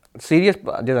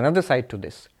another side to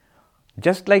this.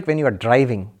 Just like when you are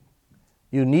driving,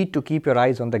 you need to keep your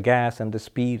eyes on the gas and the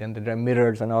speed and the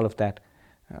mirrors and all of that.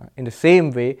 In the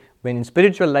same way, when in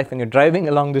spiritual life, when you're driving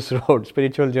along this road,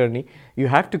 spiritual journey, you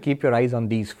have to keep your eyes on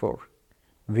these 4.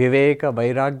 Viveka,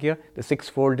 Vairagya, the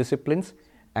 6-fold disciplines,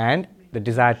 and the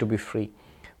desire to be free.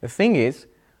 The thing is,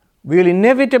 we will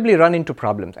inevitably run into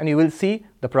problems, and you will see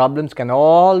the problems can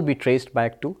all be traced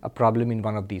back to a problem in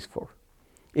one of these 4.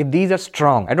 If these are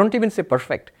strong, I don't even say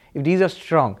perfect, if these are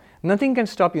strong, nothing can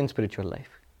stop you in spiritual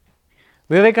life.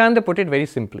 Vivekananda put it very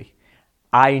simply.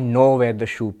 I know where the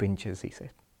shoe pinches, he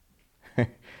said.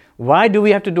 Why do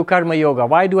we have to do Karma Yoga?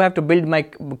 Why do I have to build my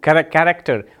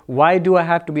character? Why do I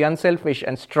have to be unselfish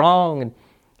and strong? And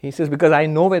he says, because I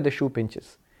know where the shoe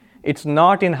pinches. It's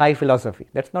not in high philosophy.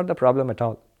 That's not the problem at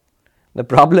all. The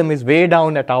problem is way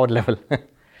down at our level.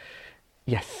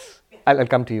 Yes, I'll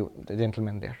come to you, the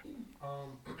gentleman there.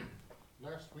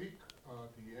 Last week,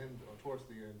 towards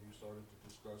the end, you started to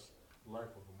discuss the life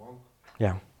of a monk.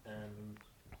 Yeah. And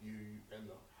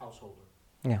the householder.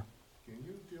 Yeah. Can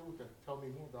you deal with that? Tell me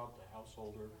more about the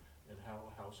householder and how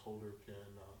a householder can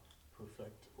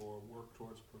perfect or work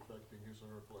towards perfecting his or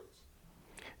her place.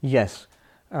 Yes.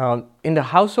 In the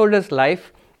householder's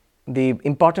life, the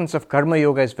importance of Karma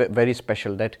Yoga is very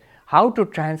special, that how to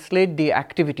translate the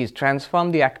activities,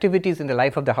 transform the activities in the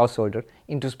life of the householder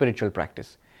into spiritual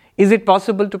practice. Is it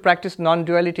possible to practice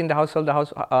non-duality in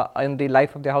the in the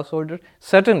life of the householder?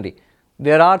 Certainly.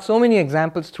 There are so many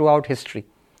examples throughout history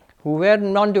who were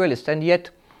non-dualists, and yet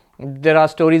there are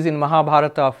stories in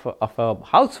Mahabharata of a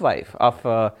housewife, of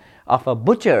a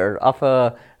butcher,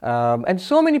 and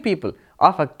so many people,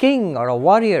 of a king or a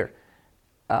warrior,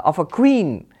 of a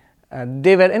queen.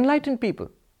 They were enlightened people.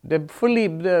 They fully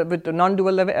with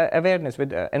non-dual awareness,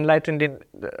 with enlightened in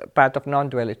the path of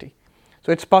non-duality.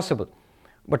 So it's possible.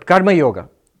 But Karma Yoga,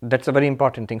 that's a very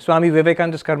important thing. Swami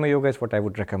Vivekananda's Karma Yoga is what I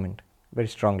would recommend very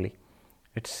strongly.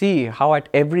 Let's see how at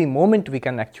every moment we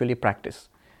can actually practice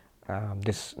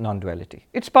this non-duality.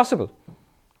 It's possible.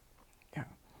 Yeah.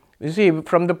 You see,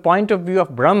 from the point of view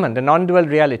of Brahman, the non-dual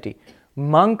reality,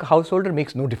 monk, householder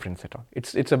makes no difference at all.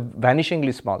 It's a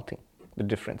vanishingly small thing. the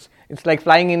difference. It's like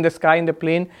flying in the sky in the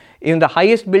plane. In the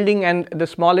highest building and the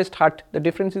smallest hut, the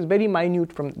difference is very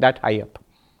minute from that high up.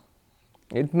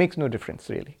 It makes no difference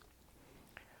really.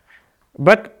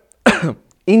 But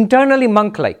internally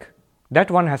monk-like,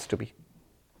 that one has to be.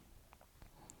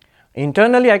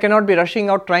 Internally, I cannot be rushing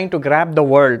out trying to grab the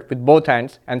world with both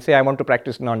hands and say I want to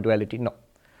practice non-duality. No.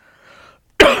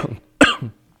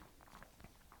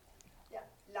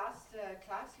 Last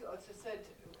class you also said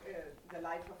the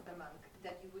life of the monk,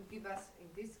 that you would give us in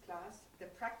this class the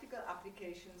practical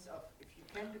applications of if you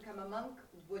can become a monk,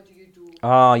 what do you do?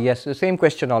 Yes, the same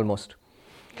question almost.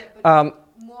 Yeah, but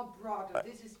more broader.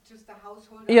 This is just a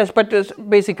household. Yes, but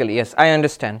basically, yes, I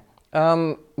understand.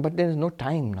 But there is no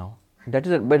time now. That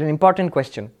is but an important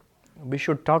question. We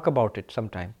should talk about it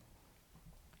sometime.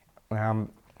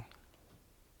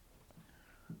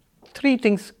 3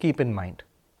 things keep in mind.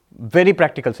 Very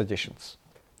practical suggestions.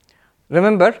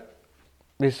 Remember,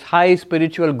 this high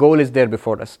spiritual goal is there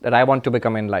before us, that I want to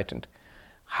become enlightened.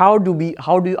 How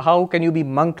can you be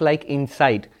monk-like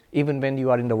inside, even when you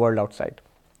are in the world outside?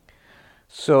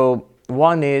 So,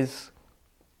 one is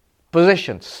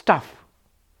possessions, stuff.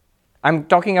 I'm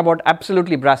talking about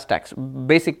absolutely brass tacks,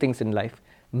 basic things in life.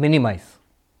 Minimize.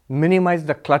 Minimize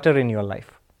the clutter in your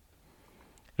life.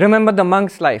 Remember the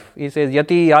monk's life. He says,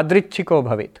 Yati yadrichiko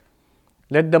bhavet.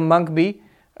 Let the monk be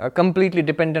completely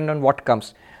dependent on what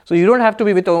comes. So you don't have to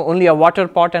be with only a water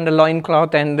pot and a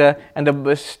loincloth and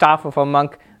the staff of a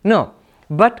monk. No,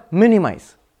 but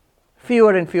minimize.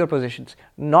 Fewer and fewer possessions.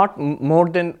 Not more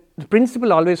than, the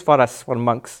principle always for us, for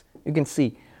monks, you can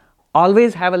see,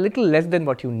 always have a little less than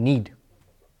what you need.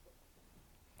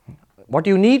 What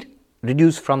you need,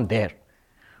 reduce from there.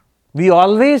 We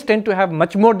always tend to have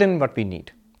much more than what we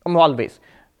need. Always.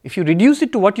 If you reduce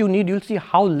it to what you need, you'll see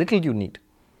how little you need.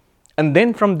 And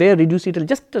then from there, reduce it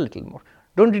just a little more.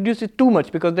 Don't reduce it too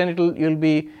much, because then you'll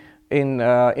be in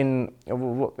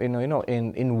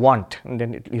want, and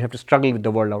then you have to struggle with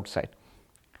the world outside.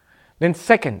 Then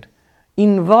second,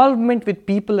 involvement with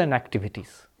people and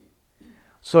activities.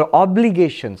 So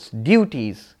obligations,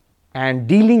 duties, and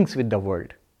dealings with the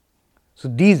world. So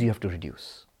these you have to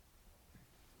reduce.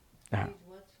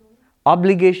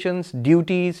 Obligations,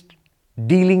 duties,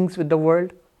 dealings with the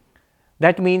world.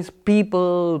 That means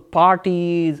people,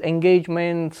 parties,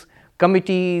 engagements,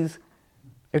 committees,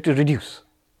 you have to reduce,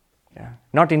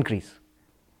 not increase.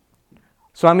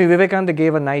 Swami Vivekananda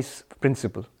gave a nice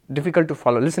principle, difficult to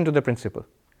follow. Listen to the principle.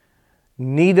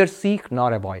 Neither seek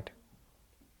nor avoid.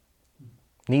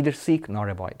 Neither seek nor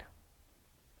avoid.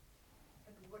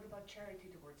 But what about charity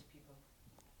towards people?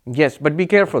 Yes, but be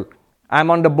careful. I'm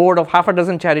on the board of half a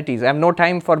dozen charities. I have no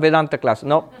time for Vedanta class.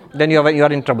 No, then you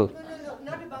are in trouble. No,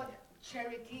 not about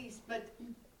charities, but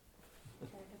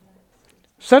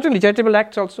Certainly charitable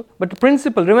acts also. But the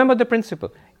principle, remember the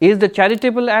principle. Is the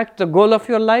charitable act the goal of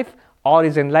your life, or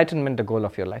is enlightenment the goal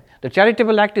of your life? The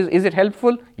charitable act is it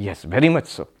helpful? Yes, very much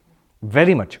so.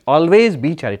 Very much. Always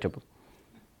be charitable.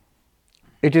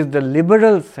 It is the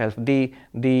liberal self, the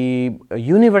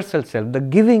universal self, the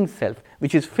giving self,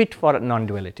 which is fit for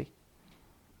non-duality.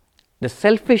 The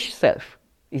selfish self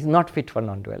is not fit for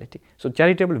non-duality. So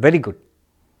charitable, very good.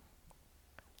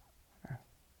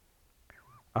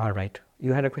 All right.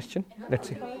 You had a question? Let's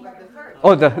see.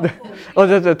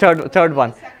 The third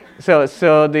one.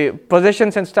 So the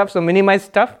possessions and stuff. So minimize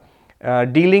stuff,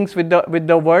 dealings with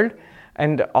the world,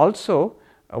 and also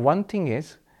one thing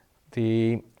is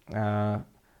the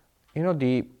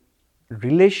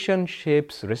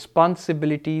relationships,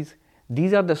 responsibilities.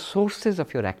 These are the sources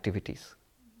of your activities.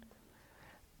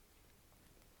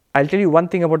 I'll tell you one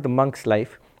thing about the monk's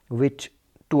life, which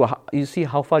you see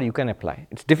how far you can apply.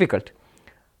 It's difficult.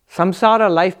 Samsara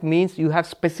life means you have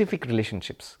specific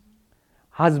relationships.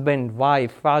 Husband,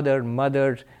 wife, father,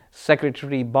 mother,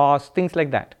 secretary, boss, things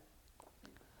like that.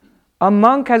 A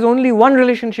monk has only one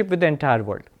relationship with the entire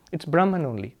world. It's Brahman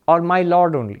only, or my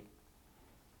Lord only.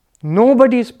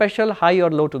 Nobody is special, high or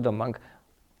low to the monk.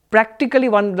 Practically,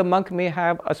 the monk may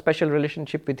have a special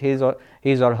relationship with his or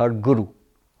her guru.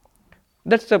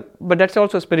 But that's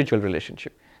also a spiritual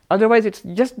relationship. Otherwise, it's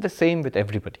just the same with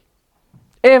everybody.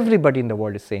 Everybody in the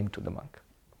world is same to the monk.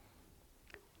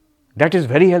 That is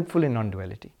very helpful in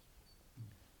non-duality.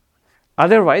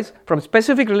 Otherwise, from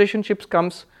specific relationships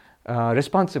comes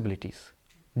responsibilities,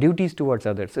 duties towards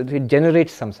others. So it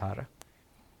generates samsara.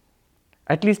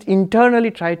 At least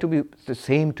internally try to be the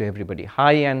same to everybody,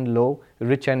 high and low,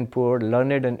 rich and poor,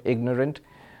 learned and ignorant.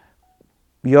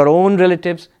 Your own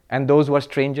relatives and those who are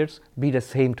strangers, be the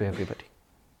same to everybody.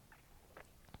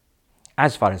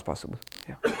 As far as possible.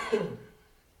 Yeah.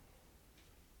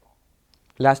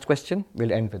 Last question,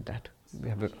 we'll end with that. We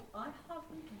have On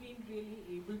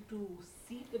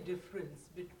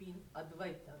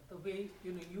way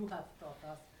you have taught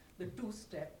us, the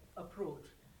two-step approach.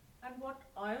 And what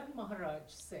Ayan Maharaj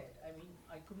said, I mean,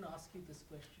 I couldn't ask you this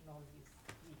question all these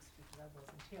weeks because I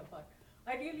wasn't here, but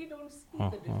I really don't see the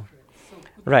difference. So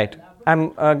could you Right.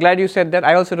 elaborate? I'm glad you said that.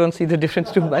 I also don't see the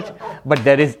difference too much, but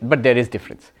there is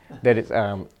difference. There is.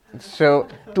 So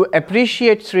to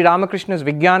appreciate Sri Ramakrishna's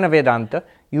Vijnana Vedanta,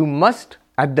 you must,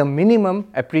 at the minimum,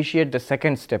 appreciate the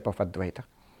second step of Advaita.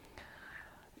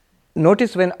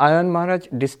 Notice when Ayan Maharaj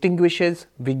distinguishes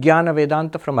Vijnana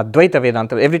Vedanta from Advaita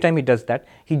Vedanta, every time he does that,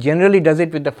 he generally does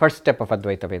it with the first step of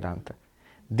Advaita Vedanta.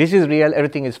 This is real,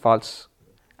 everything is false.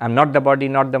 I'm not the body,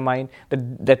 not the mind.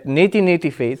 That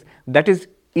neti phase, that is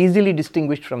easily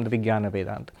distinguished from the Vijnana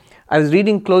Vedanta. I was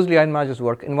reading closely Ayan Maharaj's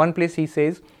work. In one place he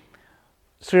says,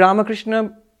 Sri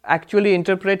Ramakrishna actually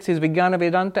interprets his Vijnana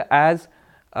Vedanta as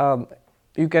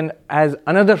as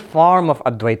another form of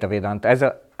Advaita Vedanta,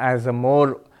 as a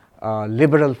more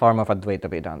liberal form of Advaita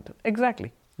Vedanta.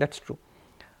 Exactly, that's true.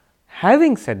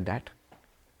 Having said that,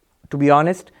 to be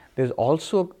honest, there's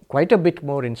also quite a bit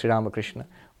more in Sri Ramakrishna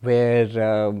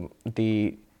where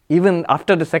even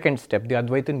after the second step, the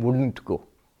Advaitin wouldn't go.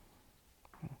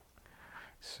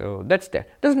 So that's there.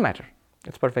 Doesn't matter.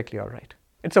 It's perfectly all right.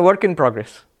 It's a work in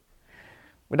progress.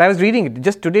 But I was reading it,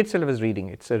 just today itself I was reading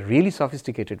it. It's a really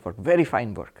sophisticated work, very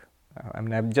fine work.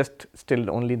 I'm just still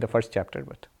only in the first chapter,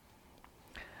 but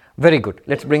very good.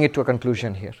 Let's bring it to a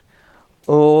conclusion here.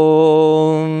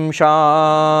 Om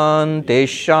Shanti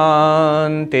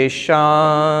Shanti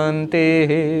Shanti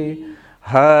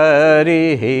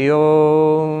Hari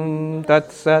Om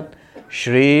Tat Sat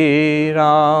Shri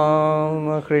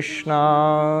Ram Krishna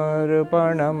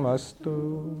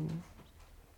Arpanamastu.